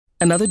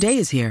Another day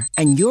is here,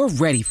 and you're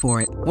ready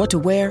for it. What to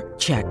wear?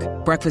 Check.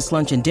 Breakfast,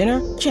 lunch, and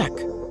dinner? Check.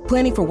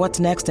 Planning for what's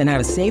next and how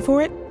to save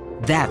for it?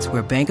 That's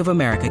where Bank of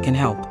America can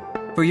help.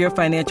 For your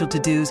financial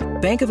to-dos,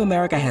 Bank of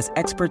America has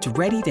experts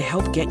ready to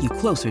help get you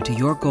closer to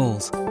your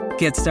goals.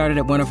 Get started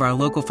at one of our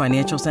local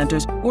financial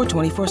centers or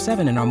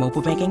 24/7 in our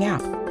mobile banking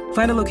app.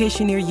 Find a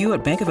location near you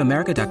at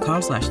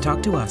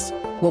bankofamerica.com/talktous.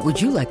 What would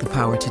you like the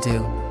power to do?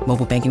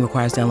 Mobile banking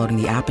requires downloading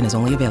the app and is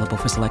only available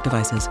for select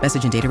devices.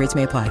 Message and data rates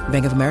may apply.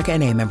 Bank of America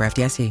N.A., member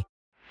FDIC.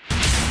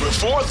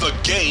 Before the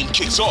game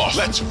kicks off,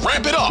 let's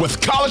ramp it up with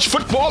college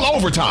football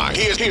overtime.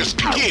 Here's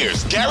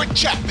Garrett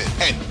Chapman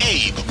and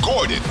Abe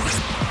Gordon.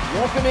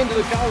 Welcome into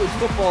the College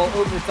Football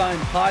Overtime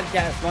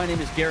Podcast. My name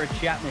is Garrett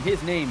Chapman.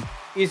 His name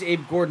is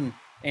Abe Gordon.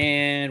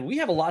 And we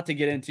have a lot to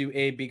get into,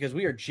 Abe, because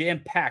we are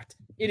jam-packed.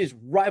 It is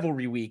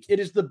rivalry week. It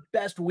is the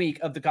best week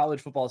of the college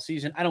football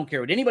season. I don't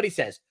care what anybody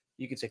says.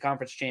 You can say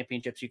conference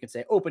championships. You can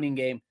say opening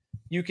game.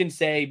 You can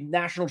say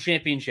national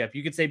championship.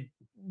 You can say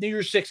New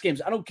Year's Six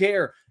games. I don't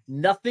care.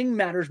 Nothing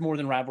matters more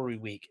than rivalry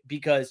week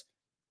because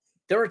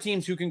there are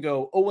teams who can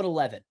go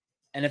 0-11.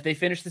 And if they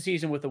finish the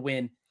season with a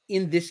win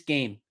in this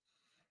game,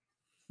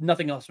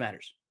 nothing else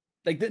matters.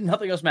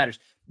 Nothing else matters.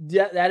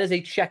 That is a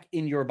check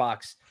in your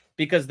box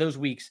because those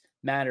weeks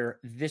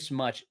matter this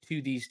much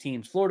to these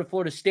teams. Florida,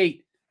 Florida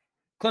State,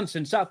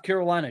 Clemson, South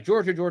Carolina,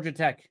 Georgia, Georgia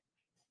Tech.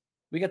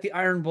 We got the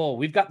Iron Bowl.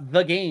 We've got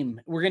the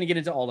game. We're going to get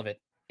into all of it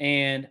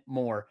and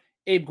more.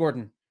 Abe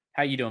Gordon,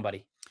 how you doing,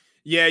 buddy?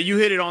 Yeah, you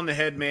hit it on the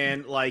head,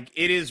 man. Like,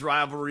 it is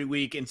rivalry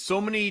week, and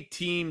so many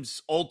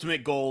teams'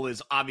 ultimate goal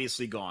is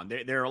obviously gone.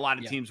 There are a lot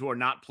of teams who are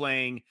not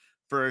playing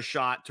for a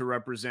shot to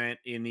represent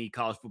in the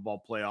college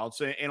football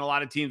playoffs, and a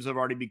lot of teams have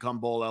already become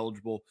bowl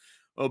eligible.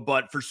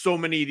 But for so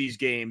many of these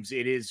games,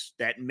 it is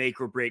that make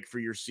or break for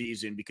your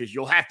season because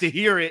you'll have to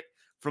hear it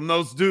from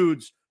those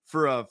dudes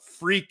for a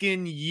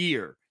freaking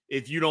year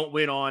if you don't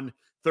win on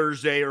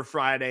Thursday or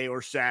Friday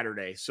or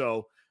Saturday.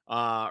 So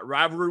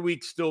rivalry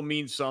week still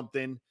means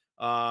something.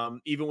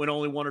 Even when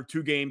only one or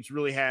two games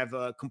really have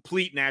a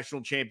complete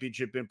national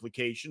championship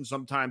implication.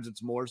 Sometimes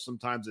it's more,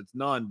 sometimes it's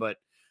none, but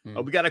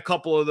we got a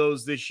couple of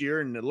those this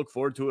year and I look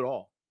forward to it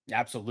all.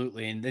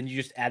 Absolutely. And then you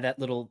just add that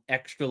little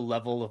extra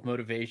level of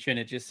motivation.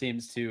 It just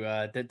seems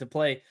to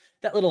play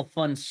that little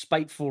fun,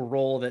 spiteful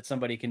role that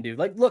somebody can do.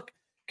 Like, look,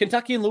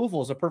 Kentucky and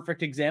Louisville is a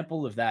perfect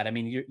example of that. I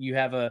mean, you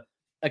have a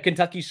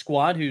Kentucky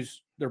squad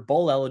they're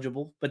bowl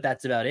eligible, but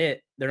that's about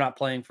it. They're not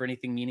playing for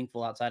anything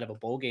meaningful outside of a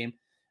bowl game.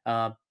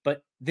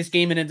 But this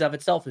game in and of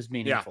itself is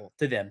meaningful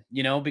to them,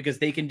 because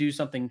they can do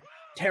something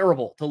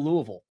terrible to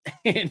Louisville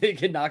and they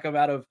can knock them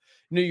out of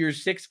New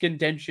Year's Six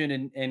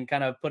contention and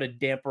kind of put a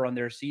damper on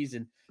their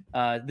season.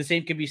 The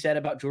same can be said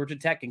about Georgia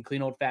Tech and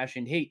clean old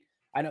fashioned hate.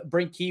 I know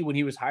Brent Key, when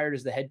he was hired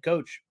as the head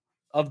coach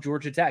of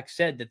Georgia Tech,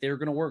 said that they were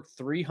going to work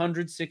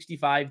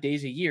 365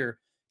 days a year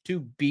to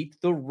beat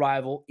the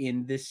rival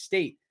in this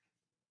state.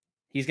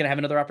 He's going to have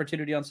another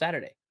opportunity on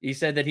Saturday. He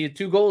said that he had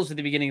two goals at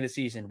the beginning of the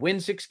season: win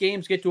 6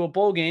 games, get to a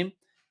bowl game,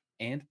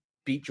 and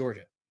beat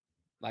Georgia.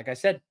 Like I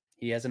said,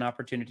 he has an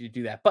opportunity to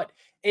do that. But,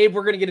 Abe,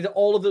 we're going to get into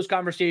all of those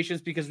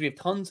conversations because we have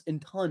tons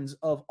and tons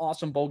of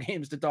awesome bowl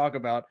games to talk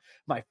about.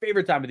 My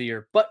favorite time of the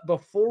year. But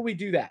before we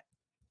do that,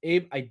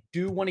 Abe, I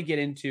do want to get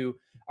into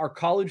our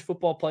college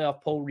football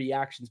playoff poll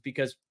reactions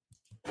because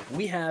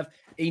we have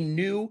a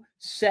new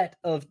set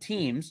of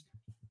teams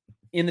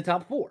in the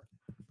top 4.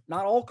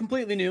 Not all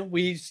completely new.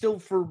 We still,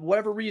 for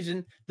whatever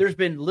reason, there's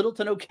been little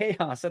to no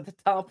chaos at the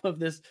top of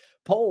this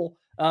poll.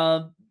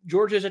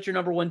 Georgia's at your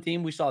number 1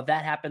 team. We saw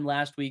that happen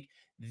last week.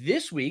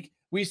 This week,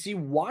 we see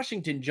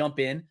Washington jump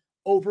in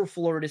over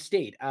Florida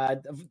State.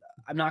 I'm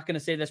not going to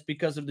say that's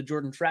because of the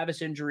Jordan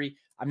Travis injury.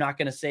 I'm not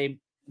going to say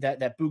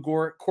that Boo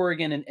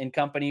Corrigan and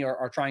company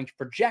are trying to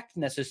project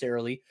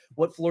necessarily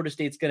what Florida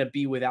State's going to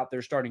be without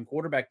their starting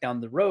quarterback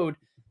down the road.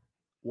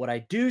 What I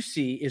do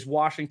see is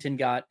Washington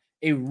got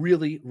a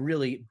really,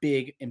 really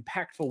big,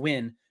 impactful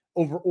win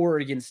over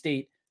Oregon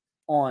State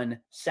on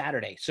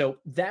Saturday. So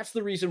that's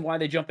the reason why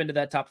they jump into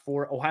that top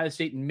 4. Ohio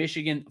State and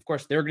Michigan, of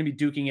course, they're going to be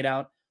duking it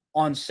out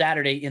on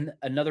Saturday in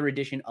another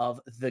edition of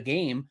The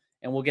Game.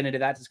 And we'll get into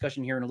that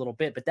discussion here in a little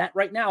bit. But that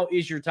right now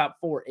is your top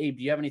 4. Abe,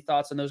 do you have any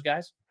thoughts on those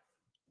guys?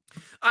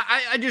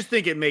 I just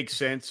think it makes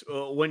sense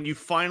when you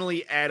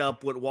finally add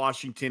up what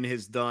Washington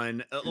has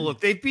done. Look,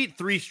 they've beat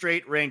 3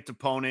 straight ranked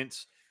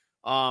opponents.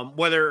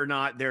 Whether or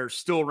not they're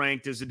still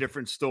ranked is a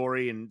different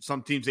story. And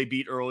some teams they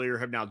beat earlier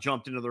have now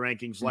jumped into the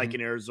rankings, like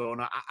in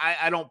Arizona.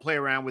 I don't play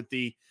around with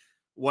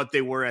what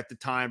they were at the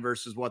time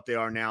versus what they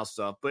are now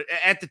stuff. But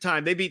at the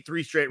time, they beat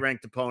 3 straight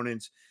ranked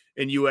opponents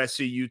in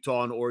USC,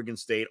 Utah, and Oregon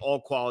State,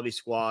 all quality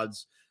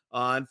squads.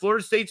 And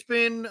Florida State's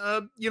been,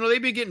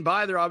 they've been getting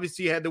by. They're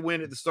obviously had the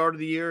win at the start of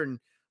the year. And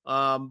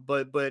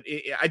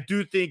I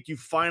do think you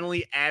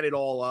finally add it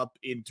all up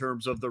in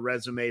terms of the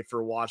resume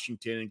for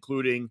Washington,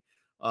 including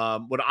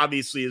what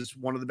obviously is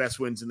one of the best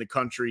wins in the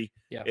country,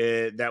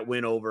 that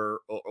win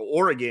over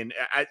Oregon.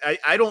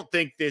 I don't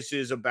think this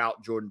is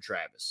about Jordan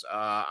Travis.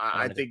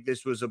 I think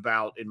this was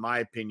about, in my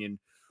opinion,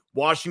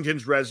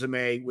 Washington's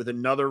resume with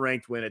another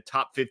ranked win, a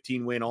top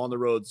 15 win on the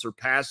road,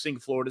 surpassing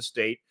Florida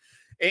State.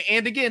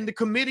 And again, the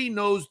committee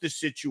knows the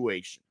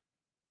situation.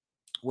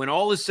 When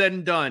all is said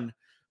and done,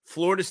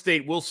 Florida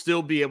State will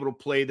still be able to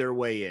play their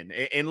way in.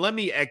 And let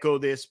me echo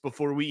this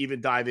before we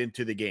even dive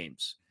into the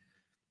games.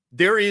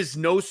 There is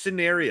no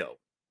scenario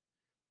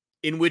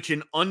in which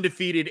an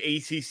undefeated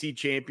ACC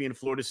champion,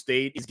 Florida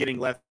State, is getting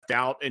left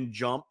out and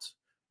jumped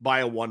by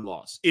a one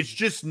loss. It's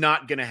just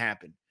not going to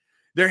happen.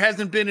 There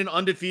hasn't been an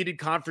undefeated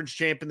conference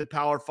champ in the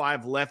Power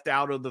Five left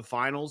out of the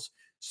finals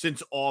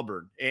since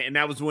Auburn. And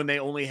that was when they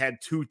only had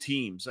two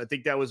teams. I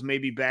think that was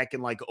maybe back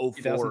in like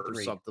 04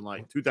 or something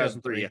like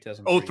 2003.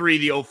 03,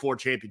 the 04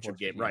 championship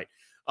game. Right.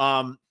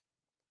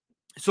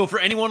 So for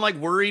anyone like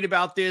worried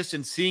about this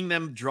and seeing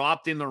them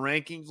dropped in the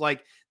rankings,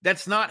 like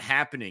that's not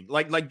happening.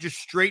 Like just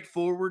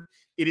straightforward,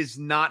 it is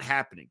not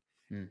happening.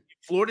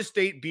 Florida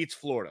State beats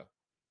Florida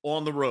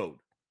on the road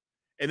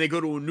and they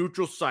go to a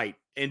neutral site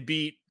and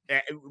beat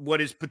what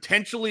is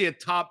potentially a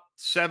top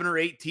 7 or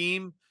 8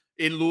 team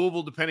in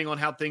Louisville, depending on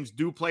how things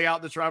do play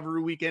out this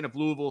rivalry weekend. If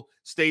Louisville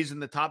stays in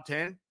the top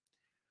 10,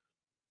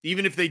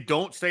 even if they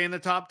don't stay in the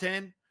top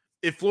 10,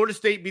 if Florida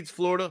State beats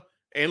Florida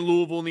and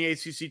Louisville in the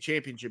ACC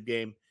championship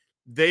game,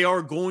 they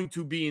are going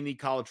to be in the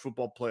college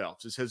football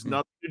playoffs. This has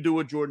nothing to do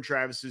with Jordan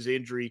Travis's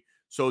injury,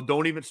 so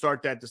don't even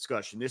start that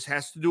discussion. This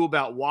has to do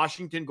about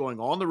Washington going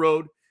on the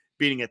road,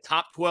 beating a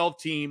top 12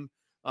 team,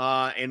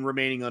 and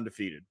remaining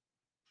undefeated.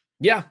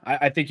 Yeah,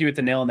 I think you hit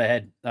the nail on the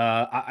head.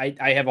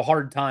 I have a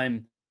hard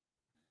time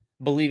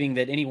believing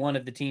that any one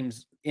of the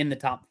teams in the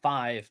top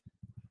 5,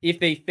 if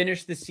they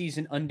finish the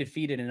season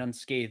undefeated and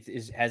unscathed,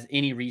 has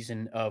any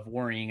reason of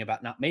worrying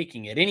about not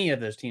making it. Any of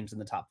those teams in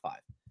the top 5.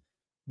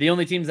 The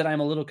only teams that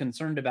I'm a little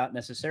concerned about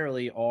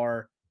necessarily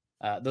are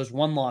those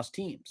one-loss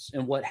teams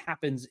and what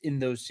happens in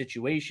those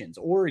situations.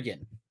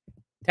 Oregon,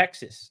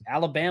 Texas,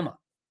 Alabama.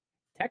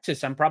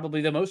 Texas, I'm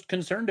probably the most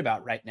concerned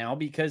about right now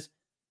because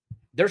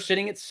they're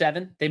sitting at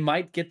 7. They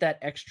might get that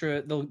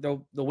extra.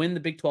 They'll win the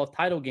Big 12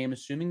 title game,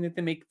 assuming that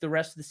they make the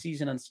rest of the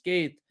season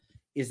unscathed.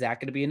 Is that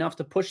going to be enough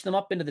to push them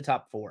up into the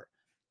top 4?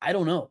 I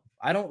don't know.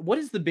 What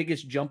is the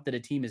biggest jump that a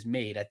team has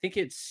made? I think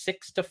it's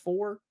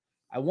 6-4.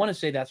 I want to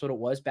say that's what it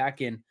was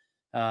back in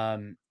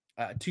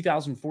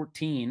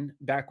 2014,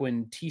 back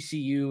when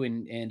TCU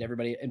and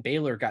everybody and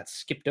Baylor got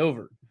skipped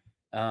over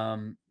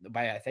by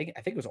I think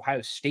it was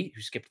Ohio State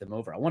who skipped them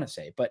over. I want to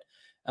say, but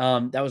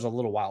that was a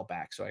little while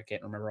back, so I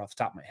can't remember off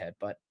the top of my head.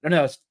 But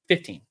no, it's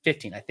 15,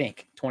 I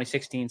think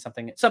 2016,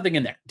 something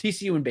in there.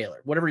 TCU and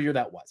Baylor, whatever year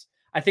that was.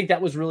 I think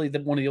that was really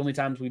one of the only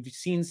times we've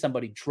seen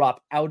somebody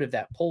drop out of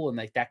that poll in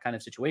like that kind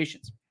of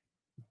situations,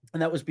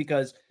 and that was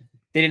because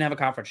they didn't have a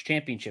conference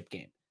championship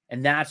game.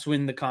 And that's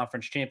when the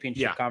conference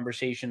championship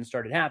conversation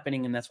started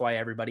happening. And that's why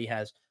everybody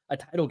has a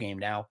title game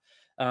now.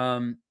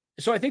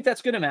 So I think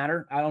that's going to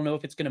matter. I don't know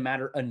if it's going to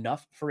matter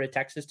enough for a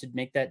Texas to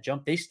make that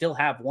jump. They still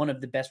have one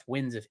of the best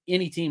wins of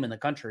any team in the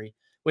country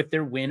with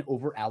their win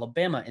over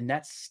Alabama. And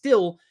that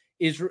still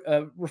is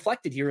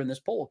reflected here in this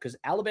poll because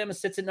Alabama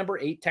sits at number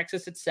 8,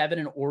 Texas at 7,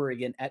 and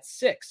Oregon at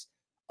 6.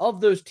 Of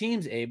those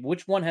teams, Abe,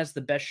 which one has the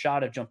best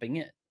shot of jumping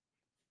in?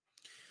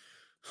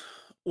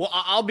 Well,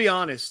 I'll be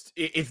honest.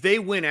 If they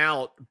win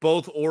out,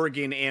 both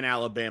Oregon and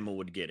Alabama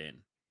would get in.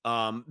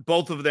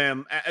 Both of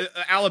them,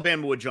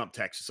 Alabama would jump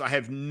Texas. I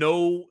have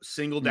no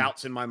single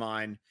doubts in my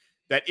mind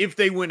that if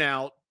they win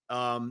out,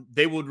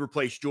 they would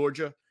replace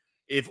Georgia.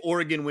 If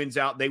Oregon wins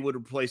out, they would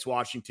replace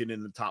Washington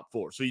in the top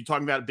 4. So you're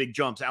talking about big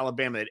jumps.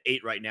 Alabama at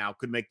 8 right now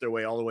could make their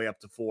way all the way up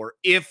to 4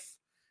 if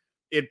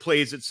it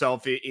plays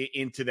itself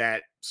into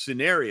that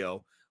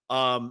scenario.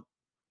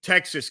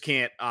 Texas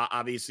can't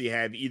obviously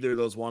have either of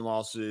those one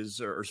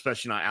losses, or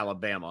especially not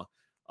Alabama.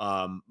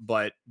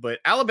 But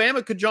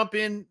Alabama could jump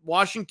in.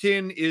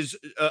 Washington is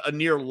a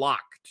near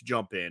lock to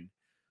jump in.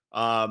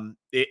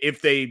 If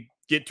they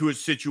get to a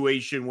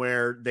situation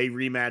where they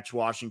rematch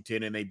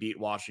Washington and they beat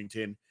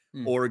Washington,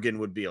 Oregon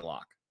would be a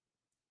lock.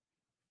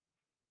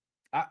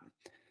 I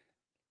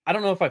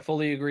don't know if I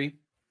fully agree.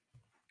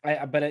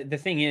 But the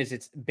thing is,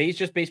 it's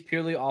based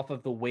purely off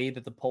of the way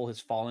that the poll has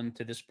fallen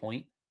to this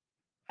point.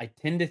 I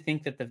tend to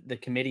think that the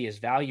committee is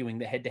valuing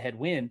the head-to-head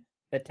win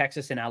that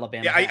Texas and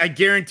Alabama. Yeah, I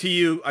guarantee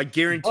you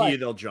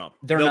they'll jump.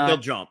 They'll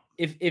jump.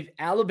 If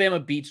Alabama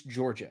beats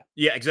Georgia,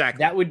 yeah,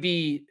 exactly, that would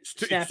be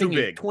snapping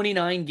a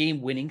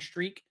 29-game winning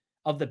streak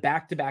of the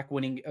back-to-back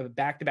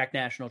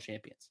national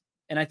champions.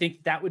 And I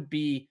think that would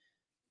be,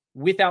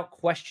 without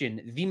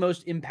question, the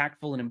most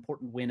impactful and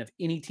important win of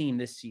any team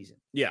this season.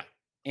 Yeah,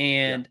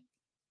 and. Yeah.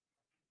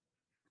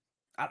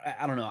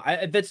 I don't know.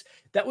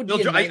 That would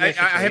be. I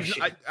have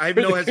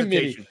no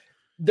hesitation.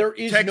 There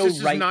is Texas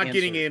no right is not answer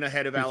getting in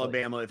ahead of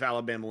Alabama if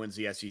Alabama wins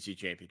the SEC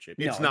championship.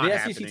 It's not the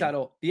happening.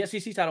 The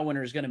SEC title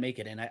winner is going to make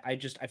it in. I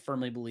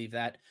firmly believe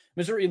that.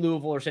 Missouri,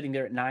 Louisville are sitting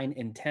there at 9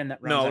 and 10.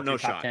 That rounds out no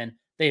top shot. 10.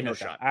 They have no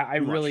shot. I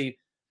really,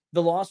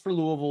 the loss for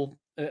Louisville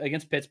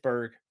against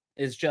Pittsburgh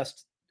is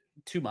just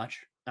too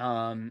much.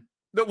 The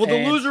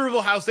loser of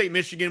Ohio State,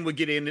 Michigan would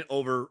get in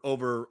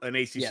over an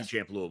ACC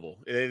champ Louisville.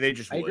 They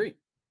just would. I agree.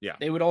 Yeah.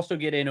 They would also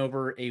get in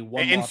over a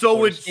one. And so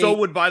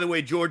would, by the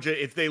way,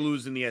 Georgia, if they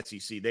lose in the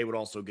SEC, they would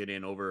also get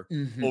in over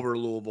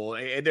Louisville.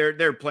 And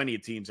there are plenty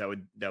of teams that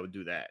would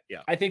do that.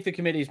 Yeah. I think the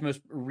committee's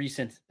most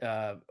recent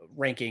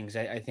rankings,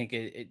 I think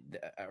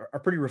are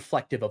pretty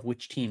reflective of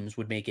which teams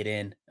would make it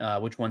in,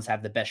 which ones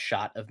have the best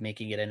shot of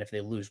making it in if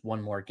they lose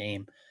one more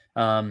game,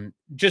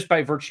 just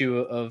by virtue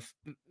of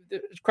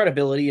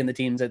credibility in the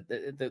teams,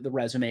 the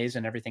resumes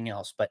and everything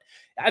else. But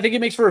I think it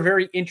makes for a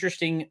very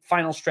interesting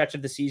final stretch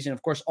of the season.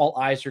 Of course, all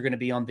eyes are going to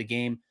be on the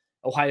game,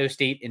 Ohio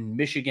State and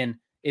Michigan.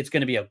 It's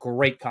going to be a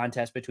great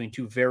contest between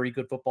two very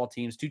good football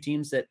teams, two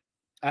teams that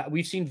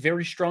we've seen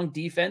very strong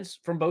defense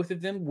from both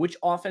of them. Which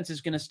offense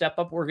is going to step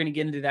up? We're going to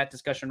get into that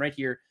discussion right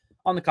here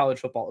on the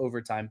College Football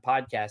Overtime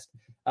podcast.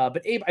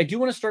 But Abe, I do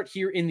want to start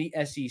here in the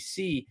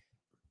SEC.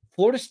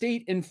 Florida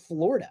State and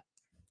Florida.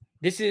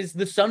 This is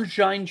the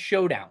Sunshine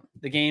Showdown,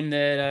 the game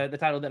that the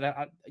title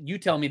that you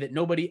tell me that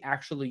nobody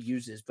actually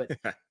uses. But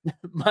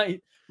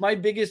my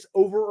biggest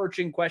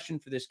overarching question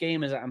for this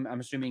game is, I'm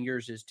assuming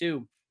yours is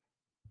too.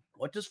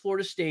 What does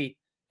Florida State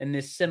and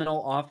this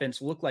Seminole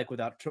offense look like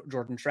without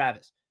Jordan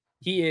Travis?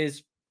 He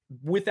is,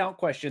 without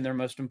question, their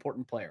most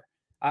important player.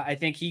 I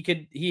think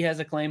he has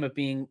a claim of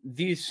being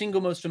the single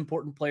most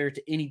important player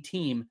to any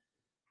team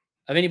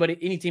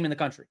any team in the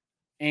country.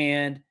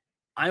 And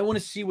I want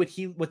to see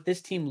what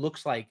this team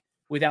looks like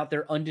without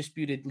their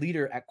undisputed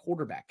leader at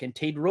quarterback. Can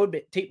Tate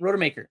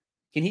Rodemaker,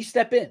 can he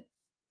step in?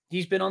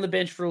 He's been on the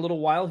bench for a little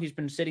while. He's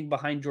been sitting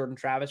behind Jordan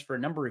Travis for a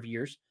number of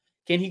years.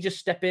 Can he just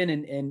step in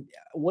and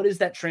what is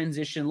that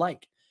transition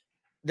like?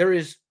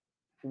 This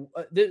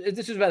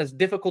is about as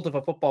difficult of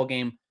a football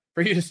game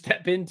for you to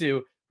step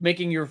into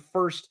making your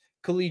first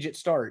collegiate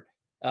start.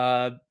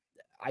 I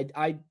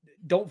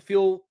don't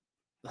feel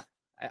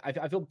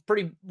I feel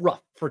pretty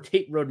rough for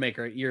Tate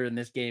Rodemaker here in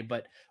this game,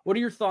 but what are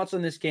your thoughts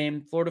on this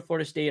game?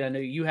 Florida State. I know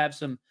you have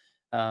some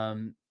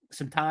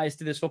ties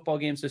to this football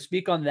game, so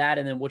speak on that.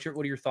 And then what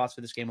are your thoughts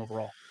for this game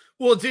overall?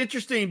 Well, it's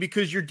interesting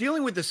because you're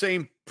dealing with the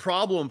same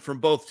problem from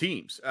both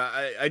teams.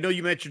 I know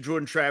you mentioned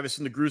Jordan Travis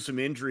and the gruesome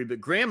injury,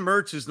 but Graham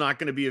Mertz is not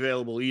going to be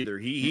available either.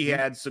 He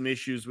had some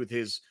issues with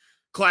his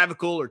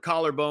clavicle or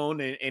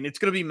collarbone, and it's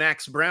going to be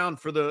Max Brown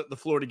for the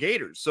Florida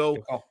Gators. So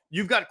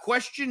you've got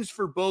questions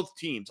for both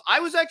teams.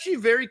 I was actually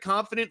very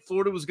confident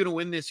Florida was going to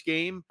win this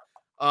game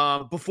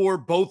before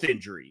both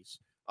injuries.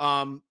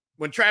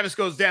 When Travis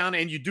goes down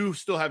and you do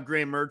still have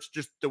Graham Mertz,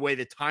 just the way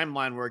the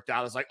timeline worked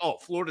out, it's like, oh,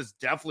 Florida's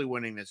definitely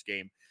winning this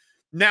game.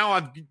 Now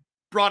I've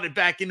brought it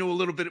back into a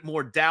little bit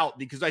more doubt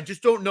because I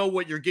just don't know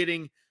what you're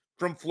getting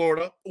from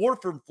Florida or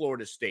from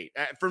Florida State.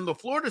 From the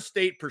Florida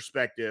State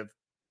perspective,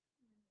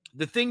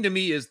 the thing to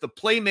me is the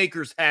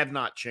playmakers have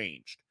not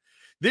changed.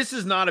 This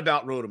is not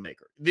about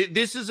Rodemaker.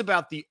 This is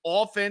about the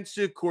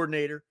offensive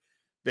coordinator,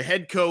 the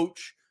head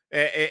coach,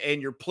 and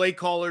your play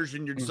callers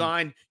and your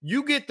design.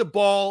 You get the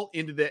ball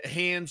into the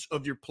hands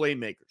of your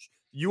playmakers.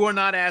 You are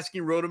not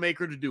asking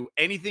Rodemaker to do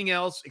anything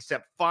else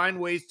except find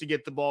ways to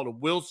get the ball to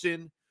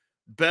Wilson,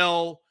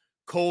 Bell,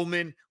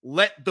 Coleman.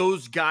 Let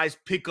those guys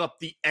pick up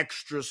the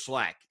extra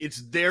slack.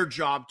 It's their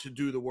job to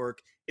do the work.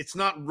 It's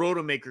not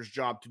Rodemaker's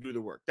job to do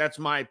the work. That's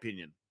my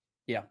opinion.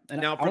 Yeah.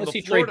 And now I want to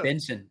see Trey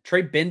Benson.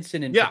 Trey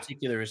Benson in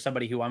particular is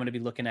somebody who I'm going to be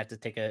looking at to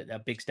take a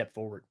big step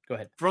forward. Go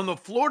ahead. From the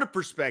Florida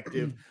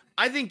perspective,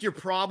 I think you're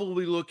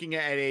probably looking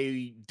at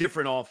a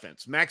different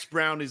offense. Max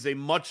Brown is a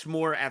much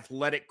more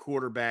athletic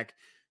quarterback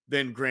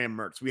than Graham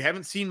Mertz. We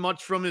haven't seen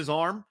much from his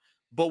arm,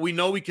 but we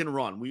know he can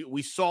run.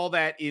 We saw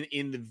that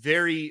in the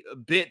very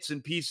bits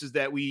and pieces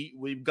that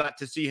we've got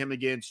to see him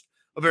against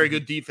a very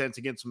good defense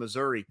against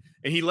Missouri.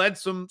 And he led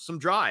some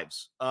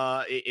drives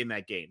in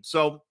that game.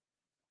 So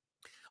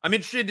I'm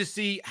interested to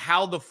see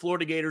how the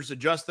Florida Gators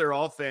adjust their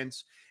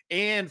offense.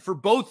 And for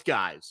both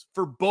guys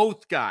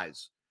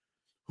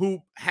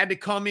who had to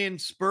come in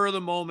spur of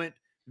the moment,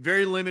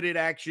 very limited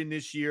action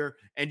this year,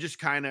 and just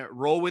kind of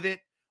roll with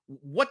it.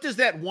 What does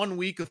that 1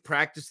 week of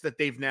practice that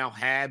they've now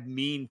had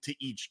mean to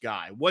each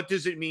guy? What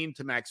does it mean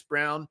to Max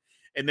Brown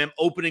and them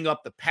opening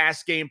up the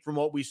pass game from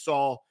what we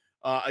saw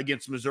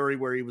against Missouri,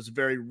 where he was a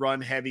very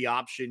run-heavy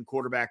option,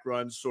 quarterback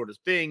runs sort of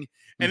thing.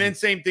 And then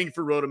same thing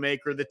for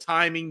Rodemaker, the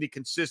timing, the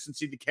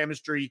consistency, the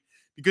chemistry,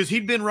 because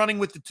he'd been running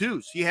with the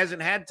twos. He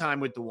hasn't had time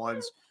with the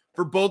ones.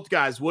 For both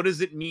guys, what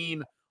does it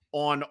mean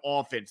on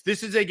offense?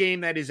 This is a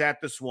game that is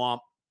at the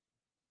Swamp.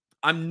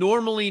 I'm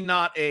normally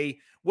not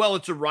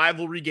it's a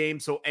rivalry game,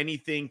 so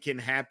anything can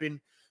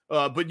happen.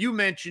 But you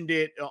mentioned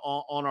it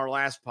on our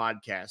last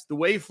podcast. The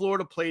way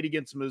Florida played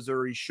against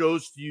Missouri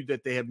shows to you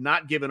that they have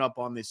not given up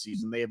on this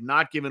season. They have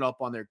not given up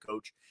on their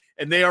coach,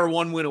 and they are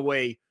one win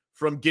away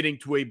from getting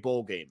to a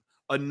bowl game,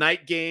 a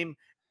night game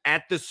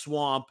at the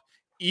Swamp,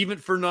 even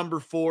for number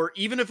 4.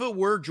 Even if it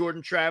were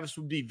Jordan Travis,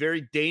 would be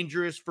very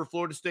dangerous for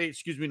Florida State.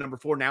 Excuse me, number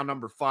 4, now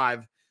number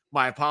 5.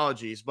 My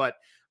apologies. But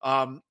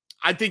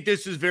I think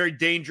this is a very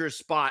dangerous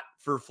spot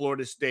for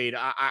Florida State.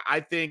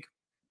 I think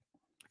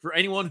for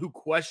anyone who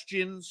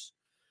questions,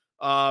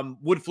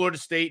 would Florida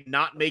State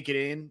not make it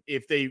in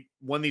if they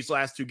won these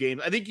last 2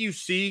 games? I think you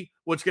see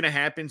what's going to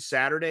happen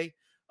Saturday.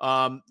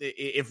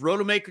 If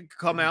Rodemaker could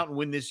come out and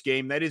win this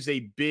game, that is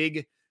a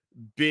big,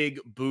 big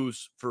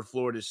boost for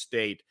Florida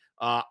State.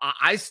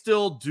 I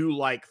still do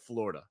like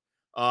Florida.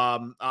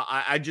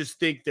 I just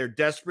think they're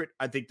desperate.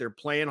 I think they're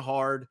playing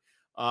hard.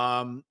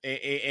 And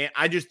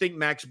I just think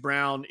Max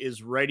Brown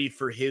is ready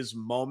for his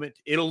moment.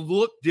 It'll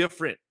look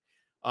different.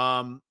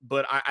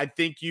 But I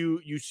think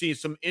you see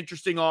some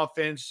interesting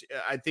offense.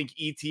 I think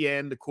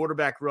ETN, the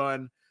quarterback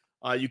run,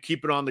 you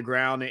keep it on the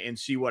ground and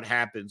see what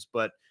happens.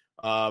 But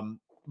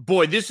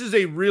boy, this is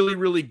a really,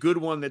 really good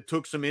one that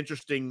took some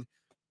interesting,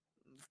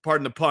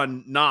 pardon the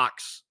pun,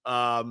 knocks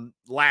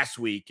last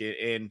week.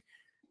 And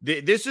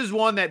this is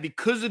one that,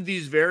 because of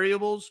these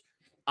variables,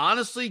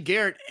 honestly,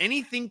 Garrett,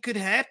 anything could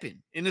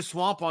happen in the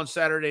Swamp on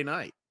Saturday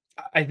night.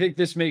 I think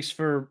this makes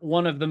for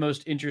one of the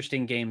most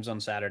interesting games on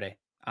Saturday,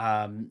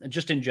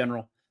 just in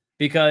general,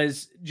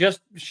 because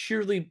just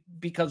surely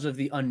because of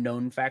the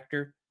unknown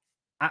factor.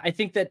 I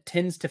think that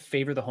tends to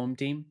favor the home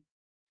team,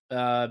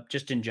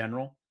 just in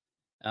general,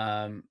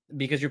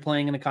 because you're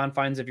playing in the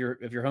confines of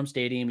your home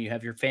stadium. You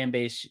have your fan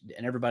base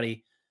and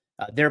everybody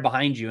there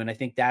behind you, and I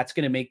think that's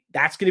going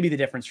to be the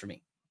difference for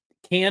me.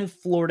 Can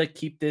Florida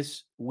keep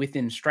this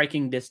within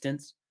striking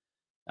distance?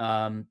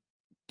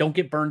 Don't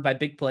get burned by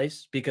big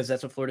plays, because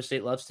that's what Florida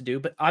State loves to do.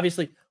 But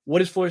obviously,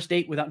 what is Florida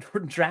State without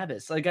Jordan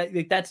Travis?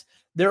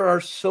 There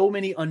are so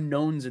many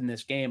unknowns in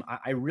this game.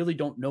 I really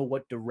don't know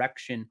what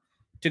direction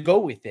to go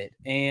with it.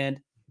 And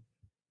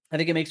I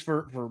think it makes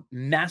for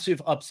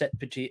massive upset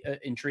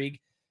intrigue.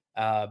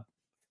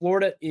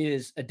 Florida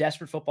is a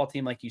desperate football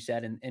team, like you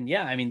said. And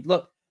yeah, I mean,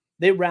 look,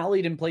 they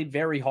rallied and played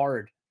very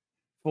hard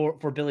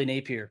for Billy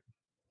Napier,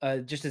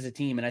 just as a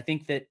team. And I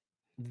think that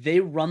they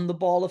run the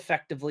ball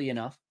effectively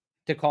enough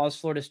to cause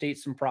Florida State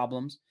some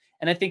problems.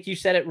 And I think you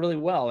said it really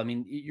well. I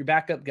mean, your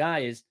backup guy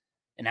is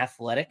an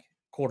athletic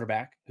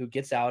quarterback who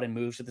gets out and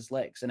moves with his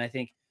legs. And I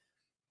think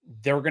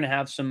they're going to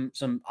have some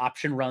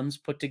option runs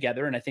put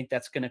together. And I think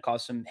that's going to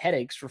cause some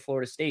headaches for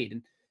Florida State.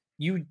 And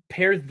you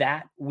pair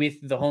that with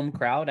the home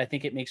crowd, I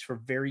think it makes for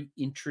very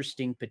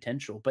interesting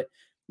potential. But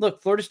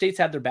look, Florida State's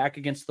had their back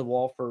against the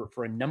wall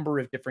for a number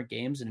of different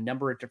games and a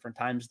number of different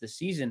times this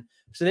season.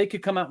 So they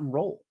could come out and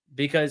roll,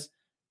 because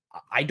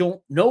I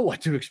don't know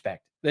what to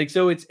expect.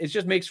 So it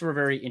just makes for a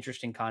very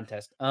interesting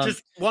contest.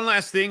 Just one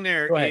last thing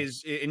there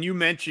is, and you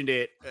mentioned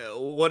it,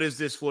 what is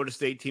this Florida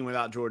State team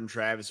without Jordan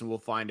Travis? And we'll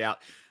find out.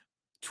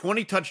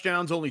 20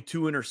 touchdowns, only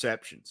 2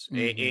 interceptions.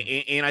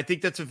 Mm-hmm. And I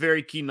think that's a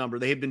very key number.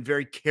 They have been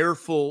very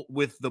careful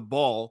with the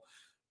ball.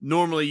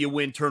 Normally you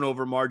win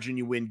turnover margin,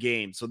 you win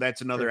games. So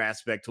that's another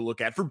aspect to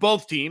look at for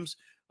both teams.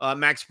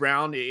 Max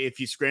Brown, if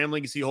he's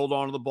scrambling, is he hold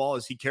on to the ball?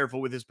 Is he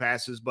careful with his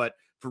passes? But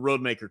for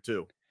Rodemaker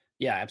too.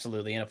 Yeah,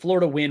 absolutely. And a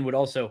Florida win would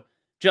also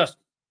just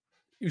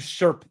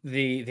usurp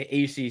the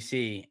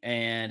ACC.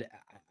 And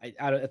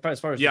as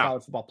far as the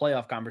college football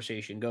playoff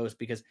conversation goes,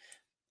 because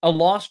a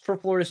loss for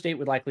Florida State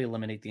would likely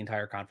eliminate the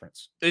entire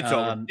conference. It's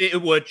over.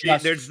 It would.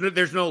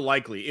 There's no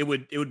likely. It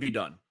would be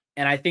done.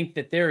 And I think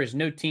that there is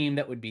no team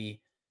that would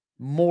be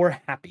more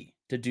happy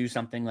to do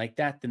something like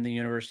that than the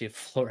University of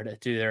Florida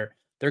to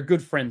their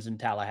good friends in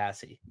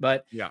Tallahassee.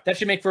 But that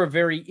should make for a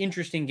very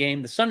interesting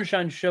game. The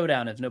Sunshine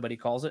Showdown, as nobody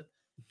calls it.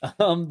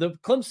 The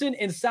Clemson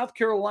in South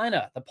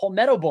Carolina, the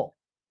Palmetto Bowl.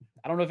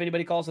 I don't know if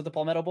anybody calls it the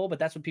Palmetto Bowl, but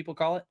that's what people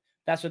call it.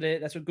 That's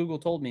what Google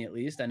told me, at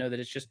least. I know that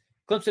it's just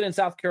Clemson and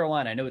South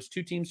Carolina. I know it's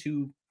two teams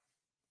who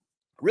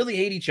really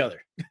hate each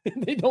other.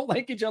 They don't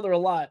like each other a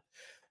lot.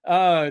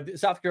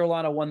 South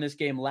Carolina won this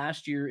game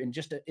last year in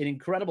just an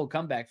incredible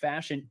comeback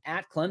fashion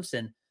at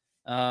Clemson.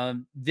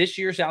 This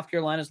year, South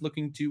Carolina is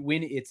looking to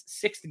win its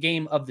 6th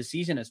game of the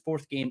season, its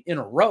 4th game in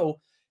a row,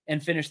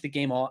 and finish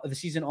the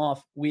season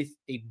off with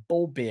a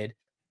bowl bid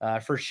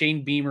for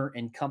Shane Beamer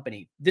and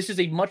company. This is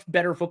a much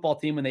better football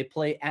team when they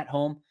play at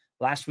home.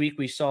 Last week,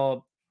 we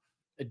saw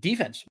a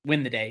defense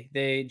win the day.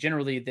 They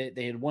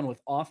had won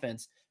with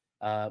offense,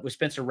 with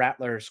Spencer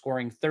Rattler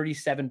scoring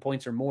 37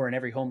 points or more in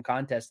every home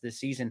contest this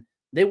season.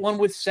 They won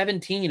with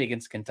 17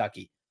 against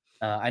Kentucky.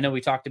 I know we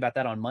talked about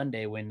that on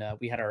Monday when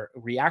we had our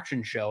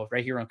reaction show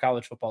right here on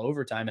College Football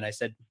Overtime. And I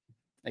said,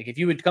 like, if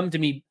you would come to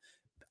me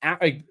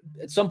at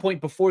some point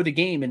before the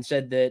game and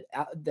said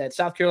that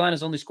South Carolina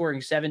is only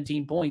scoring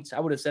 17 points, I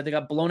would have said they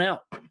got blown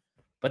out,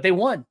 but they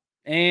won.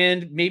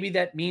 And maybe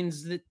that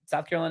means that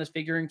South Carolina is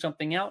figuring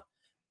something out.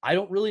 I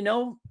don't really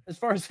know as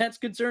far as that's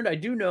concerned. I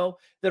do know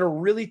that a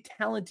really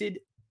talented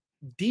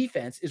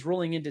defense is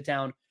rolling into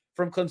town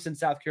from Clemson,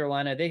 South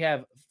Carolina. They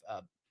have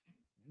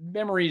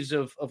memories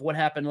of what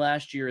happened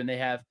last year, and they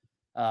have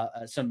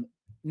some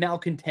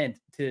malcontent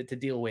to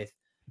deal with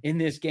in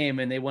this game,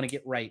 and they want to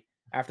get right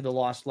after the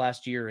loss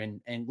last year.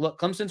 And look,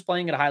 Clemson's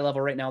playing at a high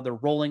level right now. They're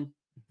rolling.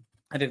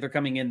 I think they're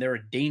coming in. They're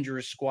a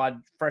dangerous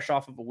squad, fresh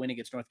off of a win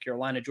against North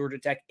Carolina, Georgia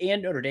Tech,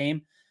 and Notre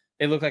Dame.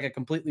 They look like a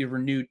completely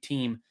renewed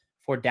team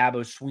for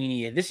Dabo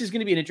Swinney. This is going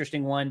to be an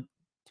interesting one.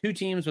 2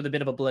 teams with a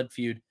bit of a blood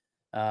feud,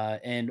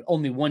 and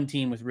only one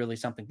team with really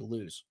something to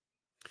lose.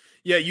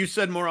 Yeah, you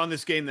said more on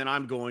this game than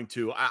I'm going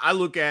to. I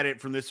look at it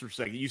from this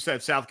perspective. You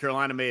said South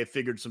Carolina may have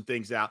figured some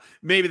things out.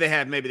 Maybe they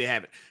have, maybe they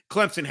haven't.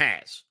 Clemson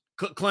has.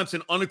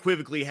 Clemson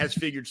unequivocally has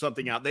figured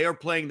something out. They are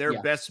playing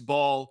their best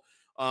ball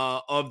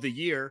of the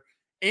year,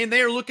 and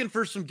they are looking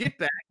for some get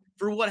back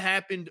for what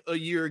happened a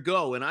year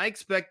ago. And I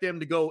expect them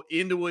to go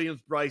into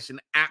Williams-Brice and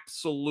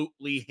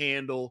absolutely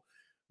handle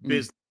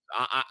business.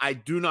 I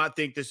do not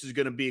think this is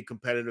going to be a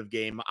competitive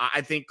game.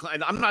 I think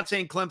I'm not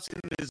saying Clemson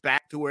is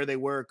back to where they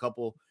were a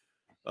couple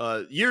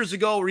years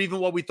ago, or even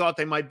what we thought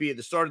they might be at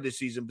the start of the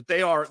season, but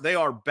they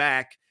are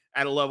back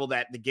at a level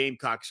that the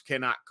Gamecocks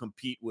cannot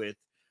compete with.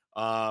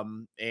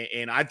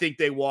 And I think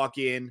they walk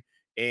in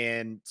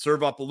and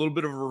serve up a little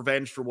bit of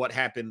revenge for what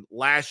happened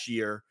last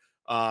year,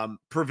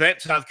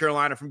 prevent South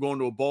Carolina from going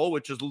to a bowl,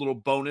 which is a little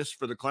bonus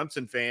for the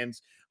Clemson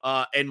fans,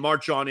 and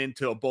march on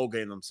into a bowl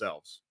game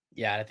themselves.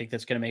 Yeah, I think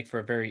that's going to make for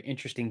a very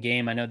interesting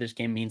game. I know this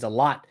game means a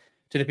lot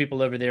to the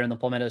people over there in the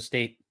Palmetto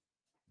State.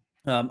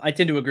 I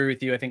tend to agree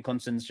with you. I think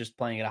Clemson's just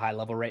playing at a high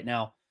level right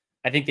now.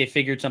 I think they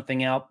figured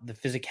something out. The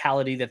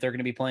physicality that they're going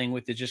to be playing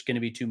with is just going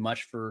to be too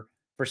much for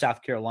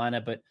South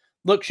Carolina. But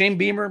look, Shane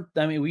Beamer,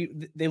 I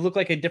mean, they look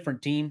like a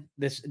different team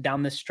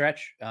down this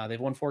stretch. They've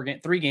won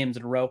 3 games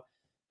in a row.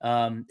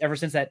 Ever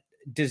since that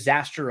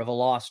disaster of a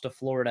loss to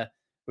Florida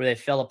where they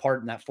fell apart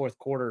in that fourth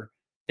quarter,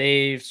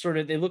 they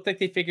look like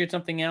they figured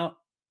something out.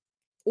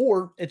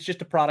 Or it's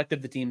just a product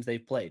of the teams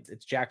they've played.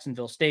 It's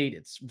Jacksonville State,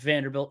 it's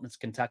Vanderbilt, and it's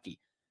Kentucky.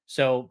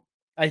 So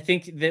I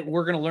think that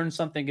we're going to learn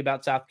something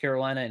about South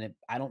Carolina, and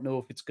I don't know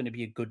if it's going to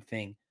be a good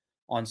thing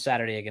on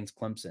Saturday against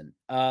Clemson.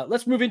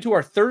 Let's move into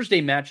our Thursday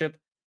matchup,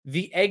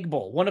 the Egg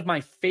Bowl, one of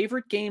my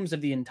favorite games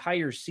of the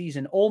entire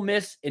season. Ole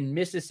Miss and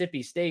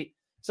Mississippi State.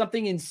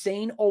 Something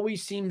insane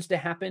always seems to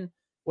happen,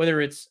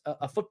 whether it's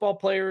a football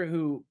player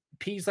who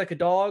pees like a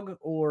dog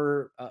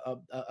or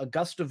a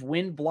gust of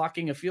wind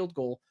blocking a field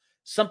goal.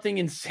 Something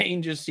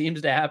insane just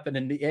seems to happen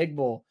in the Egg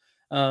Bowl.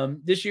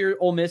 This year,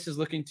 Ole Miss is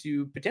looking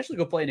to potentially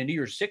go play in a New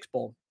Year's Six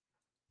Bowl.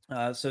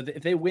 So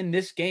if they win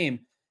this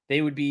game,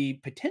 they would be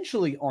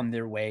potentially on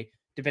their way,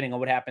 depending on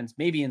what happens,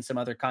 maybe in some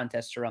other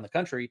contests around the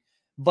country.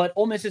 But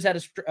Ole Miss has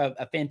had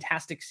a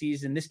fantastic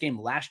season. This game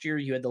last year,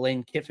 you had the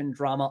Lane Kiffin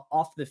drama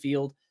off the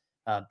field.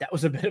 That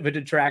was a bit of a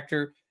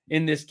detractor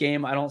in this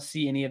game. I don't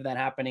see any of that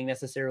happening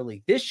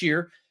necessarily this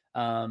year.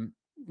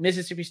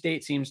 Mississippi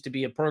State seems to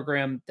be a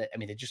program that, I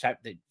mean,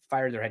 they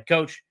fired their head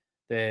coach.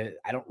 I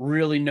don't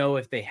really know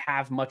if they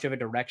have much of a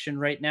direction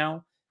right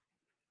now,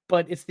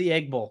 but it's the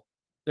Egg Bowl.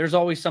 There's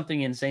always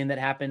something insane that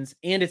happens,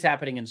 and it's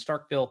happening in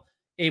Starkville.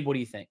 Abe, what do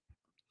you think?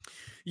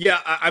 Yeah,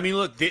 I mean,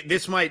 look,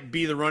 this might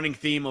be the running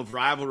theme of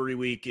rivalry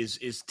week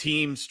is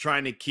teams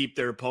trying to keep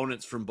their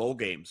opponents from bowl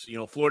games. You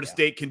know, Florida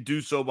State can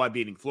do so by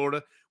beating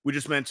Florida. We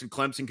just mentioned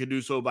Clemson can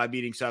do so by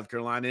beating South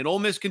Carolina, and Ole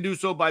Miss can do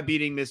so by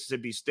beating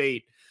Mississippi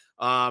State.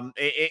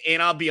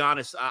 And I'll be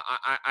honest,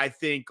 I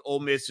think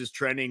Ole Miss is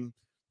trending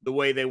the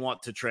way they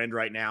want to trend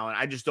right now, and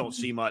I just don't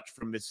see much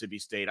from Mississippi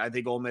State. I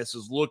think Ole Miss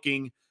is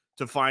looking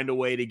to find a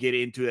way to get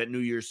into that New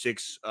Year's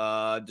Six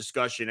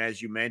discussion,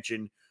 as you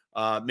mentioned,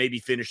 maybe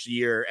finish the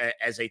year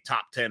as a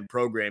top 10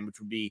 program, which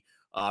would be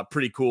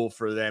pretty cool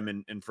for them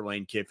and for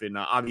Lane Kiffin.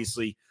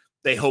 Obviously,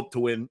 they hope to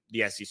win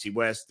the SEC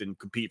West and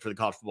compete for the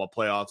college football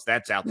playoffs.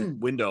 That's out the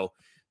window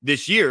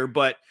this year,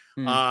 but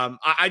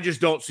I just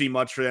don't see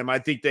much for them. I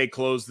think they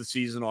closed the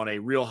season on a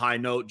real high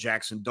note.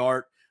 Jackson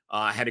Dart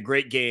had a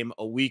great game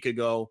a week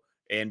ago,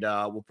 and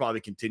we'll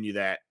probably continue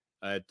that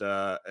at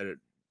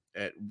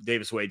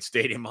Davis Wade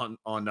Stadium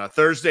on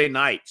Thursday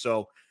night.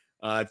 So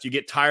if you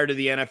get tired of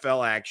the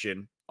NFL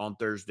action on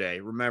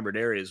Thursday, remember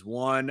there is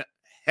one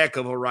heck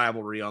of a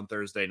rivalry on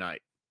Thursday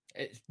night.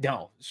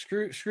 No,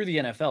 screw the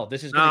NFL.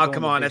 This is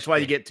come on. That's why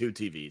you get 2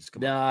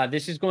 TVs.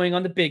 This is going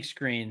on the big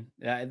screen.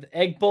 The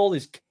Egg Bowl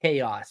is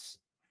chaos.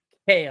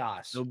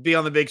 It'll be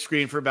on the big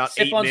screen for about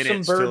 8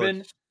 minutes.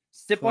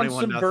 Sip on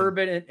some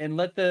bourbon and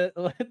let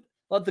the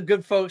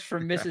good folks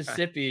from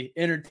Mississippi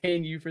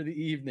entertain you for the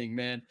evening,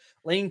 man.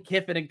 Lane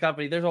Kiffin and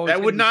company. There's always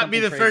that would not be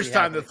the first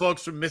time the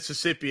folks from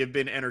Mississippi have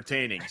been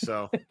entertaining.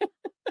 So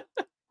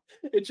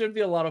it should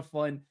be a lot of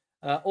fun.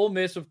 Ole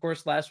Miss, of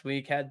course, last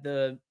week had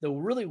the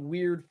really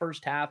weird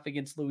first half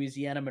against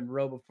Louisiana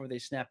Monroe before they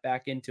snapped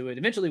back into it,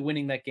 eventually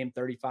winning that game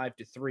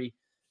 35-3.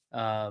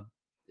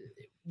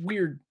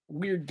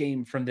 Weird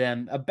game from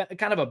them.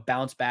 Kind of a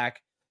bounce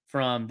back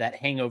from that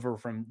hangover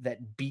from that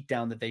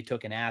beatdown that they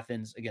took in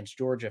Athens against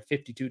Georgia,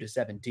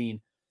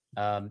 52-17.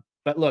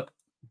 But look,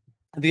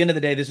 at the end of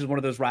the day, this is one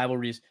of those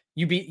rivalries.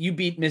 You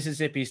beat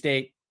Mississippi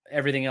State,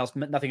 nothing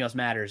else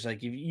matters.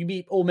 Like you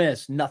beat Ole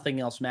Miss, nothing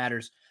else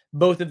matters.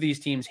 Both of these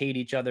teams hate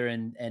each other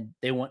and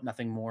they want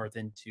nothing more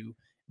than to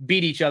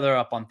beat each other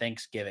up on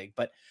Thanksgiving.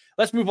 But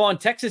let's move on.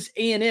 Texas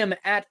A&M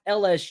at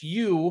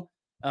LSU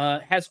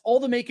has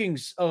all the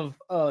makings of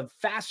a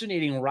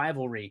fascinating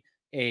rivalry,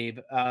 Abe.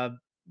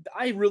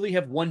 I really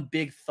have one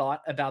big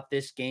thought about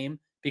this game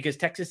because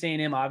Texas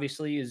A&M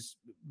obviously is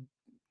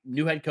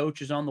new head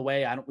coach is on the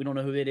way. We don't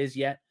know who it is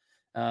yet.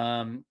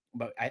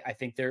 But I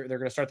think they're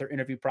going to start their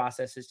interview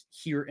processes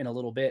here in a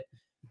little bit.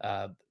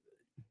 But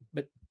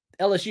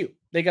LSU,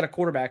 they got a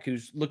quarterback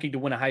who's looking to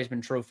win a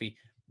Heisman Trophy.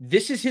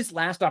 This is his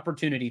last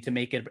opportunity to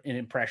make an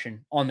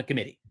impression on the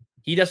committee.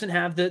 He doesn't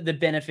have the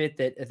benefit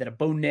that a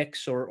Bo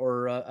Nix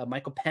or a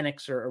Michael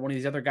Penix or one of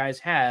these other guys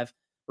have,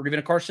 or even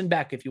a Carson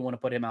Beck if you want to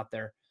put him out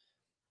there.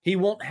 He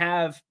won't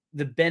have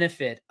the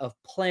benefit of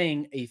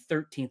playing a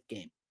 13th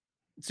game.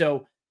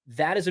 So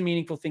that is a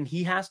meaningful thing.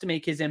 He has to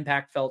make his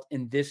impact felt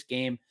in this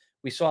game.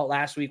 We saw it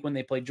last week when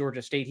they played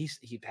Georgia State.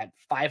 He had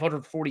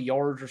 540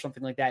 yards or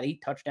something like that,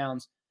 8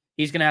 touchdowns.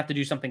 He's going to have to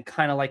do something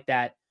kind of like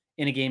that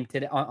in a game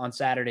today on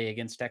Saturday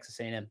against Texas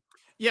A&M.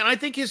 Yeah, and I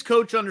think his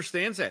coach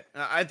understands that.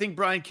 I think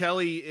Brian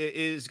Kelly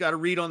is got a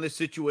read on this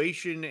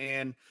situation.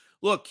 And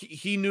look,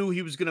 he knew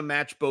he was going to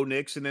match Bo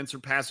Nix and then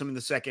surpass him in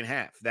the second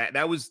half.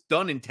 That was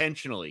done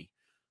intentionally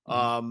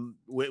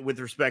with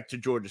respect to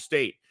Georgia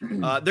State.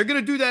 They're going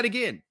to do that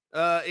again.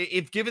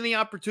 If given the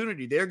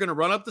opportunity, they're going to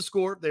run up the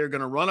score. They're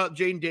going to run up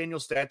Jaden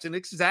Daniels' stats, and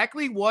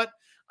exactly what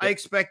I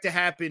expect to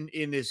happen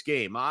in this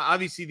game.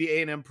 Obviously, the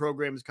A&M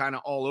program is kind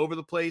of all over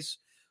the place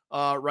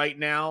right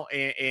now,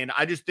 and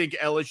I just think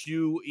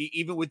LSU,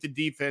 even with the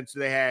defense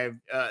they have,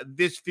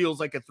 this feels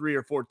like a 3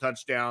 or 4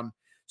 touchdown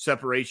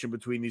separation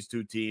between these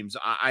two teams.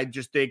 I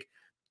just think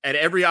at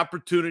every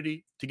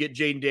opportunity to get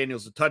Jaden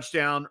Daniels a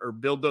touchdown or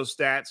build those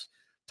stats,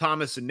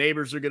 Thomas and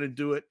Neighbors are going to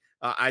do it.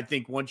 I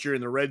think once you're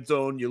in the red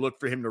zone, you look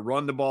for him to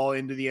run the ball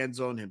into the end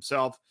zone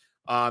himself.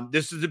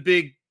 This is a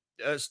big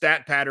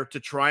stat pattern to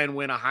try and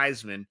win a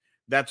Heisman.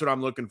 That's what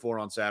I'm looking for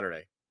on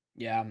Saturday.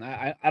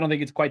 Yeah, I don't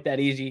think it's quite that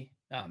easy.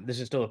 This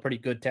is still a pretty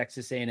good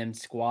Texas A&M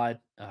squad,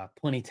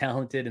 plenty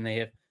talented, and they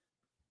have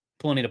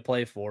plenty to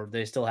play for.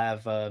 They still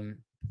have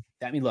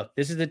look,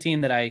 this is the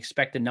team that I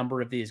expect a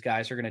number of these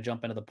guys are going to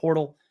jump into the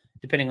portal,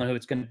 depending on who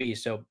it's going to be.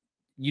 So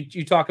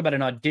you talk about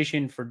an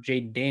audition for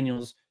Jaden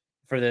Daniels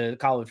for the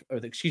for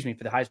the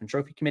Heisman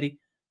Trophy Committee.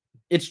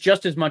 It's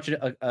just as much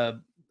a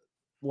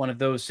one of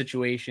those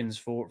situations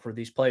for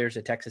these players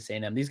at Texas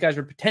A&M. These guys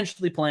are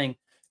potentially playing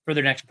for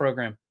their next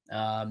program.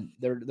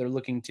 They're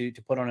looking to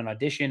put on an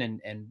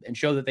audition and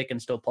show that they can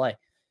still play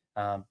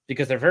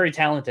because they're very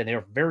talented.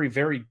 They're very,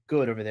 very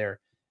good over there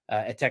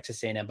at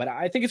Texas A&M. But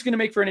I think it's going to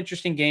make for an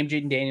interesting game.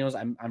 Jaden Daniels,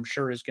 I'm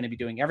sure, is going to be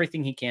doing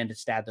everything he can to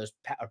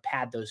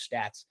pad those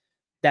stats.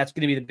 That's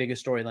going to be the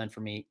biggest storyline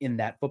for me in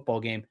that football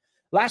game.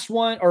 Last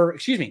one,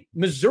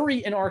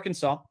 Missouri and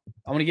Arkansas.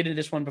 I want to get into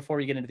this one before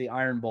we get into the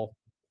Iron Bowl.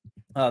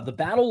 The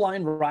Battle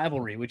Line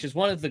rivalry, which is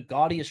one of the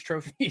gaudiest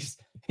trophies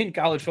in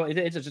college football.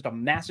 It's just a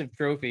massive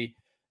trophy.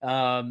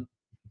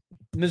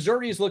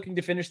 Missouri is looking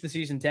to finish the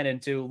season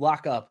 10-2,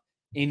 lock up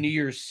a New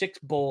Year's Six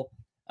bowl.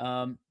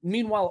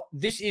 Meanwhile,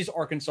 this is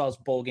Arkansas's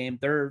bowl game.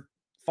 They're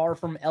far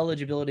from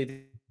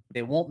eligibility.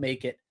 They won't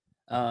make it,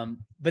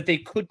 but they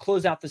could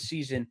close out the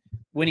season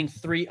winning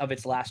 3 of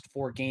its last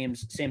 4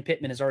 games. Sam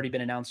Pittman has already been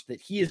announced that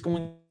he is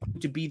going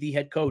to be the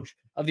head coach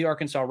of the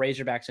Arkansas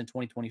Razorbacks in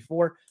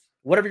 2024.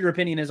 Whatever your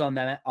opinion is on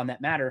that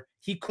matter,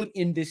 he could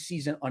end this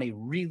season on a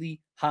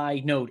really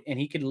high note, and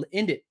he could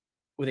end it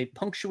with a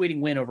punctuating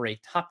win over a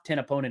top 10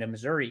 opponent in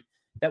Missouri.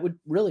 That would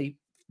really,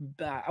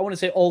 I want to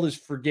say all is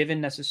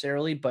forgiven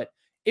necessarily, but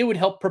it would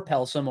help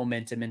propel some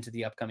momentum into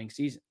the upcoming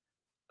season.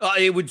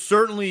 It would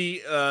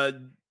certainly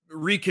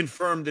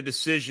reconfirm the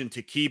decision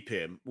to keep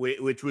him,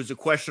 which was a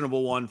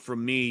questionable one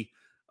from me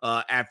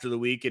after the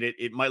week, and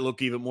it might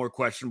look even more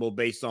questionable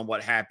based on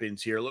what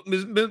happens here. Look,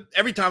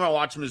 every time I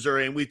watch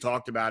Missouri, and we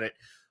talked about it,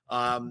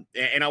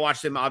 and I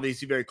watched them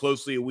obviously very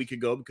closely a week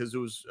ago because it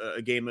was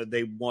a game that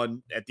they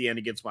won at the end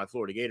against my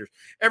Florida Gators.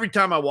 Every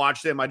time I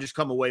watch them, I just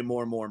come away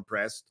more and more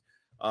impressed.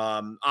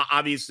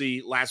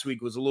 Obviously, last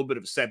week was a little bit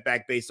of a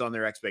setback based on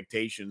their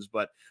expectations,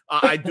 but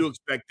I do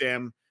expect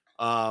them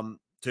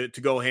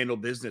to go handle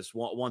business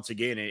once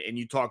again. And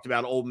you talked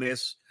about Ole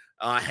Miss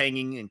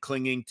hanging and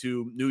clinging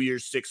to New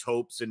Year's Six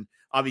hopes, and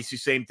obviously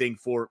same thing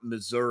for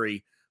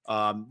Missouri.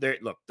 Their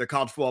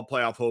college football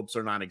playoff hopes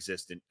are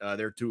non-existent.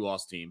 They're a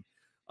 2-loss team.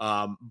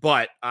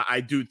 But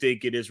I do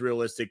think it is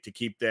realistic to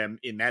keep them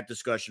in that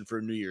discussion for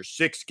a New Year's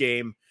Six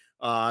game.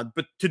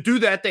 But to do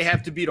that, they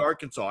have to beat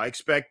Arkansas. I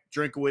expect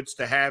Drinkowitz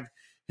to have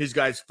his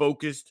guys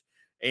focused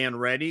and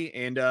ready.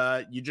 And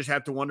you just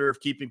have to wonder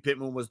if keeping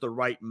Pittman was the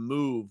right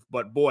move.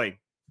 But boy,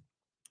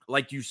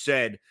 like you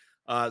said,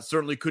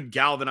 certainly could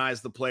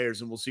galvanize the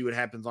players, and we'll see what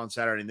happens on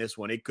Saturday in this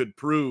one. It could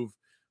prove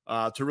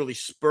to really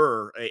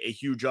spur a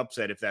huge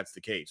upset if that's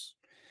the case.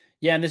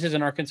 Yeah, and this is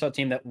an Arkansas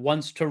team that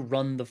wants to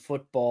run the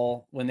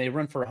football. When they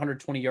run for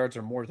 120 yards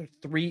or more, they're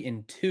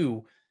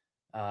 3-2.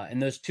 And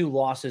those 2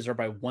 losses are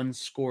by 1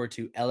 score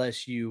to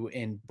LSU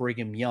and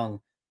Brigham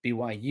Young,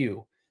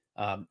 BYU.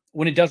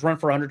 When it does run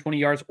for 120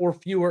 yards or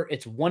fewer,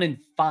 it's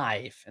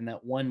 1-5, and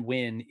that one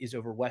win is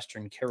over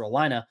Western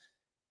Carolina.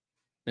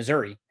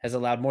 Missouri has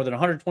allowed more than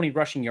 120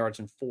 rushing yards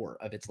in 4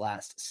 of its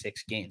last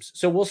 6 games.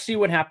 So we'll see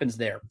what happens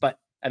there. But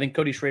I think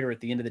Cody Schrader, at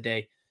the end of the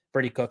day,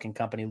 Brady Cook and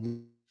company,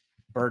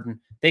 Burden,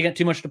 they got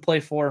too much to play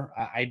for.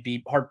 I'd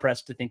be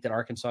hard-pressed to think that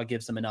Arkansas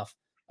gives them enough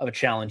of a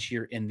challenge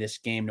here in this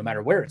game, no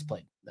matter where it's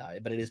played.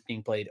 But it is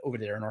being played over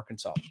there in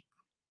Arkansas.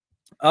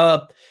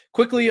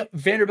 Quickly,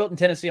 Vanderbilt and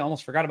Tennessee. I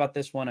almost forgot about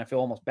this one. I feel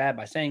almost bad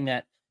by saying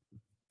that.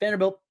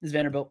 Vanderbilt is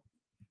Vanderbilt.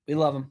 We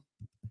love them.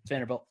 It's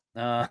Vanderbilt.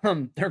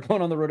 They're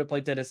going on the road to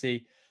play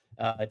Tennessee.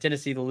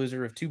 Tennessee, the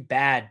loser of two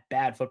bad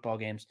football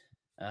games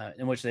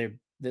in which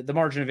the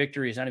margin of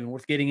victory is not even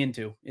worth getting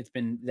into. It's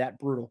been that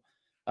brutal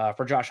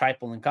for Josh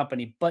Heupel and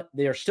company, but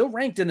they are still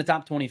ranked in the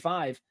top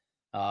 25.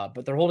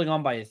 But they're holding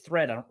on by a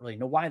thread. I don't really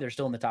know why they're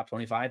still in the top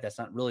 25. That's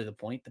not really the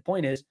point. The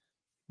point is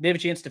they have a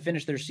chance to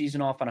finish their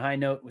season off on a high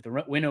note with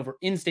a win over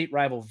in-state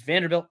rival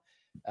Vanderbilt.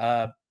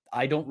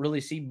 I don't really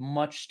see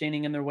much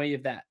standing in their way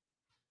of that.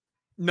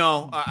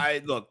 No,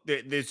 I look,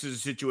 this is a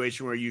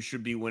situation where you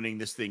should be winning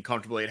this thing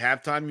comfortably at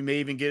halftime. You may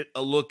even get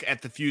a look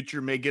at the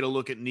future, may get a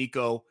look at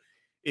Nico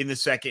in the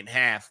second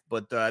half,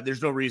 but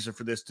there's no reason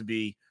for this to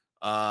be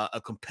a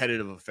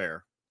competitive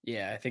affair.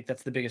 Yeah, I think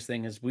that's the biggest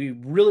thing is we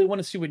really want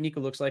to see what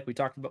Nico looks like. We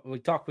talked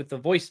with the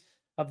voice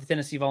of the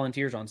Tennessee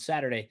Volunteers on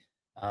Saturday.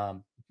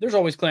 There's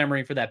always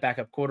clamoring for that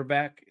backup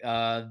quarterback.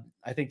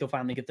 I think they'll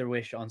finally get their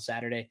wish on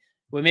Saturday.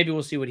 Well, maybe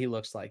we'll see what he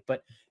looks like.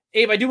 But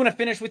Abe, I do want to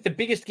finish with the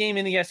biggest game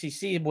in the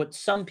SEC, what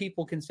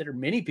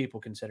many people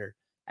consider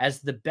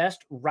as the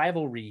best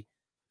rivalry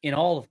in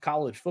all of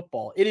college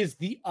football. It is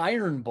the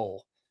Iron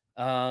Bowl.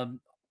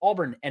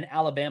 Auburn and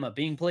Alabama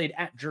being played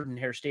at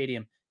Jordan-Hare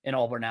Stadium in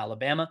Auburn,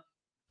 Alabama.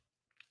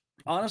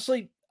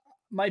 Honestly,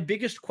 my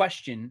biggest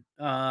question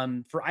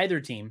for either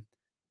team,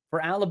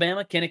 for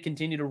Alabama, can it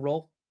continue to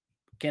roll?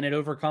 Can it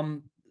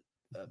overcome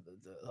the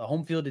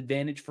home field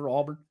advantage for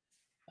Auburn?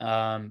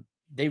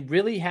 They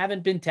really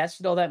haven't been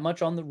tested all that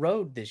much on the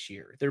road this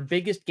year. Their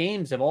biggest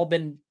games have all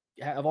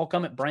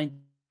come at Bryant.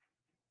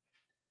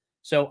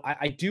 So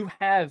I do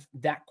have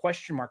that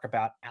question mark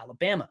about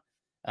Alabama.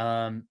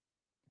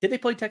 Did they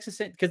play Texas?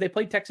 Because they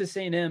played Texas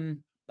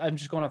A&M. I'm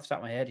just going off the top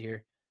of my head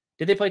here.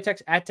 Did they play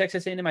at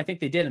Texas A&M? I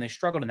think they did, and they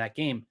struggled in that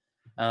game.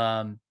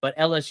 But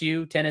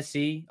LSU,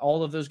 Tennessee,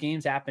 all of those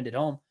games happened at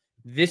home.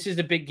 This is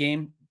a big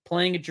game.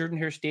 Playing at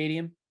Jordan-Hare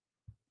Stadium,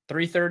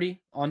 3:30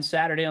 on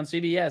Saturday on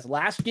CBS.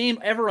 Last game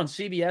ever on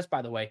CBS,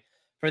 by the way,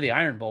 for the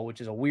Iron Bowl,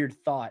 which is a weird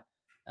thought.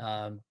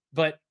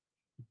 But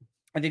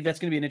I think that's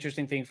going to be an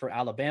interesting thing for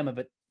Alabama.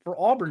 But for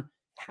Auburn,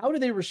 how do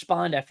they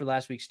respond after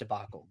last week's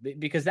debacle?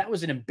 Because that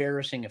was an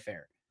embarrassing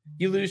affair.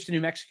 You lose to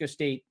New Mexico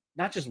State,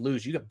 not just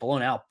lose, you got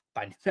blown out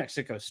by New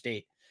Mexico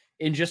State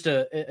in just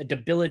a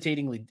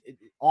debilitatingly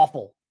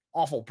awful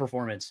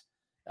performance.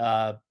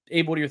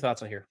 Abe, what are your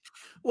thoughts on here?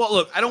 Well,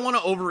 look, I don't want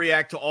to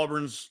overreact to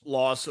Auburn's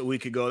loss a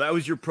week ago. That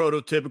was your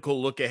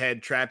prototypical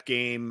look-ahead trap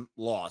game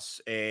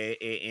loss,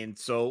 and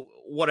so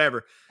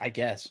whatever. I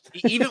guess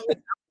even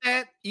without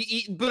that,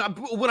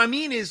 but what I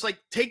mean is like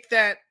take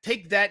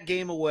that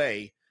game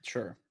away.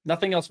 Sure,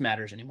 nothing else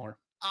matters anymore.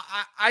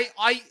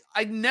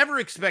 I never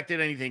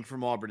expected anything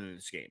from Auburn in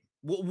this game.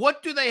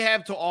 What do they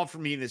have to offer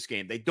me in this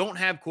game? They don't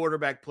have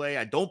quarterback play.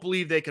 I don't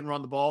believe they can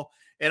run the ball.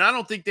 And I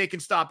don't think they can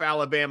stop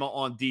Alabama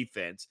on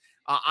defense.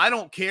 I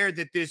don't care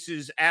that this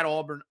is at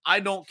Auburn. I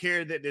don't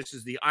care that this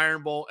is the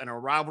Iron Bowl and a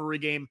rivalry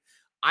game.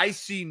 I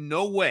see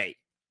no way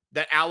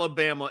that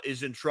Alabama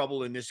is in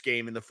trouble in this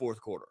game in the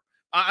fourth quarter.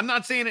 I'm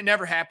not saying it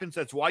never happens.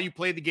 That's why you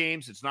play the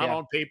games. It's not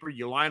on paper.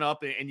 You line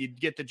up and you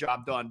get the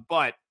job done.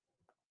 But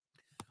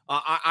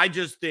I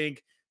just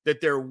think that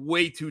they're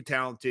way too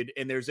talented,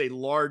 and there's a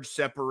large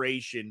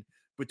separation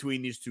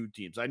between these two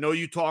teams. I know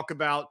you talk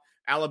about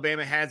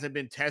Alabama hasn't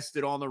been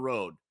tested on the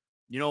road.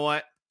 You know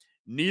what?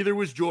 Neither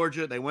was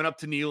Georgia. They went up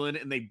to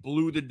Neyland, and they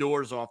blew the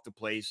doors off the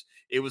place.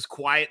 It was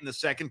quiet in the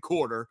second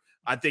quarter.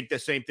 I think the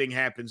same thing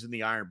happens in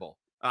the Iron Bowl.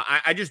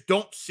 I just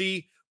don't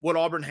see what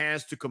Auburn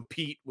has to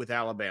compete with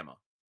Alabama.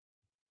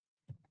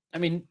 I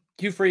mean,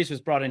 Hugh Freeze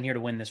was brought in here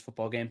to win this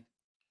football game,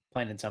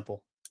 plain and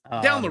simple.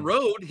 Down the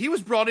road, he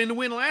was brought in to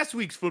win last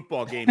week's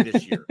football game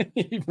this year.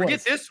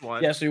 Forget this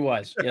one. Yes, he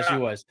was. Yes, he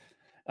was.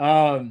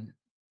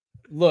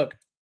 Look,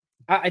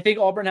 I think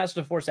Auburn has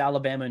to force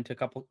Alabama into a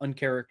couple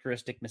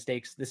uncharacteristic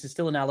mistakes. This is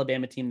still an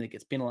Alabama team that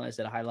gets penalized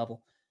at a high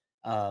level.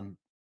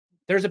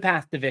 There's a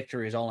path to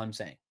victory is all I'm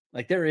saying.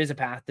 Like there is a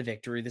path to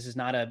victory. This is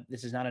not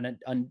an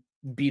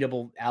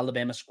unbeatable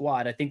Alabama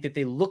squad. I think that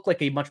they look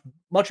like a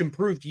much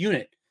improved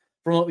unit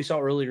from what we saw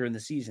earlier in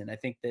the season. I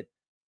think that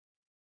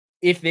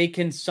if they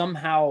can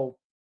somehow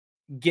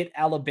get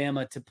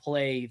Alabama to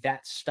play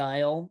that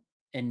style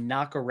and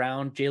knock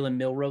around Jalen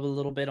Milroe a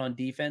little bit on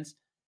defense,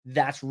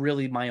 that's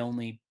really my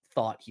only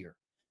thought here.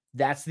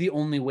 That's the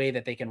only way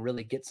that they can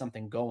really get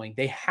something going.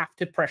 They have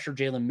to pressure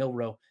Jalen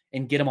Milroe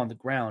and get him on the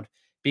ground,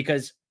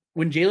 because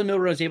when Jalen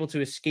Milroe is able to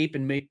escape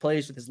and make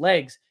plays with his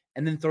legs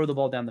and then throw the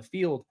ball down the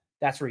field,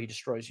 that's where he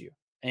destroys you.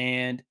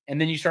 And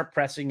then you start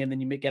pressing, and then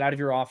you get out of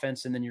your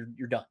offense, and then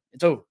you're done.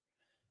 It's over.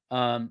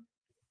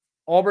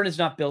 Auburn is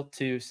not built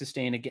to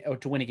sustain or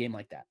to win a game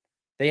like that.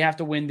 They have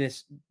to win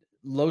this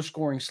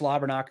low-scoring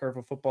slobber knocker of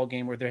a football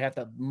game where they have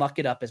to muck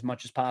it up as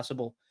much as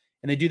possible.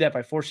 And they do that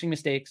by forcing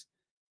mistakes,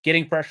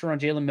 getting pressure on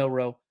Jalen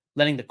Milroe,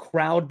 letting the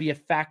crowd be a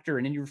factor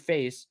and in your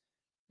face,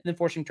 and then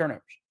forcing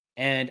turnovers.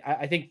 And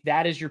I think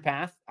that is your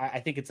path. I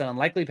think it's an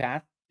unlikely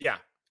path. Yeah.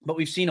 But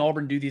we've seen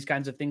Auburn do these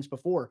kinds of things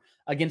before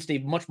against a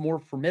much more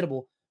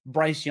formidable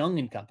Bryce Young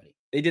and company.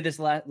 They did this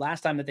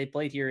last time that they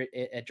played here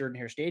at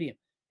Jordan-Hare Stadium.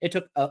 It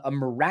took a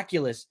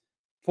miraculous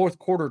fourth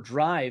quarter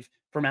drive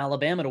from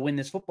Alabama to win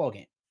this football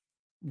game.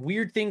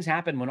 weird things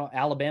happen when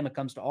Alabama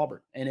comes to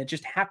Auburn, and it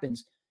just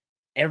happens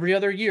every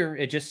other year.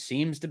 It just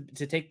seems to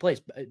take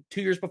place.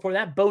 2 years before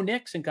that, Bo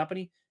Nix and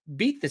company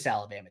beat this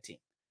Alabama team,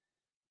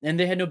 and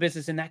they had no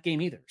business in that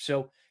game either.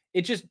 So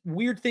it just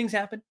weird things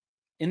happen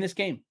in this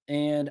game,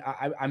 and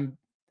I'm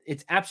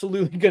it's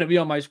absolutely going to be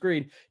on my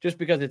screen just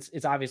because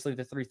it's obviously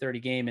the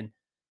 3:30 game and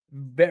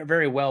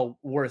very well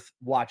worth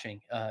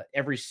watching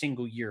every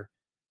single year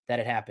that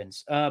it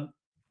happens.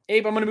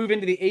 Abe, I'm going to move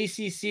into the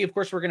ACC. Of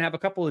course, we're going to have a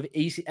couple of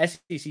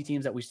SEC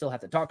teams that we still have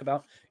to talk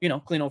about.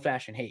 Clean old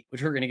fashioned hate,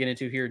 which we're going to get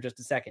into here in just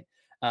a second.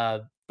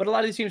 But a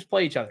lot of these teams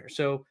play each other,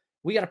 so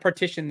we got to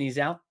partition these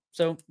out.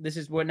 So this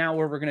is where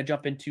we're going to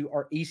jump into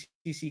our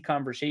ACC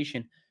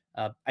conversation.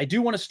 I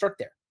do want to start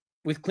there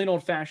with clean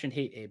old fashioned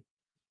hate, Abe,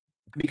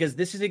 because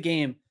this is a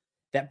game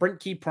that Brent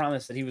Key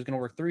promised that he was going to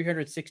work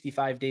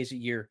 365 days a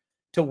year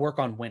to work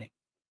on winning.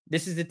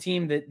 This is a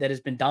team that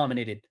has been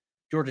dominated.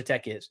 Georgia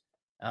Tech is.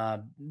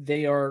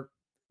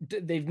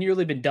 They've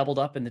nearly been doubled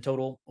up in the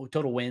total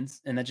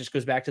wins, and that just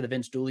goes back to the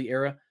Vince Dooley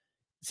era.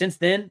 Since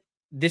then,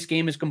 this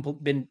game has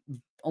been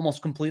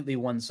almost completely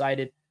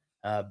one-sided.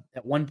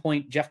 At one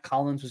point, Jeff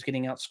Collins was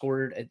getting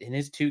outscored in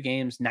his 2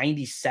 games,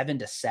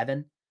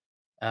 97-7.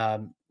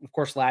 Of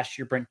course, last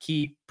year, Brent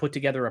Key put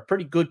together a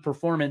pretty good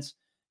performance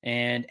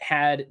and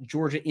had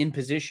Georgia in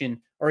position,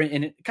 or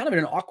in kind of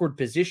an awkward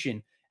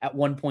position at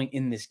one point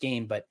in this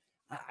game. But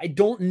I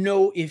don't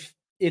know if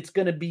it's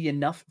going to be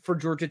enough for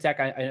Georgia Tech.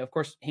 Of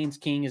course, Haynes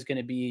King is going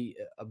to be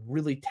a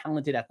really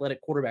talented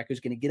athletic quarterback who's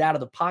going to get out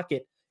of the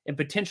pocket and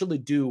potentially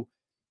do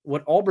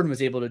what Auburn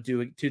was able to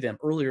do to them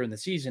earlier in the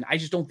season. I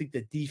just don't think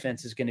the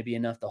defense is going to be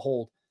enough to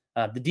hold.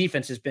 The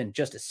defense has been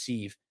just a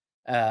sieve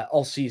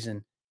all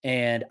season,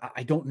 and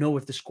I don't know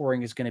if the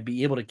scoring is going to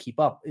be able to keep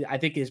up. I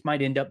think this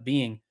might end up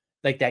being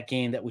like that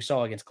game that we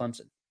saw against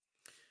Clemson.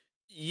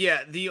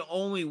 Yeah, the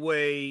only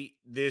way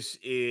this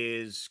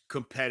is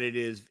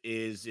competitive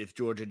is if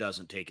Georgia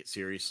doesn't take it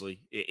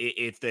seriously.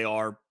 If they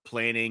are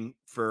planning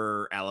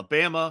for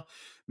Alabama,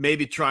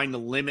 maybe trying to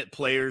limit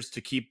players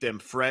to keep them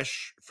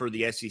fresh for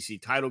the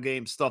SEC title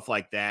game, stuff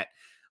like that.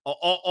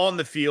 On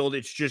the field,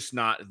 it's just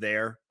not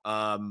there.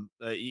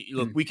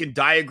 Look, we can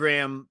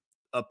diagram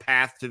a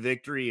path to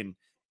victory, and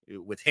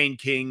with Haynes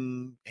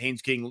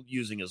King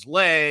using his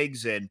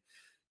legs, and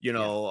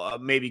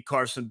maybe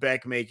Carson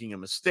Beck making a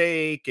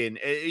mistake, and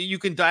you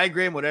can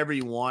diagram whatever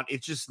you want.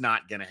 It's just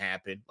not going to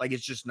happen. Like,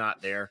 it's just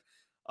not there.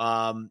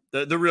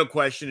 The real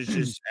question is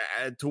just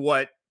to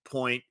what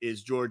point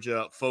is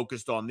Georgia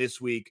focused on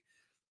this week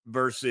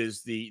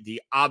versus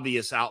the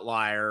obvious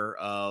outlier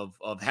of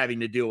having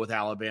to deal with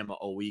Alabama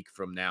a week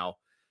from now.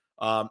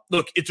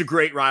 Look, it's a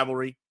great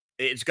rivalry.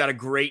 It's got a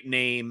great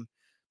name,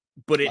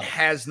 but it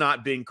has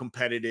not been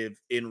competitive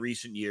in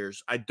recent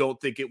years. I don't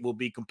think it will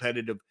be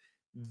competitive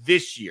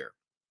this year.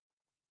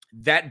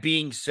 That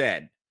being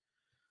said,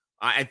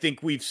 I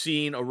think we've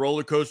seen a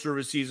roller coaster of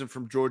a season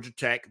from Georgia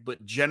Tech,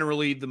 but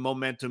generally the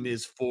momentum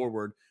is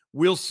forward.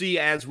 We'll see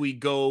as we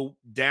go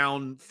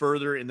down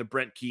further in the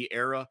Brent Key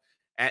era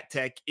at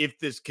Tech if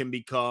this can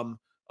become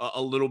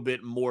a little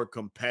bit more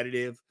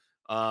competitive.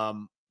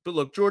 But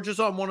look,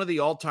 Georgia's on one of the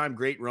all-time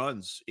great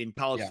runs in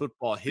college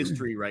football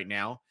history right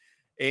now.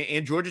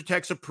 And Georgia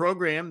Tech's a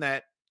program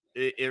that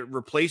it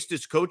replaced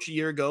its coach a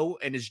year ago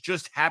and is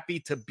just happy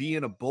to be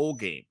in a bowl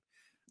game.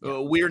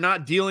 We are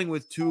not dealing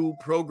with 2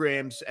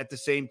 programs at the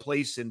same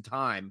place in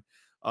time.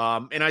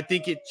 And I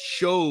think it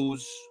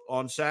shows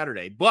on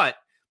Saturday. But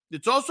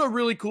it's also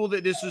really cool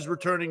that this is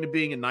returning to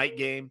being a night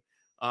game.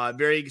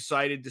 Very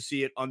excited to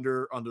see it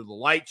under the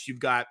lights. You've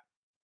got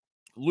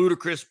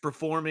Ludacris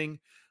performing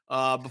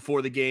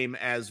before the game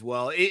as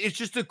well. It's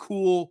just a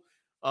cool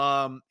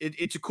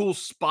it's a cool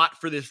spot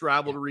for this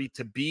rivalry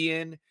to be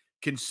in,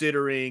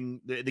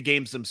 considering the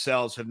games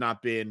themselves have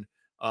not been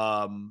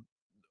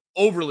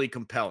overly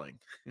compelling.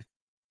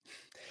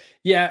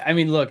 Yeah, I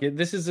mean, look,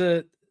 this is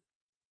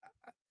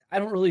I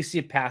don't really see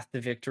a path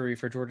to victory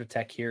for Georgia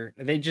Tech here.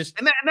 They just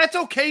and that's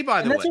okay,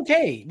 by the way. That's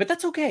okay, but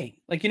that's okay.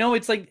 Like,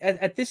 it's like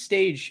at this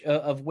stage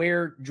of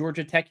where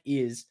Georgia Tech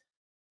is,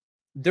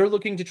 they're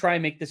looking to try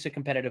and make this a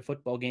competitive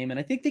football game, and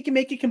I think they can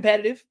make it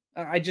competitive.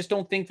 I just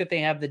don't think that they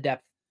have the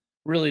depth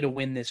really to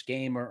win this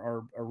game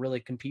or really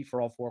compete for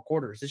all 4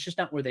 quarters. It's just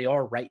not where they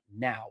are right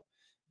now.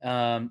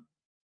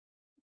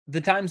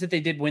 The times that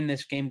they did win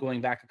this game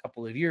going back a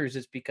couple of years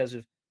is because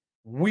of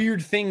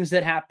weird things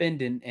that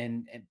happened, and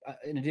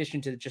in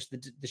addition to just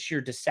the sheer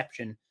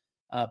deception.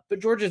 But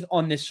Georgia's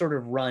on this sort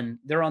of run.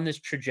 They're on this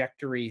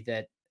trajectory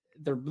that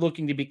they're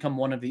looking to become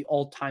one of the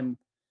all-time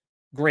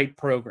great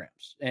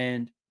programs,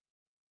 and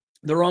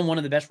they're on one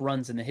of the best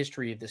runs in the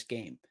history of this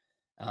game.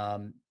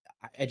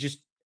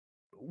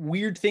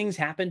 Weird things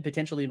happen,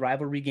 potentially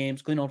rivalry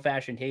games. Clean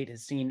old-fashioned hate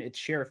has seen its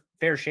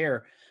fair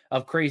share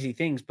of crazy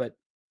things. But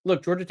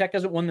look, Georgia Tech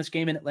hasn't won this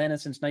game in Atlanta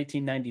since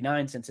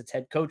 1999, since its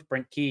head coach,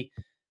 Brent Key,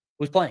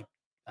 was playing.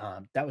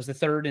 That was the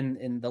third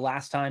in the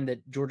last time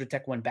that Georgia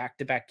Tech won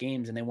back-to-back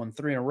games, and they won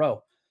 3 in a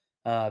row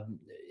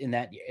in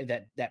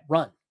that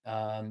run.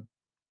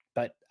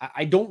 But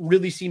I don't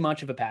really see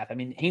much of a path. I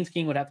mean, Haynes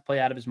King would have to play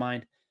out of his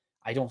mind.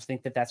 I don't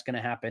think that that's going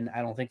to happen.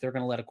 I don't think they're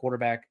going to let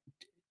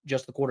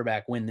just the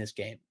quarterback win this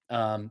game.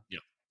 Yep.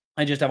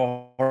 I just have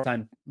a hard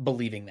time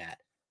believing that.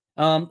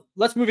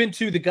 Let's move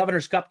into the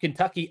Governor's Cup,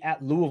 Kentucky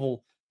at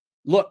Louisville.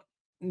 Look,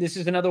 this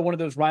is another one of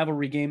those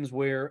rivalry games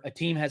where a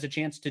team has a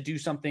chance to do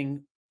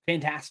something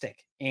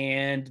fantastic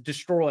and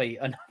destroy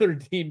another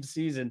team's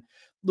season.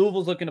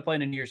 Louisville's looking to play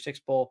in a New Year's Six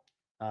Bowl.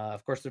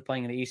 Of course, they're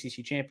playing in the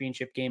ACC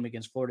championship game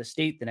against Florida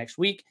State the next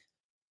week.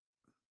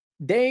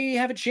 They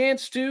have a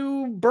chance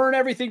to burn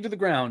everything to the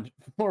ground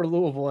for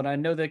Louisville, and I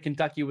know that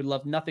Kentucky would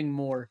love nothing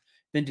more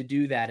than to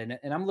do that.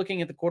 And I'm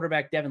looking at the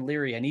quarterback, Devin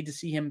Leary. I need to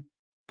see him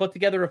put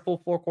together a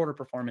full 4-quarter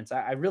performance.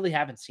 I really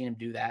haven't seen him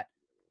do that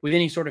with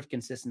any sort of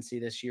consistency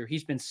this year.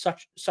 He's been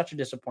such a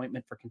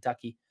disappointment for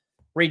Kentucky.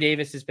 Ray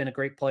Davis has been a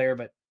great player,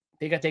 but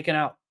they got taken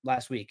out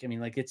last week. I mean,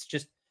 like, it's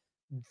just,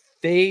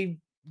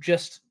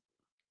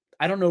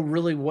 I don't know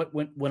really what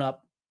went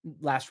up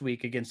last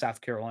week against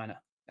South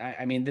Carolina.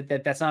 I mean,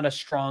 that's not a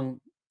strong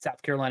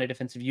South Carolina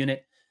defensive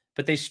unit,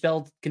 but they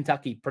spelled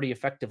Kentucky pretty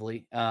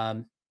effectively.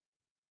 I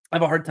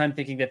have a hard time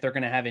thinking that they're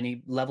going to have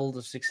any level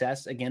of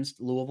success against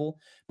Louisville.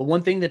 But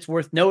one thing that's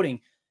worth noting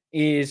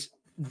is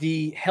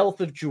the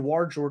health of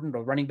Jawar Jordan, the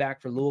running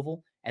back for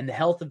Louisville, and the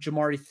health of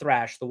Jamari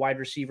Thrash, the wide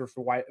receiver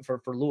for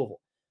Louisville.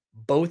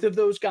 Both of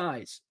those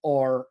guys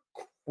are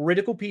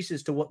critical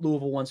pieces to what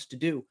Louisville wants to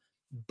do.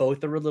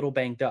 Both are a little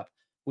banged up.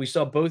 We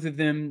saw both of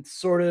them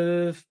sort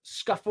of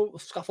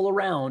scuffle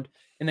around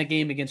in that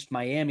game against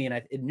Miami, and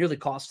it nearly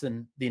cost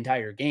them the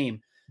entire game.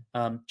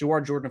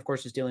 Jawar Jordan, of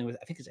course, is dealing with,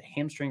 I think it's a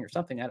hamstring or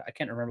something. I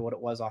can't remember what it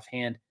was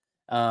offhand.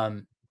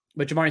 But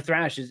Jamari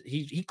Thrash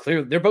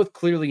they're both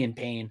clearly in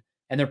pain,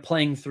 and they're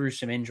playing through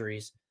some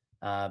injuries.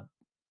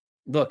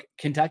 Look,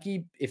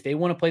 Kentucky, if they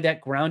want to play that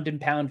ground and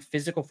pound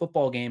physical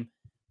football game,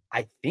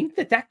 I think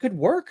that could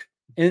work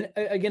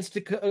against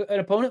an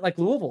opponent like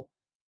Louisville.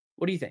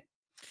 What do you think?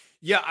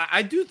 Yeah,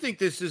 I do think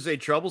this is a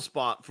trouble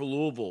spot for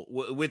Louisville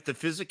with the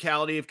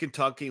physicality of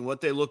Kentucky and what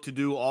they look to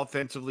do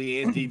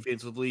offensively and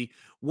defensively,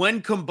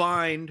 when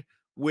combined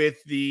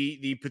with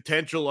the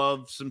potential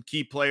of some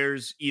key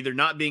players either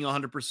not being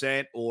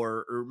 100%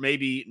 or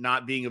maybe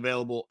not being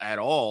available at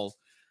all.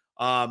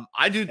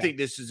 I do think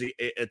this is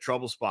a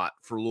trouble spot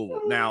for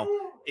Louisville. Now,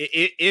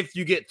 if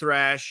you get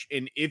Thrash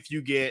and if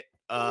you get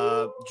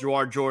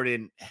Jawar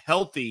Jordan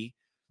healthy,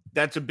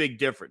 that's a big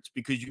difference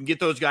because you can get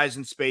those guys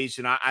in space,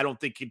 and I don't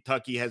think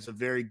Kentucky has a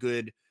very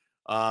good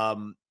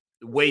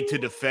way to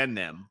defend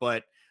them.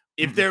 But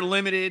if they're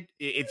limited,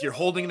 if you're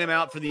holding them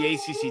out for the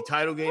ACC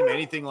title game,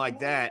 anything like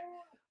that,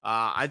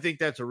 I think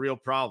that's a real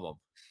problem.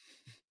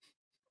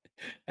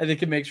 I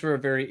think it makes for a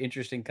very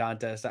interesting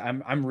contest.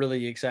 I'm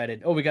really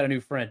excited. Oh, we got a new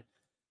friend.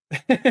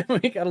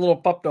 We got a little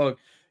pup dog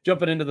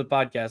jumping into the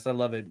podcast. I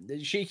love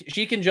it.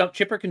 She can jump.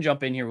 Chipper can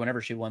jump in here whenever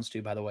she wants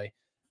to, by the way.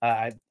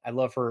 I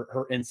love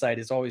her insight.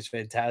 It's always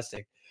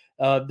fantastic.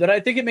 But I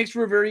think it makes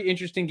for a very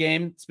interesting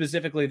game,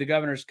 specifically the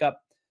Governor's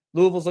Cup.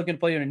 Louisville's looking to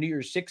play in a New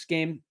Year's Six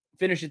game,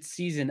 finish its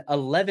season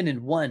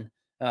 11-1,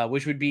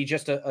 which would be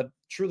just a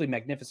truly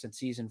magnificent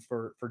season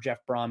for Jeff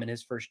Brom in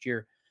his first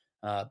year.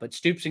 But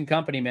Stoops and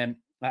company, man,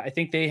 I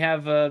think they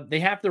have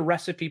the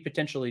recipe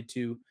potentially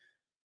to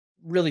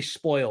really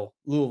spoil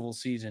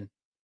Louisville's season.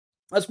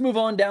 Let's move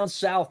on down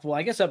south. Well,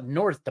 I guess up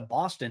north to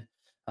Boston.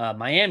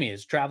 Miami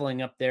is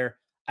traveling up there.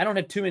 I don't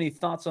have too many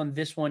thoughts on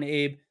this one,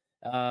 Abe.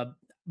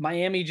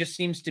 Miami just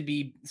seems to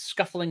be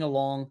scuffling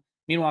along.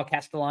 Meanwhile,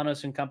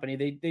 Castellanos and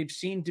company, they've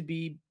seemed to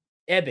be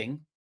ebbing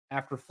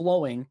after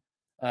flowing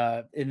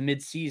in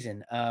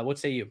mid-season. What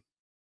say you?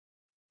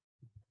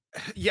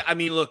 Yeah, I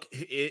mean, look,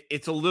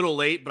 it's a little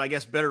late, but I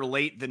guess better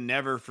late than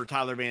never for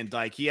Tyler Van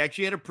Dyke. He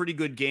actually had a pretty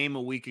good game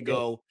a week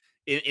ago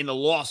in the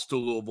loss to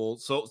Louisville.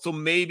 So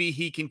maybe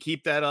he can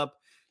keep that up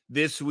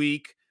this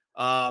week.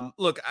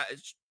 Look,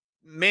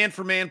 man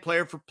for man,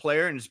 player for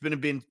player, and it's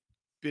been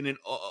an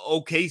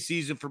okay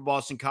season for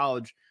Boston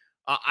College.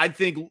 I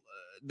think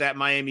that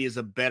Miami is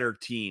a better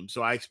team,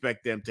 so I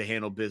expect them to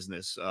handle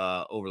business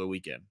over the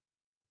weekend.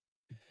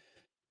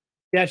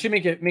 Yeah, it should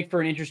make for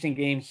an interesting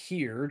game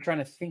here. Trying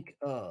to think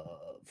of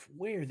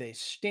where they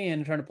stand.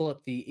 I'm trying to pull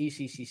up the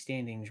ACC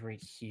standings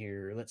right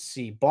here. Let's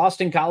see.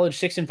 Boston College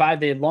 6-5.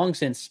 They had long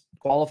since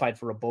qualified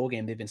for a bowl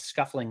game. They've been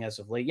scuffling as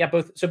of late. Yeah,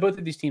 both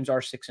of these teams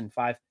are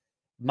 6-5.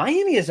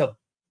 Miami is a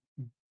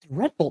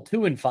dreadful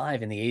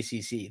 2-5 in the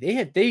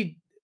ACC.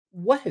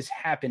 What has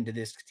happened to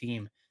this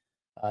team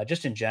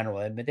just in general?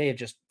 I mean, they have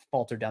just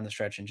faltered down the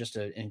stretch in just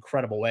an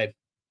incredible way.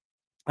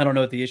 I don't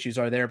know what the issues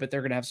are there, but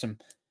they're going to have some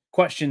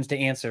questions to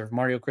answer,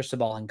 Mario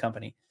Cristobal and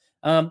company.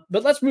 But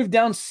let's move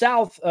down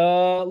south,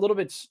 a little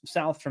bit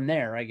south from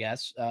there, I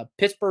guess.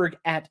 Pittsburgh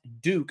at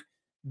Duke.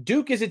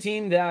 Duke is a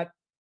team that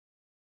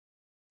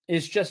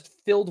is just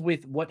filled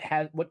with what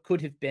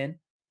could have been.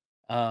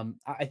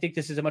 I think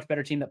this is a much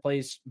better team that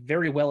plays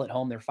very well at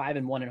home. They're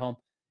 5-1 at home.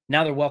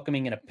 Now they're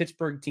welcoming in a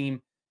Pittsburgh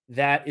team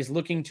that is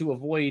looking to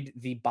avoid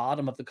the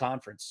bottom of the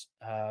conference.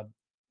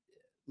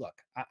 Look,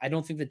 I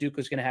don't think that Duke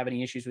is going to have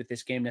any issues with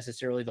this game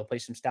necessarily. They'll play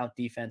some stout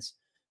defense.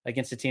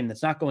 against a team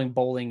that's not going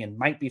bowling and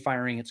might be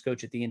firing its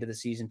coach at the end of the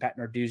season. Pat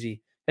Narduzzi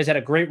has had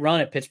a great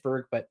run at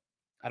Pittsburgh, but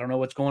I don't know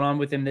what's going on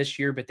with him this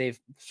year, but they've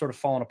sort of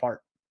fallen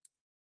apart.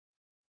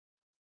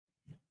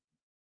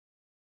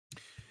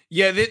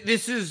 Yeah,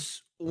 this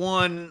is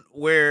one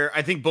where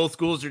I think both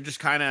schools are just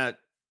kind of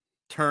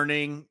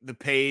turning the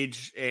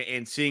page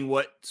and seeing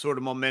what sort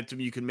of momentum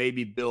you can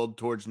maybe build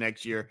towards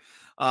next year.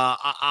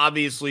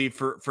 Obviously,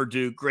 for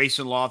Duke,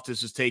 Grayson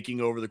Loftus is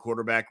taking over the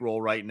quarterback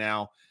role right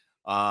now.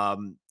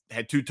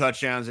 Had 2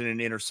 touchdowns and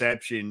an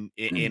interception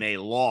in a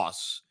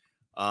loss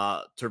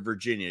to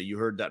Virginia. You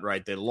heard that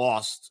right. They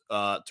lost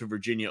to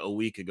Virginia a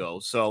week ago.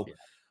 So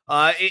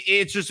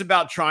it's just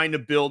about trying to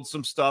build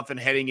some stuff and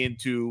heading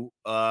into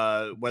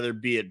whether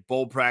it be at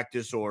bowl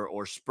practice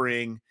or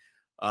spring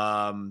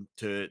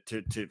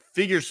to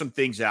figure some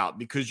things out,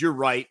 because you're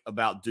right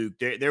about Duke.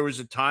 There was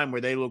a time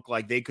where they looked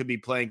like they could be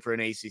playing for an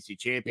ACC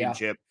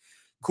championship. Yeah.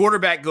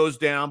 Quarterback goes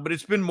down, but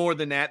it's been more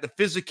than that. The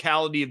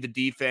physicality of the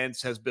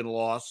defense has been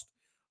lost.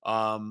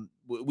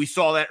 We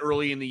saw that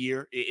early in the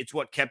year. It's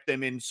what kept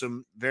them in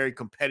some very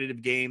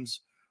competitive games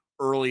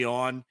early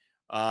on.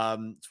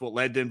 It's what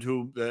led them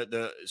to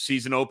the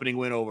season opening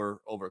win over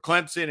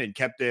Clemson and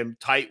kept them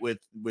tight with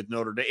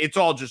Notre Dame. It's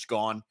all just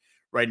gone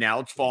right now.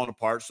 It's falling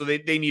apart. So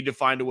they need to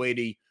find a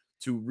way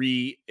to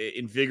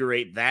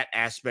reinvigorate that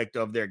aspect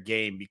of their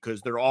game,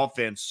 because their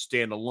offense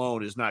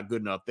standalone is not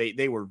good enough.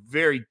 They were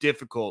very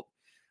difficult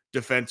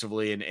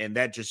defensively, and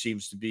that just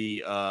seems to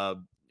be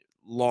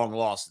long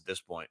lost at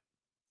this point.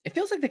 It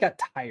feels like they got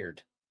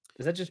tired.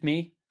 Is that just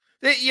me?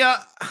 Yeah.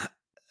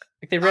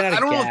 Like they ran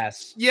out of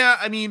gas. Yeah,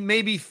 I mean,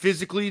 maybe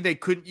physically they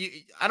couldn't.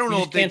 I don't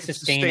know if they can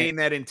sustain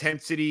that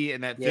intensity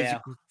and that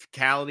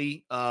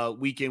physicality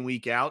week in,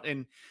 week out.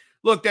 And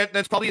look,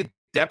 that's probably a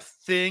depth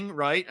thing,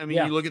 right? I mean,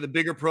 you look at the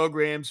bigger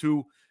programs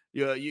who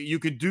you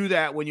could do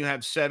that when you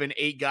have 7,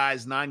 8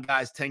 guys, 9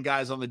 guys, 10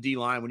 guys on the D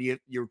line. When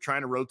you're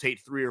trying to rotate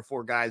 3 or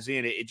 4 guys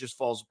in, it just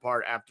falls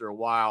apart after a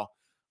while.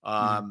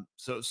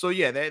 So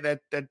yeah,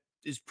 that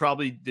is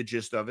probably the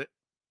gist of it.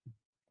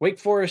 Wake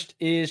Forest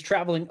is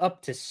traveling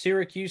up to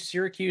Syracuse.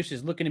 Syracuse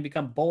is looking to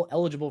become bowl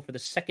eligible for the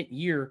 2nd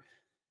year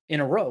in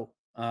a row.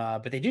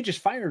 But they did just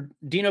fire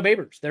Dino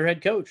Babers, their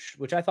head coach,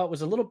 which I thought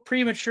was a little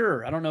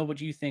premature. I don't know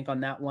what you think on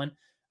that one.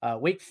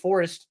 Wake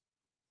Forest,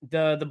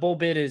 the bowl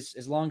bid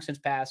is long since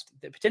passed.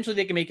 Potentially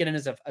they can make it in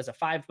as a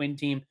 5-win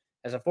team.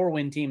 As a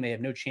 4-win team, they have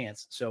no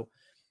chance. So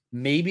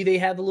maybe they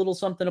have a little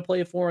something to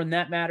play for in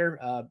that matter.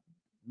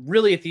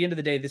 Really, at the end of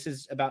the day, this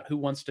is about who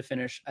wants to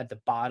finish at the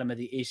bottom of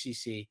the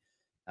ACC.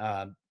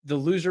 The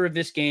loser of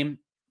this game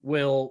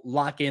will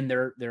lock in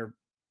their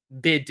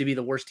bid to be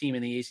the worst team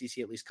in the ACC,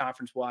 at least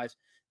conference-wise.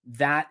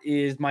 That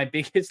is my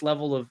biggest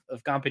level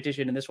of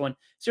competition in this one.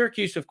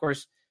 Syracuse, of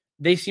course,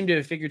 they seem to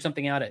have figured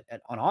something out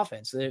on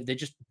offense. They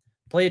just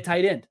play a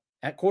tight end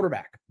at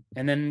quarterback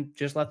and then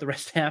just let the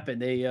rest happen.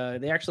 They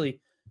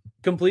actually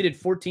completed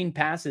 14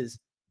 passes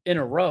in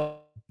a row.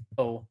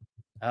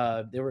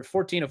 They were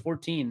 14 of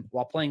 14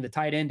 while playing the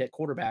tight end at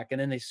quarterback, and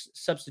then they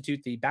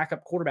substitute the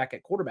backup quarterback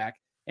at quarterback.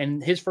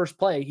 And his first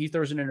play, he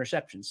throws an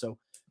interception. So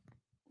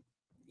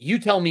you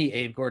tell me,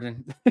 Abe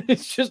Gordon,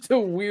 it's just a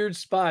weird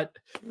spot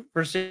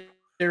for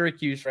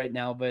Syracuse right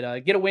now.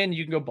 But get a win,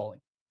 you can go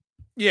bowling.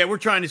 Yeah, we're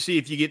trying to see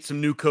if you get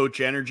some new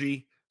coach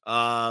energy,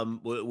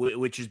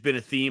 which has been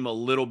a theme a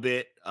little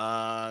bit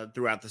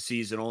throughout the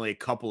season. Only a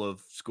couple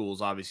of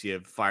schools obviously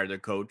have fired their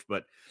coach.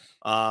 But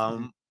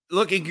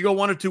look, it can go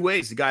one of two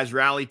ways. The guys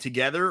rally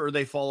together or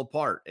they fall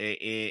apart.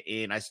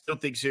 And I still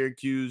think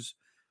Syracuse,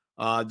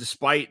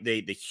 despite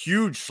the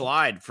huge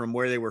slide from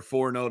where they were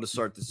 4-0 to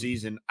start the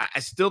season, I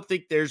still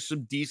think there's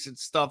some decent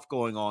stuff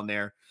going on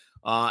there.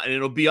 And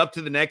it'll be up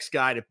to the next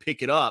guy to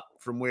pick it up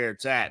from where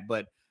it's at.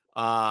 But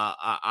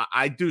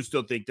I do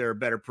still think they're a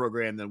better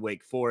program than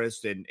Wake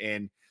Forest.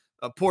 And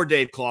poor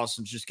Dave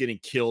Clawson's just getting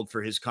killed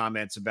for his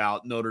comments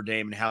about Notre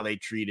Dame and how they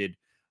treated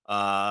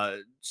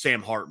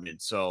Sam Hartman.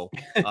 So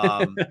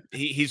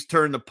he's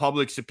turned the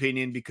public's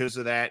opinion because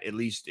of that, at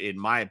least in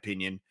my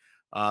opinion.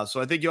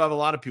 So I think you'll have a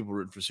lot of people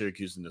rooting for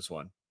Syracuse in this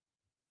one.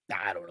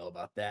 I don't know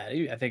about that.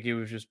 I think he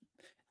was just,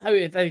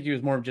 I think he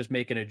was more just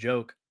making a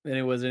joke than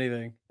it was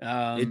anything.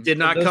 It did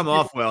not come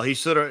off well. He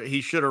should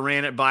have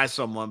ran it by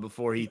someone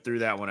before he threw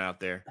that one out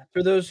there.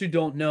 For those who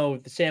don't know,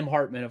 Sam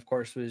Hartman, of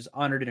course, was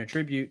honored in a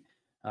tribute.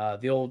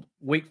 The old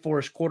Wake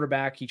Forest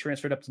quarterback, he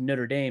transferred up to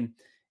Notre Dame,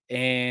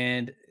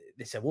 and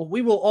they said, well,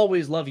 we will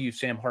always love you,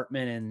 Sam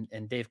Hartman.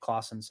 And Dave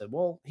Clawson said,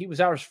 well, he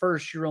was ours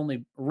first. You're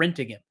only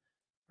renting him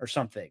or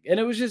something. And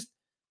it was just,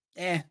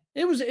 I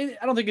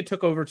don't think it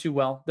took over too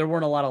well. There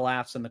weren't a lot of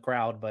laughs in the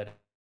crowd, but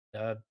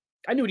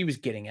I knew what he was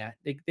getting at.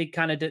 They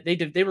kind of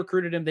did. They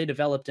recruited him. They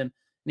developed him,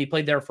 and he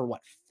played there for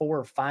 4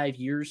 or 5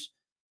 years.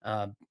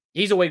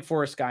 He's a Wake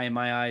Forest guy in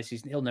my eyes.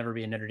 He'll never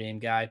be a Notre Dame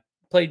guy.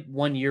 Played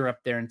 1 year up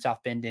there in South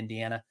Bend,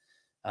 Indiana.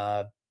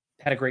 Had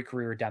a great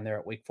career down there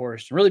at Wake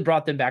Forest and really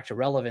brought them back to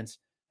relevance,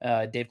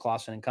 Dave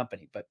Clawson and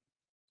company. But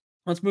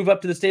let's move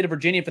up to the state of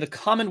Virginia for the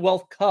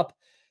Commonwealth Cup.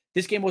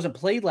 This game wasn't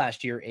played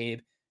last year,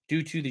 Abe,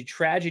 due to the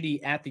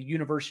tragedy at the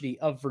University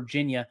of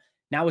Virginia.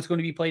 Now it's going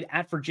to be played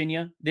at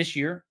Virginia this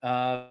year.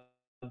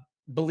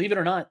 Believe it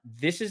or not,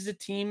 this is a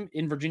team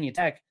in Virginia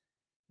Tech.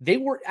 They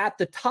were at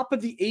the top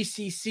of the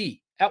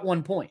ACC at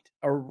one point,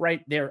 or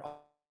right there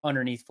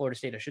underneath Florida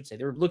State, I should say.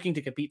 They were looking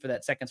to compete for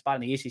that second spot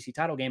in the ACC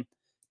title game.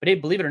 But hey,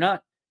 believe it or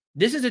not,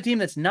 this is a team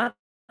that's not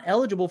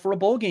eligible for a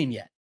bowl game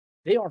yet.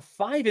 They are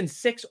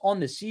 5-6 on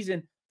the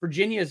season.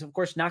 Virginia is, of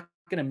course, not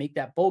going to make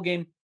that bowl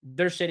game.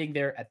 They're sitting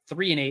there at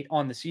 3-8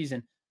 on the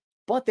season,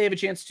 but they have a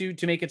chance to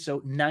make it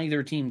so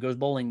neither team goes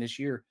bowling this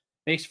year.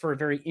 Makes for a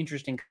very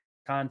interesting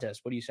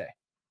contest. What do you say?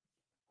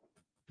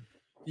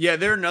 Yeah,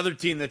 they're another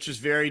team that's just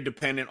very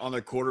dependent on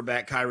their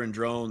quarterback, Kyron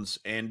Drones,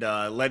 and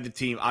led the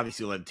team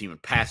in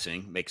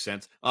passing, makes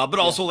sense, but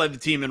also led the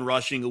team in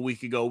rushing a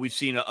week ago. We've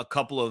seen a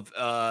couple of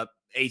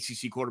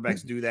ACC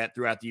quarterbacks do that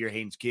throughout the year.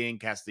 Haynes King,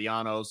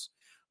 Castellanos,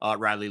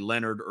 Riley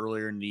Leonard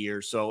earlier in the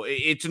year. So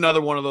it's another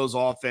one of those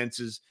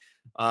offenses.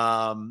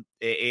 I'm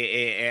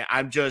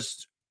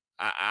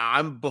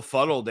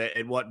befuddled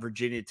at what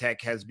Virginia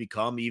Tech has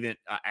become, even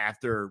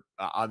after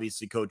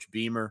obviously Coach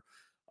Beamer.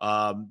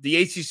 The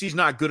ACC is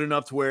not good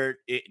enough to where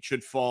it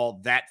should fall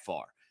that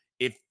far.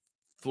 If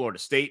Florida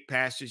State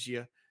passes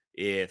you,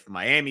 if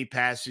Miami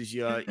passes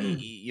you,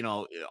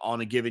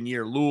 on a given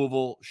year,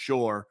 Louisville,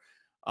 sure.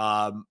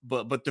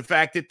 But the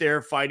fact that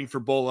they're fighting for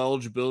bowl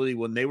eligibility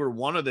when they were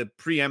one of the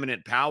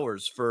preeminent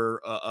powers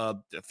for a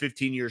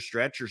 15-year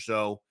stretch or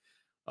so,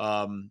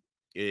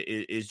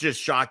 is just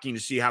shocking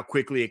to see how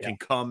quickly it can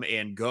come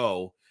and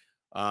go.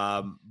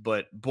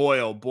 But boy,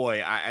 oh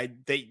boy,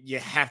 you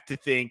have to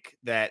think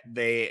that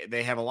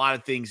they have a lot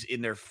of things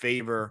in their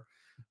favor,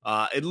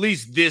 at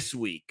least this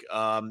week.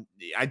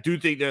 I do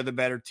think they're the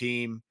better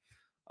team.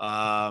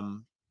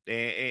 And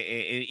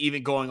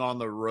even going on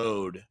the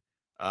road,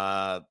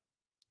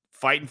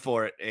 fighting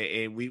for it.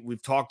 And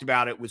we've talked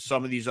about it with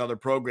some of these other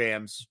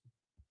programs,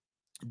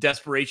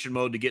 desperation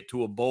mode to get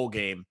to a bowl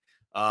game.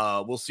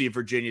 We'll see if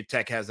Virginia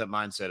Tech has that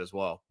mindset as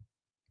well.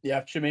 Yeah,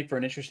 it should make for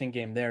an interesting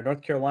game there.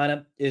 North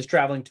Carolina is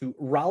traveling to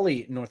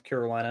Raleigh, North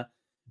Carolina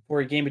for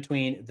a game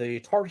between the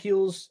Tar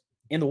Heels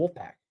and the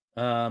Wolfpack.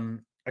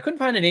 I couldn't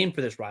find a name for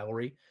this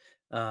rivalry.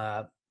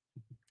 I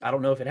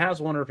don't know if it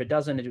has one or if it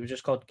doesn't. It was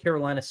just called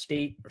Carolina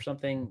State or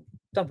something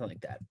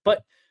like that.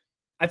 But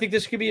I think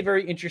this could be a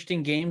very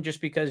interesting game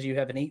just because you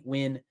have an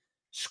 8-win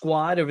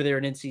squad over there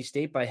in NC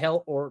State. By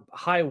hell or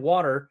high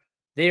water,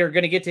 they are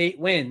going to get to 8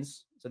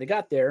 wins. So they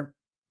got there.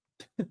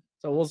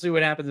 So we'll see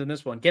what happens in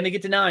this one. Can they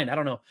get to 9? I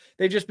don't know.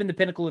 They've just been the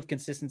pinnacle of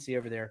consistency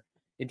over there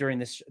during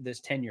this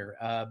tenure.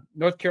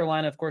 North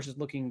Carolina, of course, is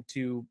looking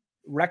to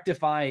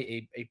rectify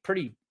a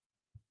pretty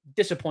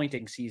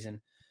disappointing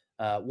season,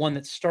 one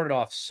that started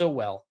off so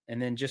well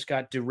and then just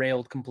got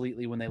derailed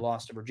completely when they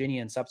lost to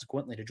Virginia and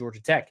subsequently to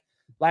Georgia Tech.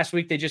 Last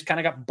week, they just kind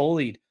of got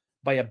bullied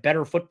by a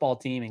better football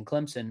team in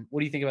Clemson.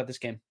 What do you think about this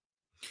game?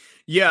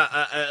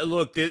 Yeah,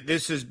 look,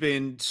 this has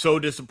been so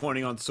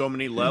disappointing on so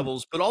many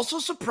levels, but also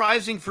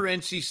surprising for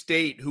NC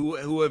State,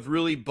 who have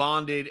really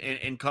bonded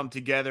and come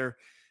together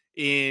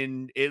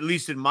in, at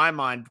least in my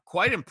mind,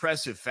 quite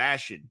impressive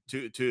fashion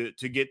to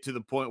get to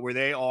the point where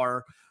they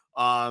are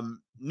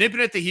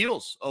nipping at the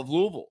heels of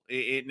Louisville.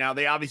 Now,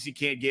 they obviously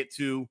can't get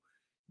to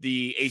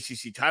the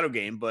ACC title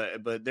game,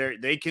 but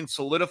they can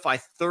solidify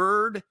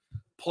third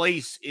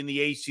place in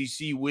the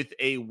ACC with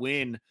a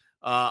win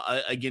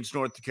against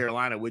North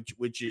Carolina,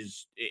 which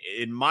is,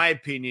 in my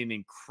opinion,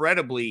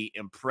 incredibly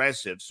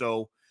impressive.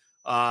 So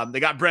they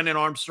got Brendan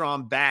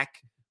Armstrong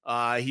back.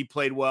 He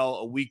played well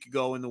a week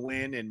ago in the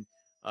win. And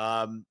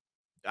I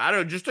don't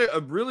know, just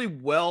a really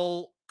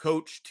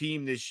well-coached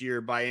team this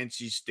year by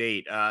NC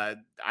State. I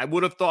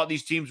would have thought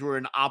these teams were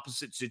in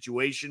opposite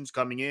situations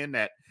coming in,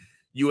 that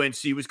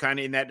UNC was kind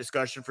of in that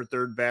discussion for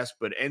third best,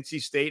 but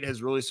NC State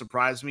has really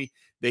surprised me.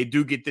 They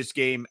do get this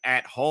game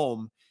at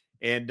home.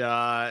 And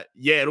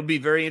it'll be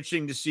very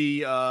interesting to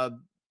see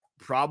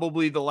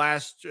probably the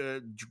last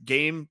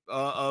game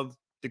of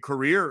the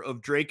career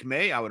of Drake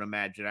May, I would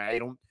imagine. I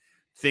don't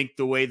think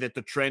the way that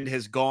the trend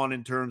has gone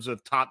in terms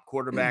of top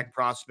quarterback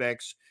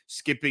prospects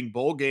skipping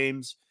bowl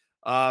games,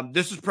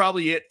 this is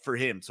probably it for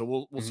him.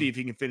 So we'll see if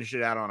he can finish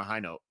it out on a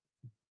high note.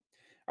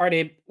 All right,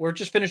 Abe, we're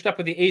just finished up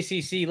with the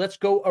ACC. Let's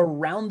go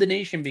around the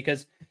nation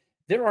because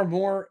there are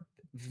more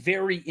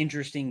very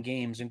interesting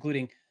games,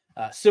 including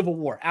Civil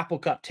War, Apple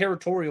Cup,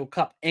 Territorial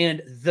Cup,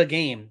 and the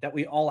game that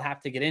we all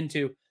have to get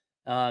into.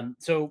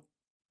 So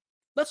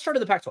let's start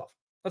at the Pac-12.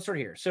 Let's start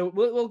here. So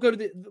we'll go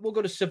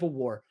to Civil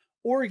War.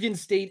 Oregon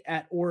State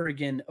at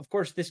Oregon. Of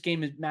course, this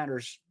game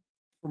matters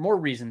for more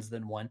reasons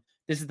than one.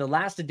 This is the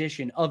last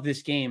edition of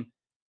this game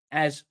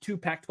as two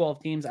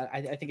Pac-12 teams.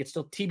 I think it's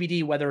still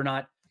TBD whether or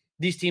not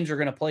these teams are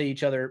going to play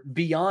each other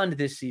beyond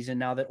this season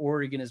now that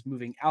Oregon is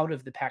moving out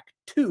of the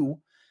Pac-2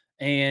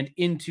 and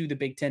into the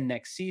Big Ten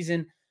next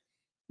season.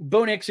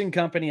 Bo Nix and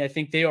company, I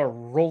think they are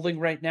rolling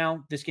right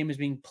now. This game is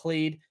being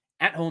played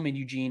at home in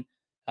Eugene.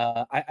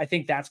 I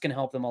think that's going to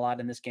help them a lot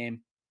in this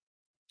game.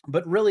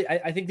 But really,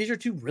 I think these are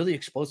two really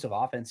explosive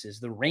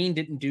offenses. The rain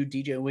didn't do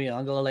DJ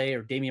Uiagalelei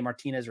or Damian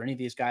Martinez or any of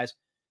these guys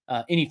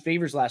any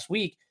favors last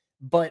week,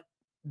 but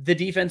the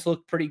defense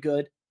looked pretty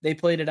good. They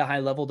played at a high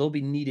level. They'll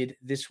be needed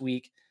this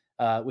week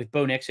with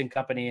Bo Nix and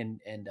company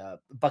and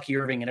Bucky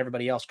Irving and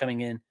everybody else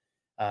coming in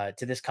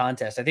to this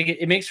contest. I think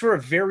it makes for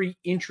a very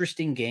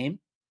interesting game.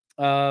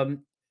 And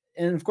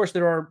of course,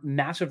 there are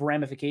massive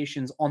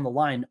ramifications on the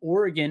line.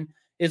 Oregon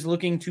is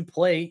looking to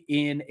play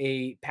in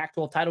a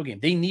Pac-12 title game.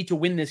 They need to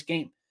win this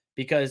game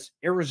because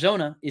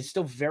Arizona is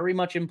still very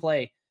much in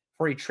play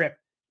for a trip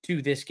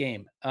to this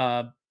game.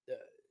 Of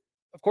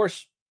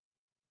course,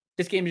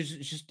 this game is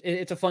just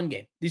it's a fun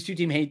game. These two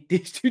teams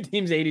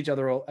hate each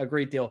other a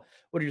great deal.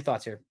 What are your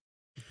thoughts here?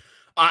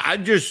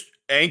 I'm just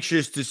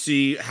anxious to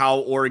see how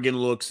Oregon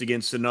looks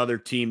against another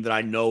team that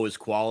I know is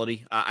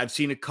quality. I've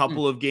seen a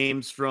couple of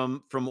games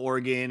from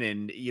Oregon,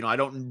 and I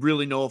don't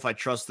really know if I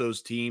trust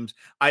those teams.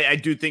 I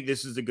do think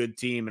this is a good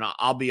team, and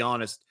I'll be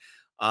honest.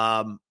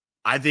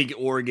 I think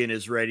Oregon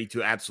is ready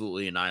to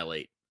absolutely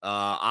annihilate.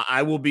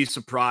 I will be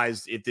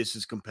surprised if this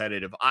is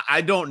competitive.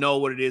 I don't know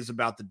what it is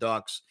about the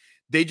Ducks.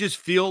 They just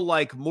feel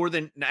like more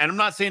than, and I'm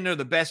not saying they're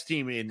the best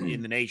team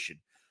in the nation,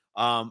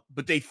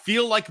 but they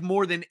feel like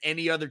more than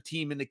any other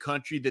team in the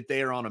country that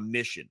they are on a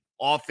mission,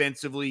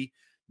 offensively,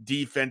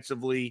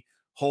 defensively,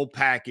 whole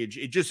package.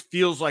 It just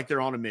feels like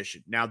they're on a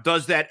mission. Now,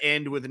 does that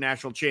end with a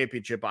national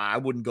championship? I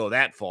wouldn't go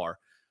that far.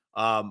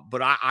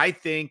 But I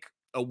think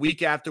a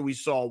week after we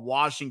saw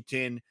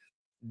Washington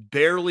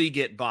barely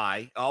get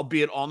by,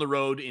 albeit on the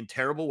road in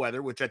terrible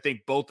weather, which I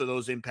think both of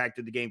those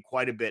impacted the game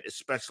quite a bit,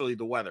 especially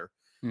the weather.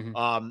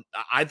 Mm-hmm.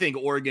 I think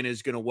Oregon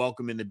is going to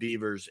welcome in the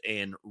Beavers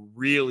and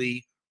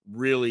really,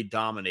 really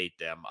dominate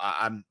them.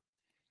 I'm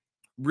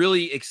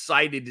really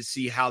excited to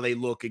see how they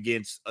look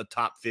against a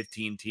top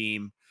 15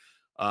 team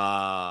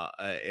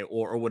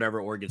or whatever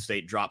Oregon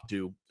State dropped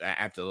to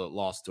after the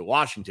loss to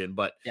Washington.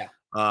 But yeah.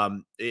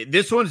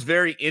 This one's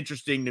very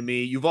interesting to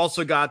me. You've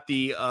also got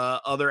the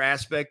other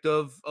aspect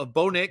of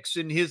Bo Nix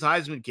and his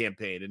Heisman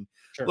campaign. And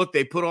look,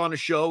 they put on a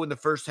show in the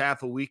first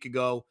half a week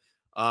ago.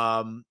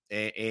 And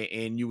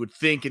you would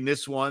think in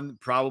this one,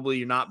 probably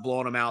you're not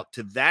blowing him out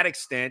to that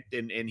extent.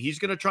 And he's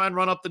going to try and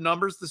run up the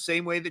numbers the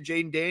same way that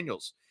Jaden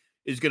Daniels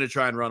is going to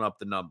try and run up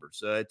the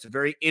numbers. It's a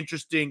very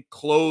interesting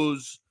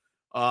close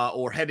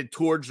or headed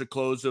towards the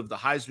close of the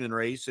Heisman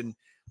race. And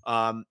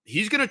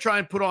he's going to try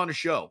and put on a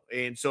show.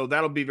 And so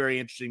that'll be very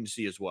interesting to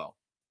see as well.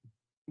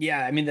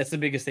 Yeah. I mean, that's the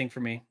biggest thing for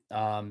me.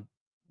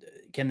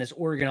 Can this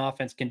Oregon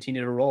offense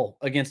continue to roll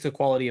against a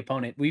quality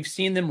opponent? We've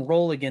seen them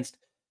roll against,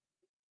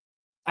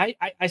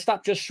 I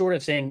stopped just short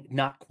of saying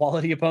not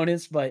quality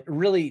opponents, but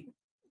really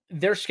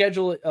their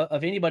schedule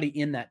of anybody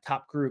in that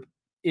top group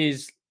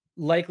is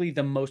likely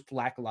the most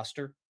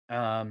lackluster.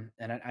 And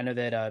I know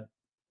that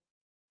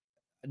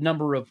a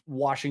number of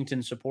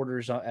Washington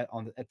supporters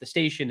at the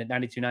station at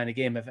 92.9 a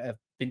game have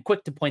been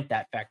quick to point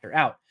that factor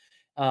out.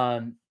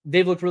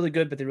 They've looked really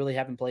good, but they really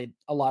haven't played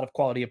a lot of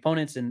quality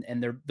opponents,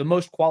 and they're the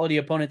most quality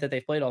opponent that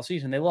they've played all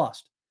season. They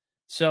lost.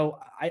 So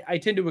I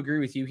tend to agree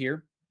with you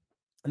here.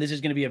 And this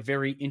is going to be a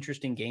very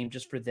interesting game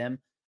just for them.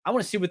 I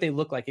want to see what they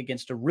look like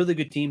against a really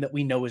good team that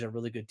we know is a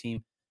really good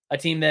team, a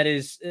team that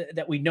is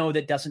that we know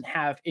that doesn't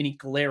have any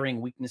glaring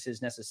weaknesses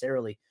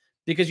necessarily.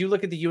 Because you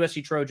look at the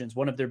USC Trojans,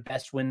 one of their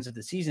best wins of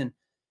the season,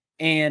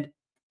 and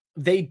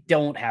they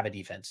don't have a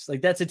defense.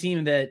 Like that's a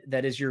team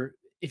that is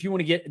if you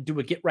want to do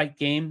a get right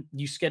game,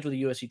 you schedule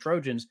the USC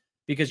Trojans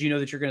because you know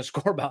that you're going to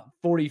score about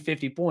 40,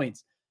 50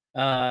 points.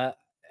 I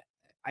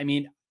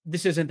mean,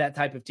 this isn't that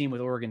type of team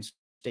with Oregon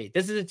State.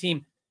 This is a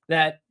team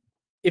that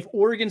if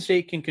Oregon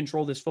State can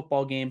control this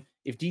football game,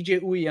 if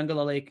DJ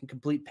Uiagalelei can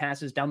complete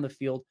passes down the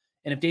field,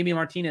 and if Damian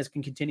Martinez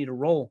can continue to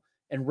roll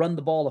and run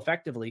the ball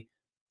effectively,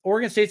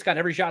 Oregon State's got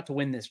every shot to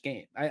win this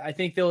game. I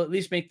think they'll at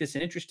least make this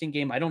an interesting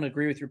game. I don't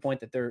agree with your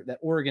point that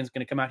Oregon's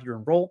going to come out here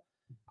and roll.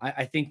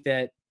 I think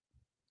that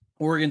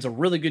Oregon's a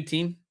really good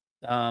team.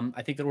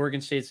 I think that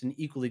Oregon State's an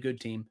equally good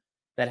team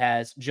that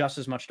has just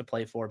as much to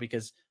play for,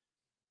 because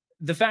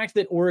the fact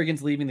that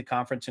Oregon's leaving the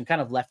conference and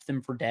kind of left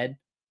them for dead,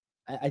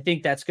 I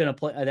think that's going to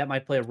play. That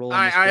might play a role.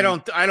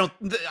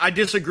 I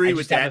disagree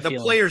with that. The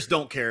players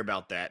don't care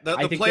about that.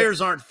 The players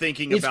aren't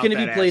thinking about that. It's going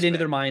to be played into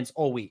their minds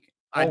all week.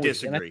 I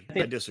disagree.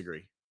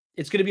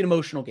 It's going to be an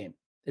emotional game.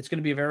 It's going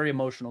to be a very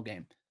emotional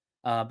game.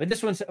 But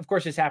this one, of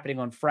course, is happening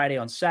on Friday.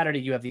 On Saturday,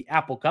 you have the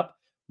Apple Cup,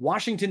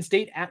 Washington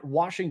State at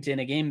Washington,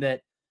 a game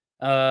that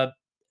I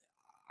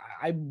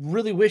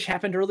really wish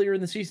happened earlier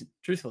in the season,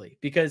 truthfully,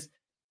 because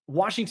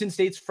Washington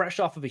State's fresh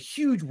off of a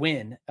huge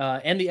win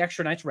and the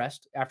extra night's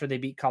rest after they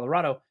beat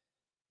Colorado.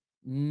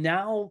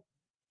 Now,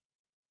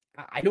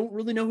 I don't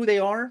really know who they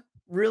are,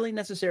 really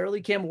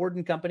necessarily. Cam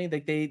Ward company,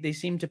 like they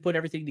seem to put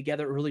everything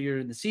together earlier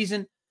in the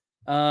season.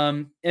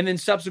 And then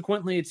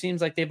subsequently, it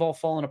seems like they've all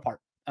fallen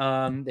apart.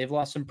 They've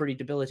lost some pretty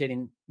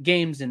debilitating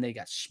games, and they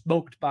got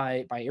smoked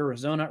by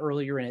Arizona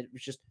earlier, and it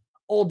was just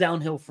all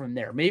downhill from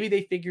there. Maybe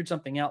they figured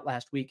something out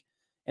last week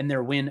and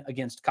their win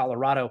against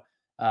Colorado.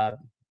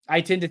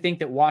 I tend to think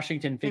that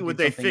Washington I think figured what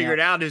they something figured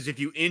out. out is if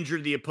you injure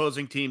the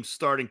opposing team's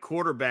starting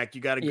quarterback,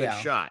 you got a good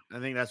Yeah. shot. I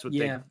think that's what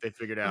Yeah. they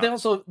figured But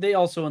out. they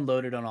also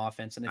unloaded on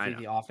offense, and I I think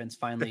know. the offense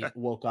finally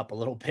woke up a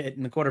little bit,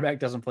 and the quarterback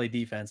doesn't play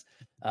defense.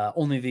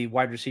 Only the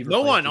wide receiver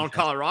No plays one on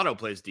defense. Colorado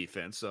plays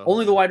defense, so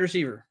Only the yeah. wide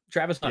receiver,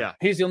 Travis Hunter.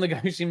 Yeah. He's the only guy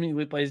who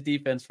seemingly plays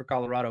defense for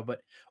Colorado.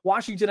 But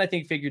Washington, I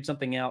think, figured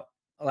something out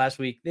last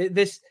week.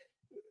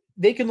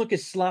 They can look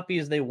as sloppy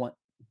as they want,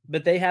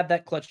 but they have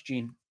that clutch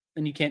gene,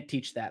 and you can't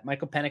teach that.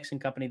 Michael Penix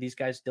and company, these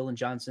guys, Dylan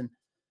Johnson,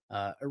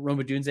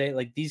 Roma Dunze,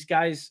 like these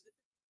guys,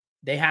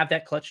 they have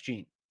that clutch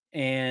gene,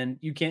 and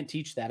you can't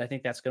teach that. I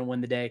think that's going to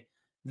win the day.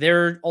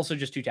 They're also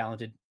just too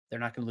talented. They're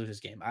not going to lose this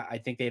game. I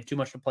think they have too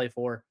much to play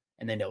for,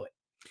 and they know it.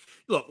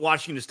 Look,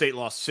 Washington State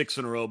lost 6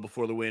 in a row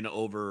before the win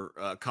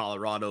over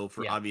Colorado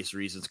for Yeah. obvious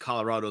reasons.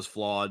 Colorado's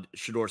flawed.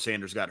 Shador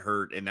Sanders got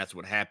hurt, and that's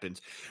what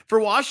happens. For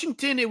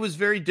Washington, it was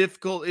very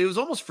difficult. It was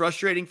almost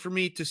frustrating for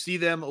me to see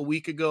them a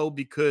week ago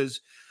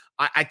because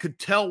I could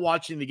tell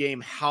watching the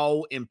game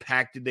how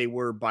impacted they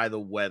were by the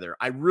weather.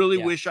 I really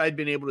wish I'd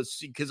been able to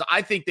see, because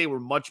I think they were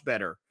much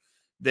better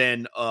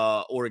than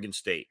Oregon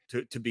State,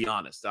 to be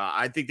honest.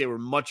 I think they were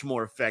much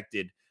more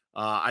affected.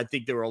 I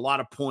think there were a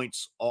lot of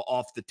points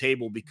off the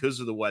table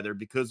because of the weather,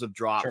 because of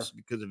drops,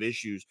 because of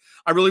issues.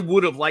 I really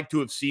would have liked to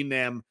have seen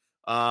them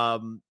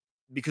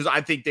because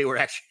I think they were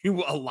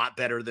actually a lot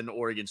better than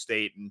Oregon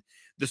State, and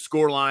the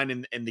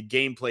scoreline and the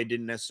gameplay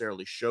didn't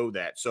necessarily show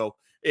that. So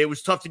it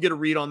was tough to get a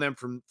read on them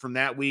from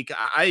that week.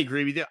 I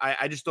agree with you.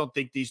 I just don't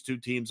think these two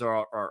teams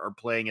are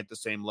playing at the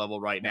same level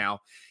right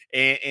now.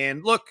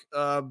 And look,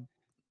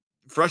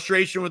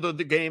 frustration with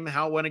the game,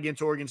 how it went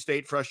against Oregon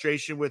State,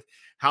 frustration with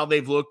how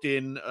they've looked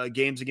in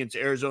games against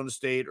Arizona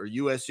State or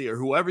USC or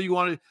whoever you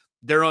want to.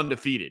 They're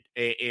undefeated,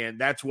 and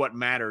that's what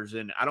matters.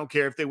 And I don't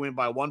care if they win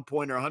by 1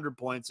 point or 100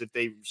 points. If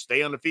they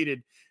stay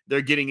undefeated,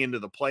 they're getting into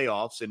the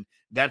playoffs, and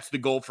that's the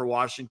goal for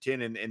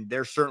Washington. And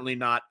they're certainly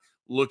not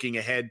looking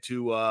ahead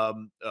to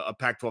a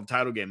Pac-12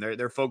 title game.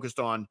 They're focused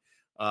on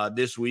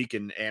this week,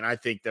 and I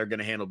think they're going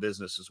to handle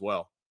business as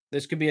well.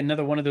 This could be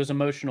another one of those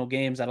emotional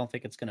games. I don't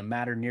think it's going to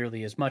matter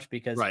nearly as much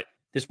because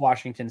this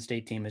Washington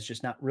State team is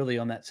just not really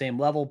on that same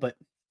level. But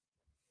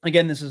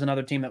again, this is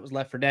another team that was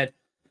left for dead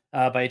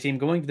by a team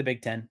going to the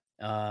Big Ten.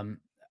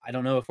 I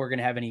don't know if we're going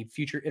to have any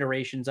future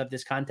iterations of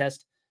this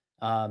contest.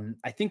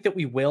 I think that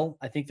we will.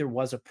 I think there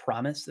was a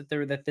promise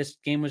that this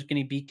game was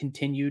going to be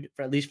continued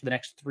for at least for the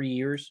next 3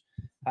 years.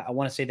 I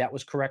want to say that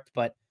was correct,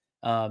 but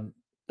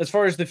as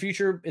far as the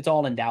future, it's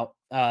all in doubt.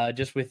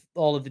 Just with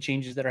all of the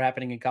changes that are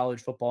happening in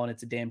college football, and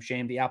it's a damn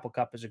shame. The Apple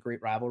Cup is a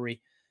great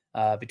rivalry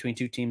between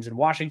two teams in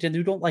Washington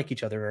who don't like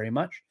each other very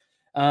much.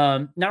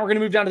 Now we're going to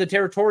move down to the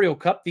Territorial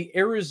Cup. The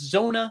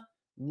Arizona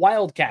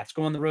Wildcats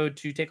go on the road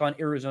to take on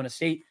Arizona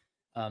State.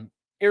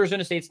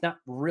 Arizona State's not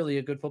really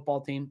a good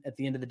football team at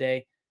the end of the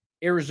day.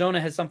 Arizona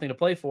has something to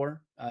play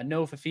for.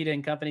 Noah Fafita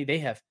and company, they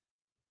have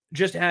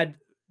just had,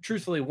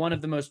 truthfully, one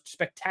of the most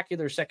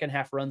spectacular second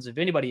half runs of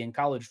anybody in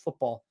college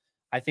football.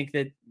 I think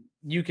that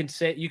you can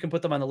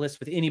put them on the list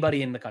with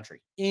anybody in the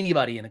country,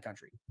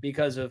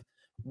 because of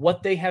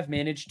what they have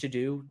managed to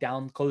do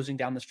closing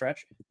down the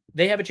stretch.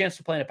 They have a chance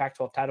to play in a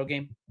Pac-12 title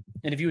game.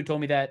 And if you had told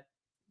me that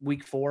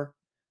week 4,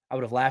 I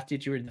would have laughed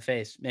at you in the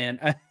face, man.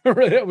 I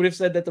would have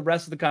said that the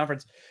rest of the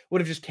conference would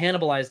have just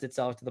cannibalized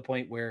itself to the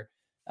point where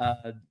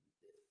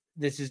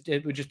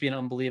it would just be an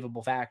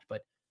unbelievable fact.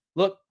 But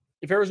look,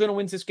 if Arizona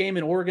wins this game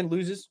and Oregon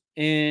loses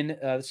in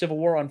the Civil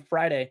War on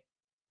Friday,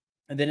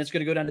 and then it's going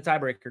to go down to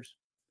tiebreakers.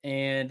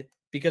 And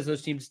because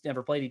those teams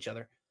never played each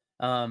other.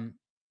 And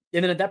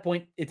then at that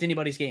point, it's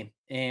anybody's game.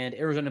 And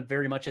Arizona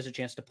very much has a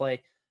chance to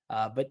play.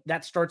 But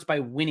that starts by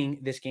winning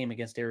this game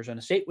against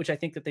Arizona State, which I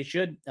think that they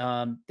should.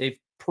 They've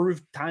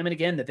proved time and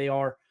again that they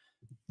are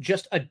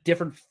just a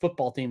different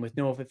football team with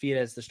Noah Fafita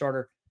as the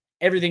starter.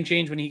 Everything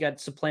changed when he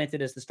got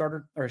supplanted as the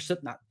starter,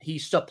 he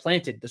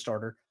supplanted the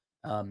starter.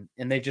 And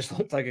they just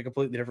looked like a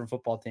completely different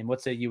football team.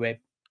 What say you, Abe?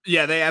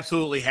 Yeah, they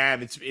absolutely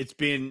have. It's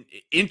been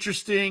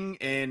interesting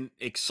and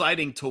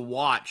exciting to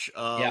watch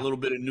a little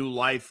bit of new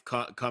life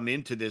come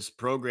into this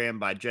program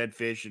by Jed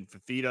Fish and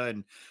Fafita.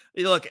 And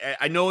look,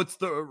 I know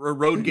it's a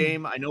road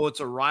game. I know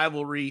it's a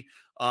rivalry,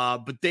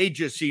 but they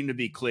just seem to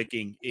be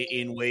clicking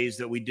in ways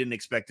that we didn't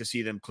expect to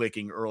see them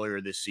clicking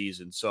earlier this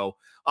season. So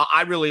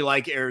I really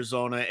like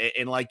Arizona.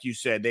 And like you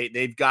said,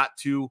 they've got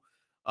to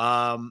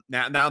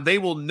now they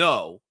will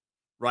know.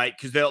 Right,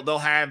 because they'll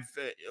have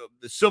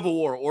the Civil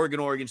War.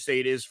 Oregon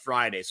State is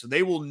Friday, so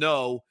they will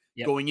know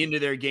going into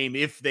their game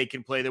if they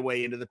can play their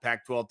way into the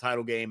Pac-12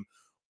 title game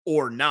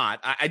or not.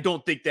 I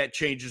don't think that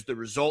changes the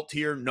result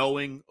here,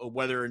 knowing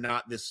whether or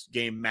not this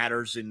game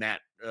matters in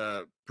that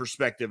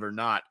perspective or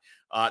not.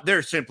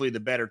 They're simply the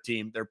better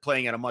team. They're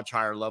playing at a much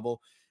higher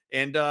level,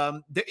 and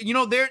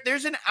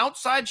there's an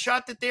outside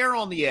shot that they're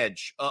on the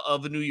edge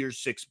of a New Year's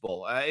Six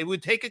bowl. It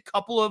would take a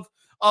couple of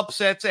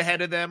upsets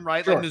ahead of them,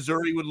 right? Sure. Like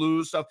Missouri would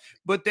lose stuff,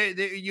 but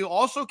you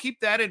also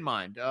keep that in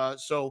mind.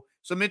 So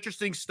some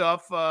interesting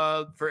stuff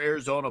for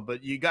Arizona,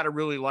 but you got to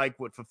really like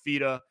what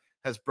Fafita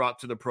has brought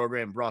to the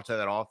program, brought to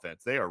that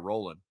offense. They are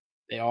rolling.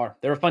 They are.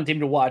 They're a fun team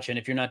to watch. And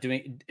if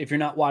you're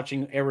not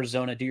watching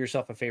Arizona, do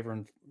yourself a favor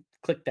and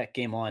click that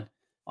game on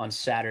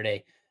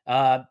Saturday.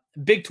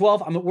 Big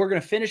 12. We're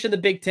going to finish in the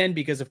Big 10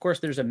 because, of course,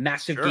 there's a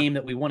massive game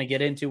that we want to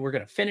get into. We're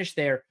going to finish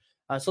there.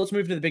 So let's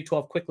move to the Big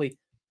 12 quickly.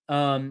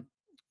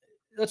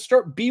 Let's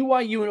start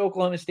BYU and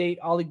Oklahoma State.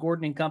 Ollie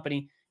Gordon and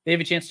company. They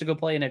have a chance to go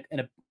play in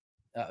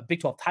a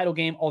Big 12 title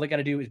game. All they got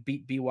to do is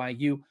beat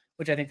BYU,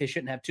 which I think they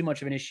shouldn't have too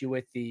much of an issue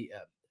with.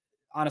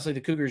 Honestly,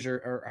 the Cougars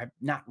are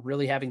not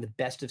really having the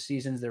best of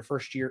seasons their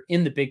first year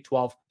in the Big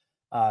 12.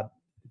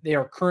 They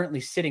are currently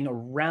sitting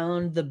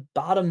around the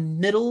bottom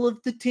middle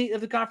of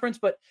the conference.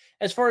 But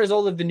as far as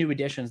all of the new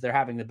additions, they're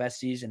having the best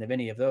season of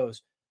any of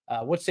those.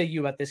 What say you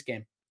about this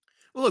game?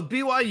 Well, look,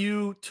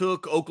 BYU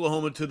took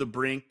Oklahoma to the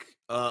brink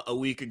a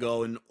week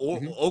ago, and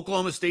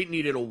Oklahoma State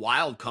needed a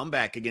wild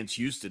comeback against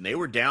Houston. They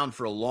were down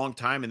for a long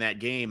time in that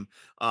game,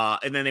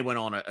 and then they went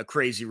on a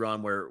crazy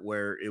run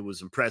where it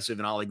was impressive,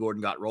 and Ollie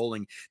Gordon got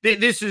rolling.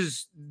 This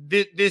is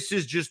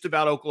just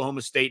about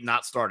Oklahoma State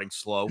not starting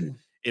slow,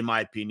 in my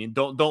opinion.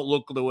 Don't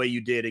look the way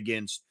you did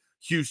against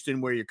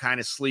Houston, where you're kind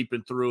of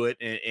sleeping through it,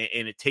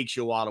 and it takes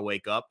you a while to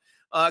wake up.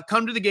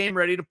 Come to the game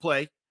ready to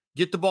play.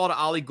 Get the ball to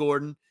Ollie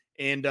Gordon,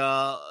 and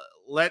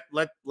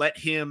let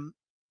him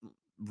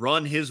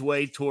run his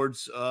way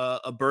towards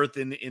a berth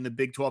in the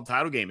Big 12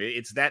 title game.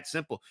 It's that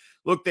simple.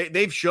 Look,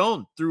 they've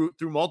shown through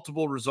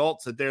multiple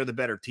results that they're the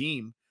better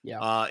team,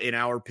 in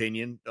our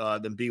opinion,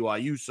 than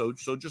BYU. So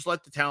just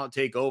let the talent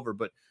take over,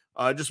 but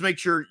just make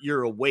sure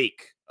you're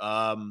awake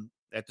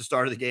at the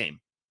start of the game.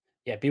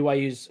 Yeah,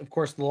 BYU's, of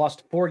course,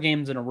 lost 4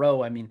 games in a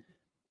row. I mean,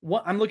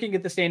 I'm looking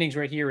at the standings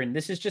right here, and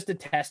this is just a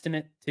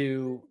testament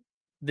to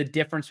the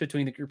difference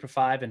between the Group of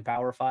 5 and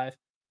Power 5.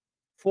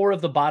 4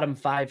 of the bottom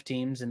 5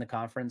 teams in the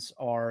conference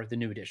are the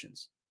new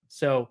additions.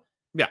 So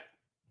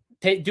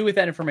do with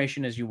that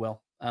information as you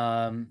will.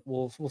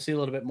 We'll see a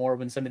little bit more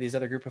when some of these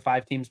other Group of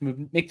 5 teams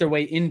make their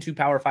way into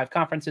Power 5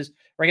 conferences,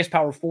 or I guess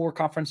Power 4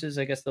 conferences.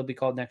 I guess they'll be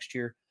called next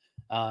year.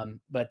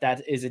 But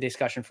that is a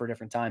discussion for a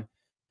different time.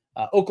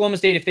 Oklahoma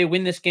State, if they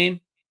win this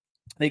game,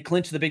 they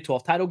clinch the Big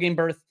 12 title game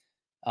berth.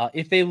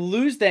 If they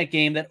lose that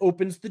game, that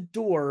opens the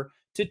door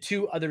to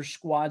 2 other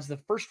squads. The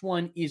first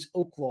one is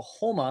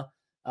Oklahoma.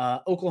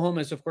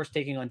 Oklahoma is, of course,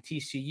 taking on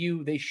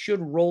TCU. They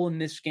should roll in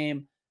this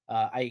game.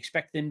 I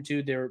expect them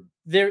to.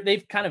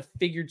 They've kind of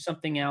figured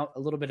something out a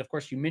little bit. Of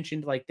course, you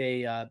mentioned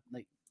they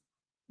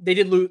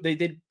did lose.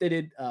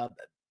 They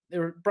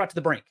were brought to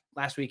the brink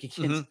last week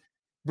against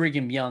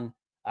Brigham Young,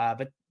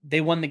 but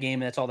they won the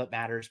game, and that's all that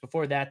matters.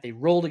 Before that, they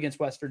rolled against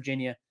West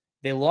Virginia.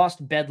 They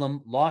lost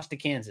Bedlam, lost to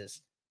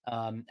Kansas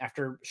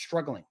after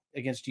struggling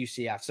against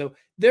UCF. So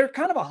they're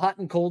kind of a hot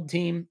and cold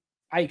team.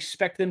 I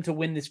expect them to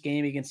win this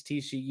game against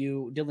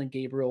TCU. Dylan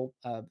Gabriel,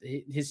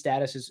 his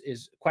status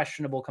is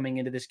questionable coming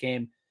into this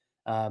game.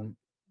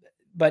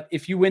 But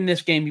if you win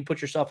this game, you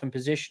put yourself in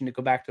position to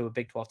go back to a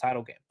Big 12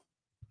 title game.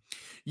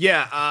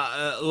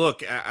 Yeah,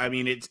 look, I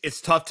mean, it's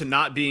tough to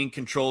not be in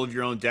control of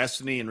your own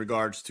destiny in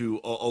regards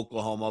to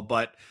Oklahoma.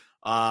 But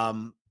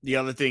the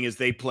other thing is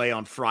they play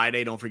on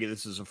Friday. Don't forget,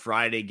 this is a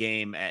Friday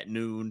game at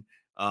noon.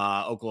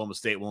 Oklahoma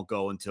State won't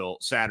go until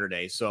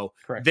Saturday. So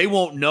They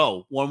won't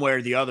know one way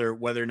or the other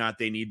whether or not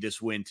they need this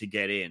win to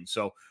get in.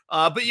 So,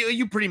 but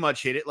you pretty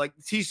much hit it. Like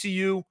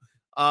TCU,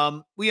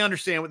 we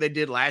understand what they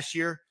did last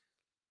year.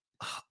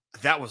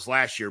 That was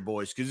last year,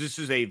 boys, because this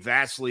is a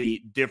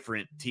vastly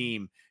different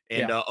team.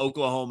 And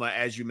Oklahoma,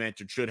 as you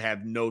mentioned, should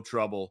have no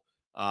trouble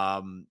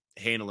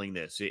handling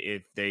this.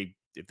 If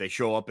they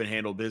show up and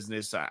handle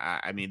business,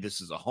 I mean, this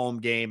is a home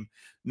game.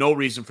 No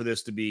reason for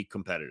this to be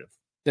competitive.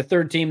 The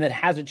third team that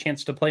has a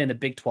chance to play in the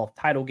Big 12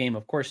 title game,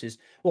 of course,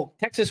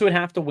 Texas would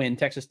have to win.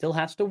 Texas still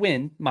has to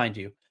win, mind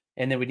you.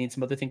 And then we need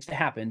some other things to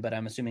happen, but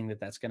I'm assuming that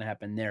that's going to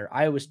happen there.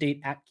 Iowa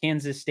State at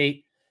Kansas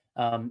State.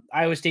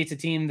 Iowa State's a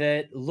team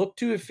that looked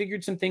to have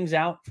figured some things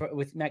out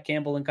with Matt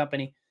Campbell and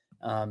company.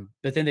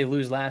 But then they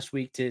lose last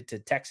week to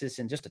Texas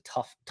in just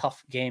a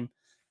tough game.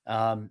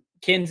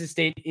 Kansas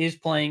State is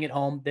playing at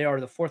home. They are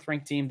the 4th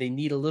ranked team. They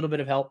need a little bit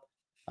of help.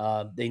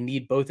 They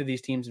need both of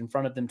these teams in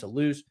front of them to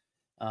lose.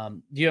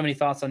 Do you have any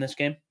thoughts on this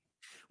game?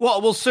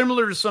 Well,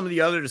 similar to some of the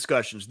other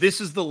discussions,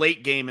 this is the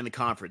late game in the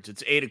conference.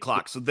 It's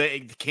 8:00. So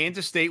the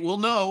Kansas State will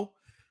know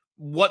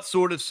what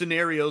sort of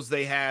scenarios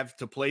they have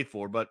to play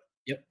for. But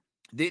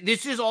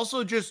this is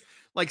also just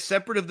like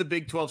separate of the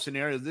Big 12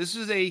 scenarios. This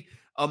is a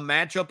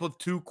matchup of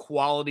 2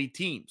 quality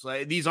teams.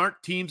 These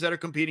aren't teams that are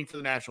competing for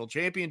the national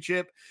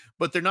championship,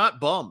 but they're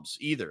not bums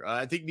either.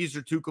 I think these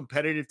are 2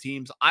 competitive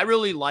teams. I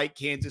really like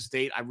Kansas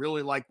State. I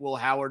really like Will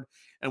Howard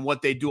and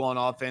what they do on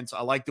offense.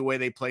 I like the way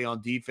they play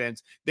on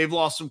defense. They've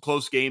lost some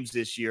close games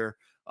this year.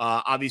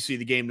 Obviously,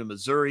 the game to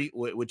Missouri,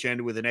 which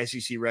ended with an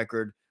SEC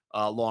record,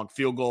 long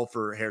field goal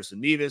for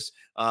Harrison Mevis.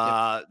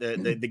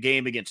 The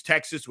game against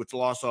Texas, which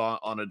lost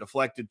on a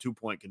deflected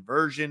 2-point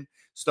conversion,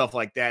 stuff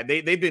like that.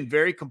 They've been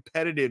very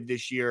competitive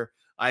this year.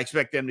 I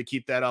expect them to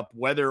keep that up,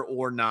 whether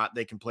or not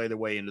they can play their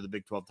way into the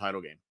Big 12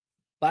 title game.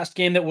 Last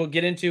game that we'll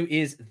get into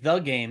is the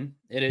game.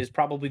 It is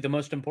probably the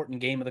most important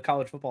game of the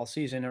college football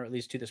season, or at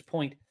least to this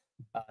point.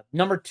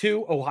 Number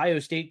 2, Ohio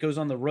State goes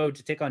on the road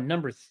to take on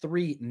number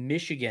 3,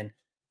 Michigan.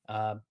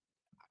 Uh,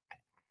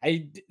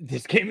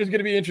 this game is going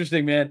to be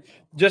interesting, man.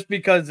 Just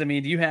because, I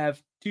mean, you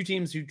have two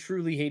teams who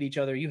truly hate each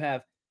other. You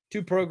have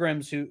two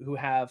programs who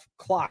have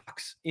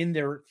clocks in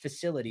their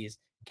facilities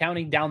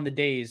counting down the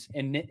days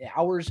and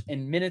hours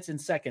and minutes and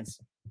seconds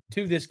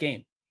to this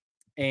game.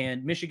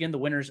 And Michigan, the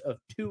winners of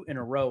 2 in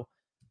a row.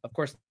 Of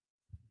course,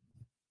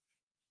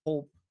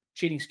 whole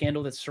cheating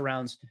scandal that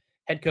surrounds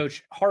head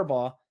coach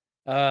Harbaugh.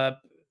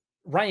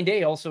 Ryan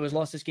Day also has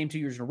lost this game 2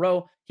 years in a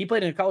row. He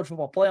played in a college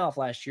football playoff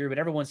last year, but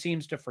everyone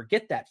seems to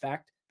forget that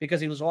fact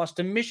because he was lost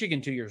to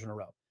Michigan 2 years in a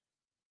row.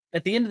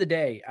 At the end of the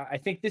day, I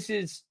think this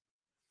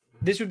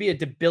would be a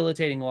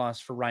debilitating loss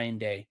for Ryan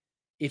Day.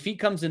 If he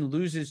comes and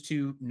loses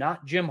to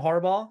not Jim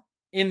Harbaugh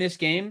in this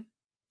game,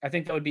 I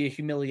think that would be a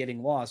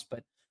humiliating loss.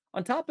 But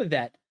on top of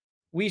that,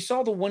 we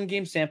saw the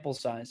 1-game sample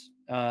size.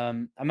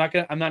 I'm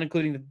not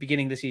including the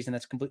beginning of the season.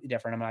 That's completely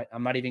different.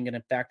 I'm not even going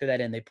to factor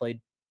that in. They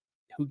played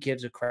who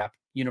gives a crap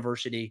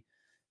university.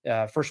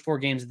 First 3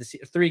 games of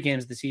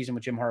the season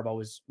with Jim Harbaugh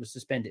was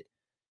suspended.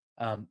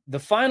 The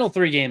final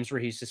 3 games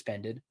where he's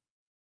suspended,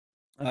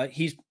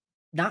 he's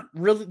not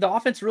really, the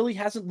offense really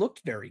hasn't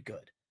looked very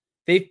good.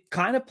 They've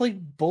kind of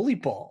played bully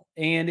ball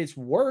and it's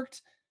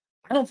worked.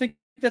 I don't think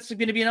that's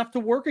going to be enough to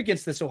work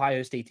against this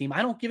Ohio State team.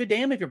 I don't give a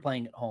damn if you're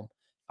playing at home.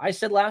 I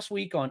said last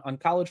week on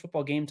College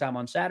Football Game Time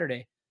on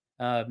Saturday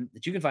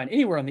that you can find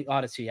anywhere on the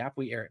Odyssey app.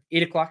 We air at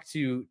 8 o'clock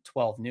to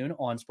 12 noon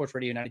on Sports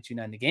Radio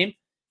 92.9 The Game.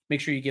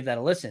 Make sure you give that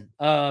a listen.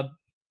 But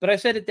I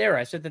said it there.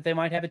 I said that they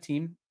might have a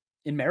team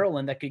in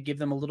Maryland that could give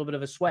them a little bit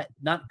of a sweat.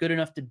 Not good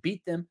enough to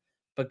beat them,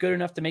 but good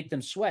enough to make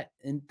them sweat.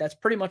 And that's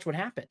pretty much what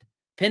happened.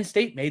 Penn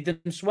State made them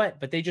sweat,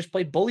 but they just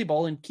played bully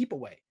ball and keep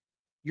away.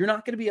 You're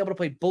not going to be able to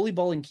play bully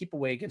ball and keep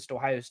away against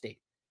Ohio State.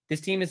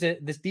 This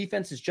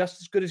defense is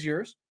just as good as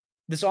yours.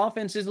 This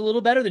offense is a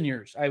little better than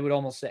yours, I would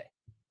almost say,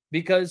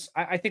 because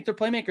I think their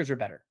playmakers are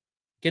better.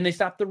 Can they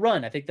stop the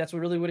run? I think that's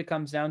what it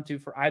comes down to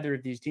for either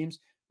of these teams.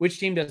 Which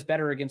team does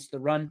better against the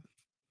run?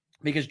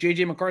 Because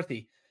J.J.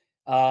 McCarthy,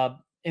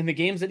 in the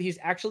games that he's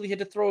actually had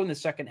to throw in the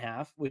second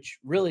half, which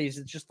really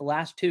is just the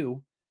last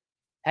 2,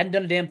 hadn't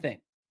done a damn thing.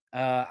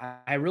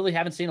 I really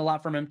haven't seen a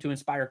lot from him to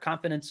inspire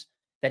confidence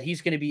that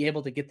he's going to be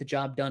able to get the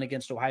job done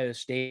against Ohio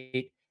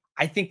State.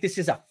 I think this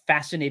is a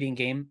fascinating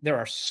game. There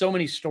are so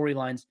many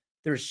storylines.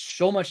 There's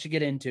so much to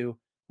get into.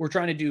 We're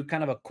trying to do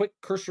kind of a quick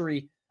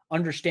cursory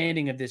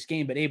understanding of this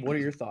game. But Abe, what are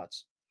your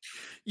thoughts?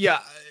 Yeah,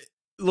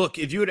 look,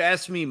 if you had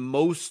asked me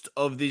most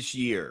of this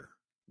year,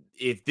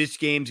 if this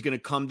game's going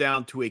to come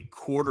down to a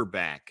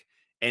quarterback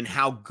and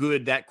how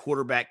good that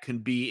quarterback can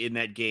be in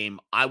that game,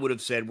 I would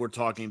have said we're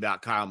talking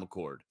about Kyle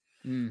McCord.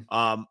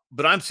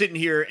 But I'm sitting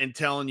here and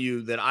telling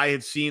you that I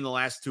have seen the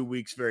last 2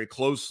 weeks very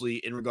closely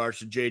in regards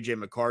to J.J.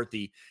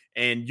 McCarthy,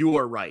 and you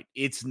are right.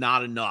 It's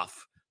not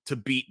enough to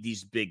beat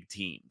these big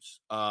teams.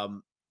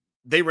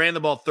 They ran the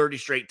ball 30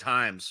 straight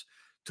times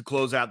to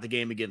close out the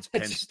game against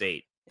Penn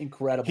State.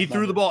 Incredible. He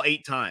threw the ball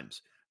 8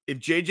 times. If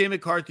J.J.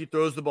 McCarthy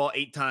throws the ball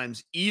 8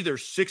 times, either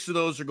 6 of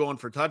those are going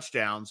for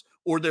touchdowns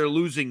or they're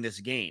losing this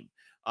game.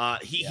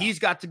 He's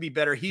got to be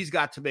better. He's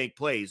got to make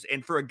plays.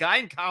 And for a guy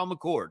in Kyle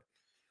McCord,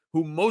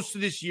 who most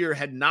of this year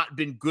had not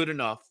been good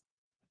enough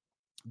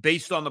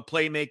based on the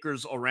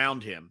playmakers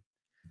around him,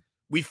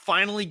 we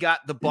finally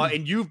got the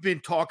and you've been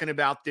talking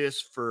about this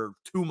for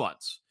 2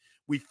 months.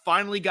 We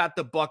finally got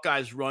the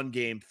Buckeyes run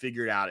game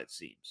figured out, it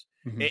seems.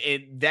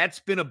 And that's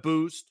been a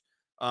boost.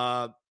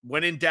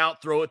 When in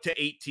doubt, throw it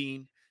to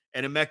 18.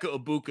 And Emeka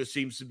Ibuka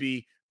seems to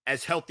be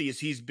as healthy as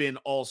he's been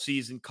all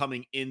season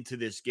coming into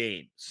this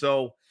game.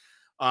 So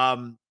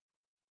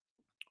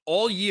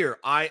all year,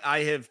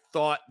 I have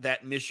thought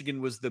that Michigan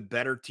was the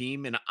better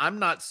team, and I'm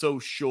not so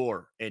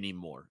sure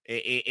anymore.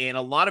 And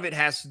a lot of it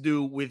has to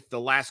do with the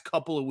last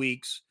couple of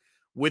weeks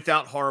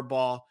without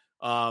Harbaugh,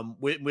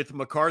 with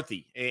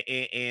McCarthy.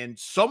 And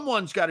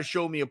someone's got to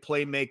show me a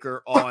playmaker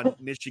on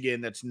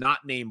Michigan that's not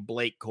named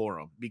Blake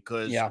Corum,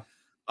 because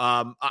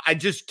I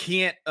just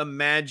can't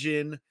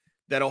imagine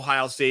that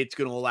Ohio State's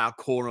going to allow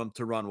Corum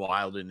to run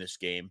wild in this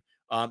game.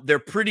 They're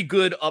pretty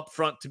good up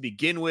front to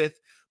begin with.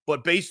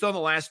 But based on the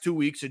last 2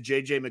 weeks of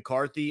J.J.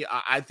 McCarthy,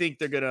 I think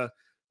they're going to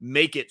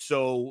make it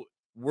so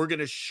we're going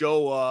to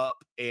show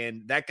up,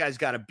 and that guy's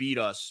got to beat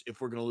us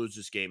if we're going to lose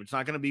this game. It's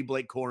not going to be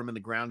Blake Corum in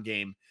the ground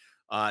game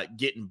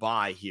getting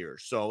by here.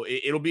 So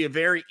it'll be a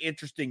very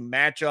interesting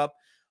matchup.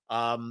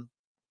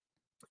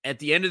 At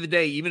the end of the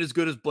day, even as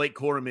good as Blake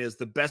Corum is,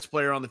 the best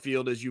player on the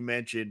field, as you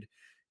mentioned,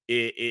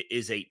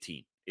 is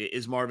 18,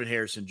 is Marvin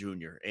Harrison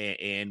Jr.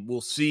 And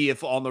we'll see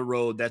if on the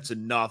road that's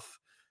enough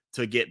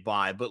to get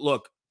by. But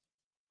look,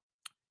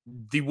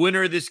 the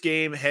winner of this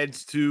game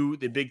heads to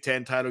the Big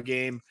Ten title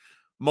game.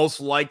 Most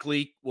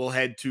likely will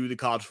head to the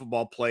college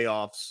football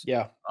playoffs.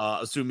 Yeah.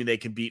 Assuming they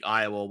can beat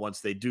Iowa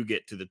once they do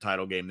get to the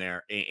title game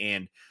there.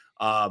 And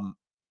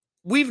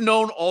we've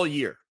known all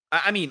year.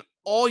 I mean,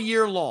 all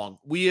year long,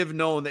 we have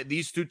known that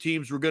these two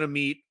teams were going to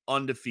meet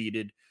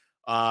undefeated.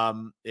 As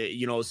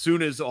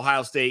soon as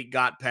Ohio State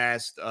got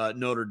past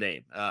Notre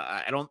Dame,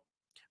 I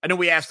I know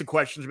we asked the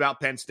questions about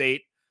Penn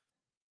State.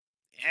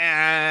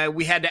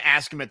 We had to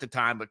ask him at the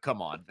time, but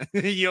come on,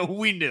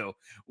 we knew.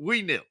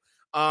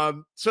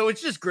 So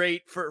it's just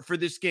great for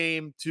this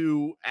game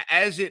to,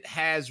 as it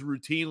has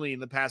routinely in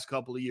the past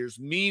couple of years,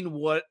 mean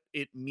what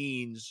it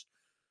means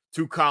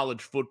to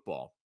college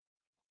football.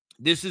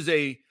 This is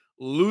a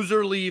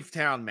loser leave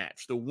town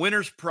match. The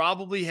winner's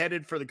probably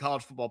headed for the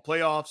college football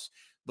playoffs.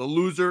 The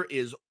loser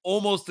is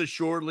almost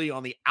assuredly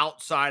on the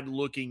outside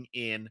looking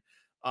in.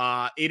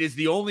 It is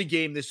the only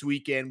game this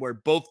weekend where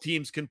both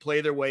teams can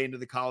play their way into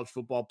the college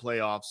football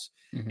playoffs.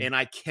 Mm-hmm. And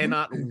I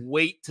cannot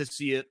wait to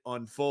see it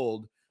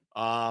unfold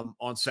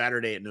on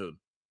Saturday at noon.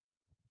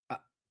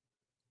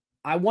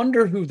 I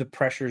wonder who the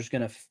pressure is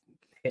going to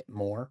hit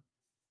more.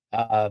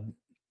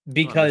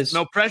 Because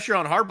no pressure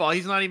on Harbaugh.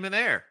 He's not even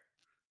there.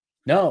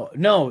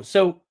 No.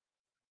 So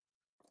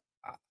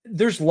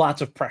there's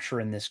lots of pressure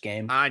in this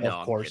game. I know.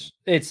 Of course,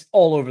 it's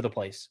all over the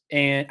place.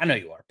 And I know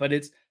you are, but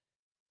it's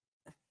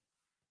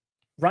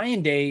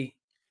Ryan Day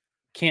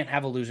can't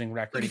have a losing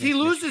record. If he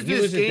loses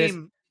this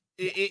game,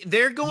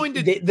 they're going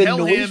to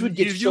tell him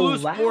if you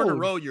lose 4 in a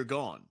row, you're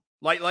gone.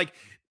 Like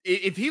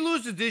if he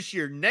loses this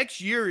year, next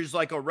year is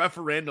like a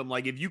referendum.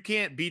 Like if you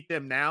can't beat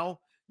them now,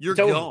 you're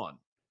gone.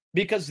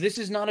 Because this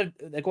is not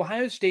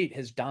Ohio State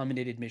has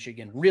dominated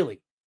Michigan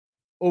really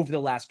over the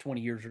last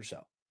 20 years or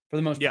so for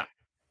the most part.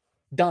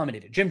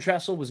 Dominated. Jim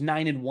Tressel was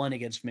 9-1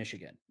 against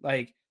Michigan.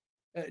 Like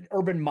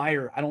Urban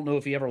Meyer, I don't know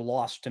if he ever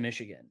lost to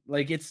Michigan.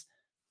 Like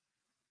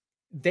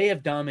they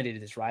have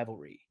dominated this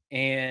rivalry.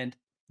 And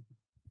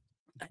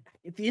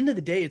at the end of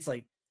the day, it's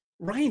like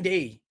Ryan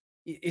Day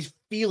is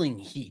feeling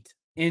heat.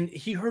 And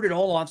he heard it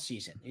all off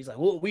season. He's like,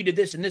 well, we did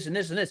this and this and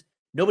this and this.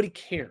 Nobody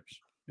cares.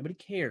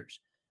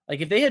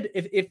 Like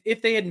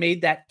if they had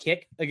made that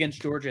kick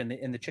against Georgia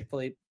in the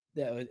Chick-fil-A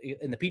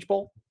in the Peach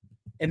Bowl,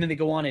 and then they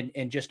go on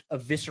and just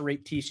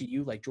eviscerate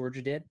TCU like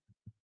Georgia did,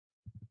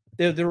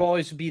 there'll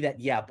always be that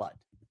but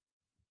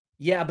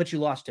you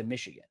lost to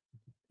Michigan.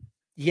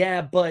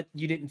 Yeah, but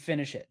you didn't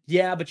finish it.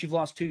 Yeah, but you've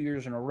lost 2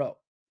 years in a row.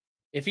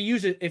 If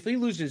he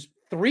loses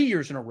 3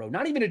 years in a row,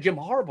 not even a Jim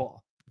Harbaugh,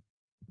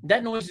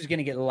 that noise is going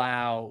to get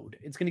loud.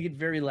 It's going to get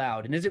very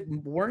loud. And is it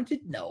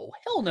warranted? No,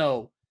 hell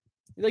no.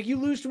 Like you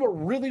lose to a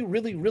really,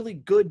 really, really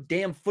good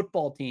damn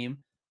football team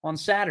on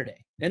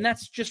Saturday. And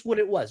that's just what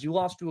it was. You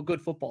lost to a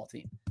good football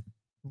team.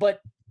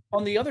 But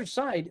on the other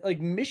side, like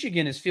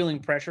Michigan is feeling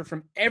pressure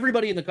from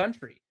everybody in the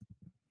country.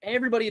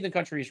 Everybody in the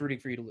country is rooting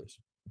for you to lose.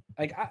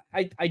 Like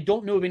I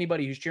don't know of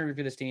anybody who's cheering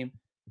for this team.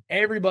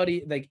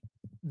 Everybody, like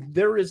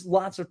there is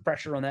lots of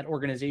pressure on that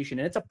organization,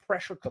 and it's a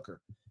pressure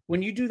cooker.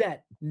 When you do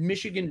that,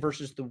 Michigan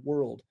versus the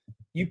world,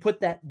 you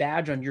put that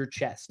badge on your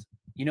chest,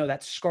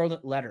 that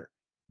scarlet letter,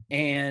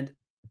 and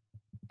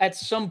at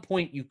some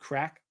point you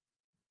crack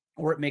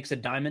or it makes a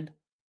diamond,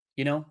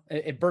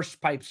 it bursts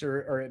pipes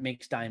or it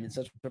makes diamonds.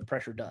 That's what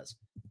pressure does.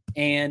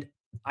 And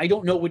I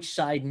don't know which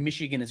side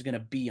Michigan is going to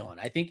be on.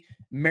 I think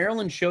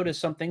Maryland showed us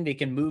something. They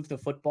can move the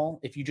football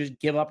if you just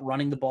give up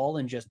running the ball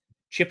and just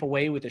chip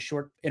away with a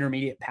short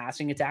intermediate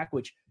passing attack,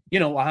 which,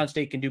 Ohio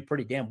State can do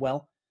pretty damn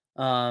well.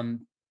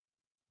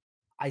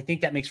 I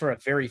think that makes for a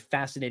very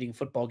fascinating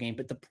football game,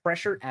 but the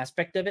pressure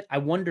aspect of it, I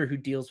wonder who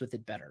deals with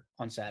it better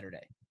on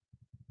Saturday.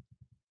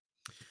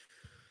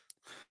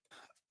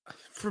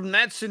 From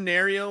that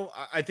scenario,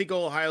 I think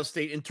Ohio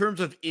State, in terms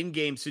of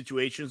in-game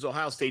situations,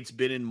 Ohio State's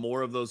been in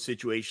more of those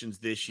situations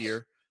this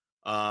year.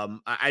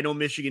 I know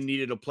Michigan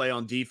needed a play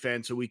on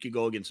defense so we could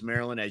go against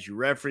Maryland, as you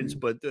referenced,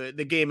 but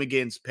the game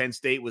against Penn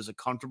State was a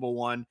comfortable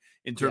one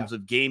in terms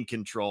of game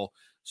control.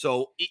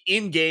 So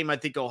in-game, I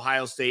think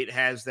Ohio State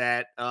has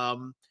that.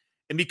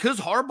 And because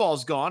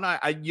Harbaugh's gone,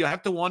 you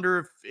have to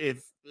wonder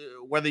if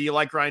whether you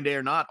like Ryan Day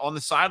or not, on the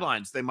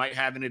sidelines, they might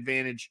have an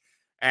advantage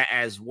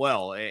as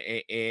well.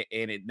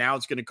 And now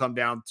it's going to come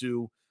down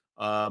to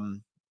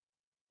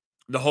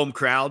the home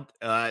crowd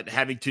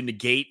having to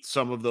negate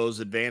some of those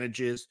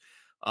advantages.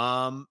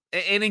 And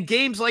in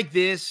games like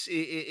this,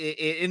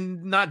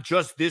 and not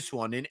just this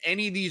one, in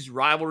any of these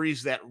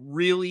rivalries that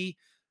really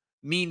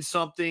mean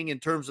something in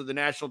terms of the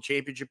national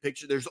championship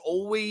picture, there's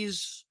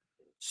always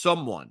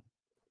someone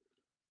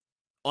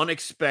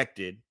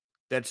unexpected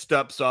that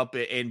steps up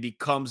and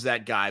becomes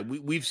that guy.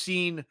 We've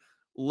seen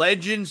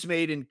legends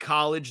made in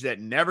college that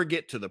never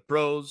get to the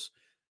pros,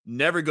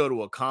 never go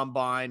to a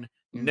combine,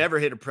 never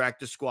hit a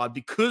practice squad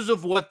because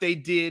of what they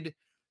did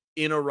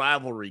in a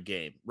rivalry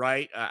game,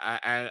 right?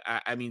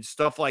 I mean,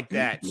 stuff like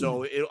that.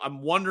 So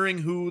I'm wondering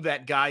who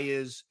that guy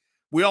is.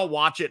 We all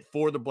watch it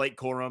for the Blake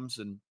Corums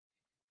and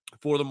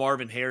for the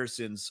Marvin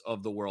Harrisons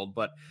of the world,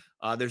 but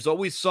there's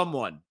always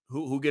someone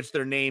who gets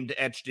their name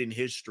etched in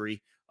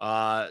history.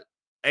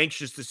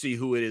 Anxious to see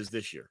who it is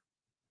this year.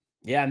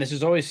 Yeah, and this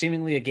is always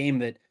seemingly a game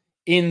that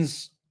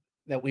ends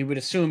that we would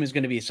assume is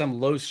going to be some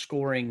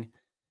low-scoring,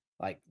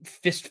 like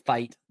fist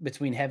fight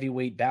between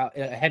heavyweight bout,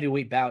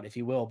 if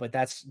you will. But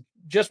that's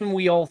just when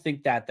we all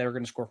think that they're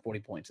going to score 40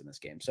 points in this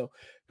game. So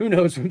who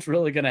knows what's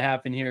really going to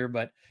happen here?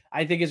 But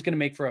I think it's going to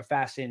make for a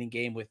fascinating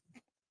game with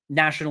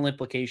national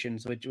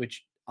implications,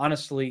 which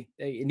honestly,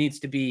 it needs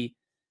to be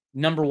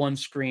number one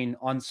screen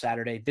on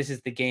Saturday. This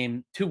is the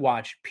game to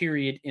watch,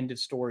 period, end of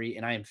story.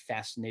 And I am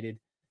fascinated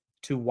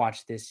to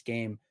watch this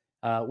game.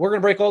 We're going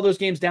to break all those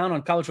games down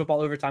on College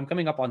Football Overtime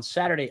coming up on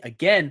Saturday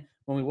again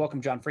when we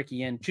welcome John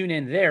Fricke in. Tune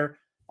in there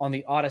on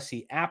the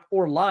Odyssey app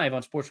or live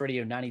on Sports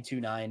Radio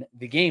 92.9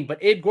 The Game. But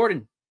Abe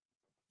Gordon,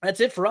 that's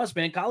it for us,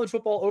 man. College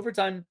Football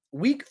Overtime,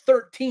 Week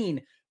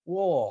 13.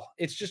 Whoa,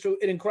 it's just an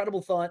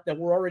incredible thought that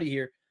we're already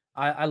here.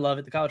 I love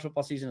it. The college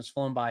football season has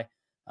flown by,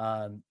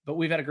 but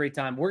we've had a great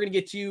time. We're going to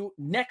get to you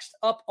next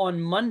up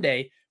on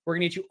Monday. We're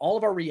going to get you all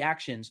of our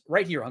reactions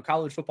right here on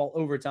College Football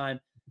Overtime.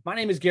 My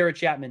name is Garrett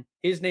Chapman.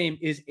 His name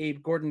is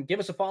Abe Gordon. Give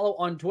us a follow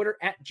on Twitter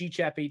at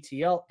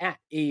GChapATL, at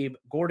Abe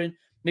Gordon.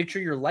 Make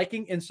sure you're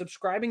liking and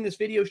subscribing this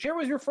video. Share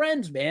with your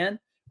friends, man.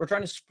 We're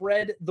trying to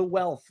spread the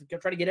wealth.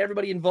 Try to get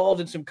everybody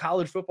involved in some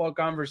college football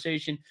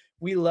conversation.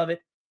 We love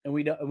it, and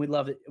we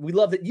love it. We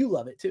love that you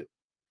love it too.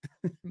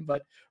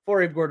 But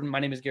for Abe Gordon, my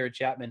name is Garrett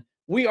Chapman.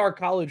 We are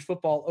College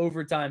Football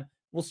Overtime.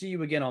 We'll see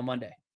you again on Monday.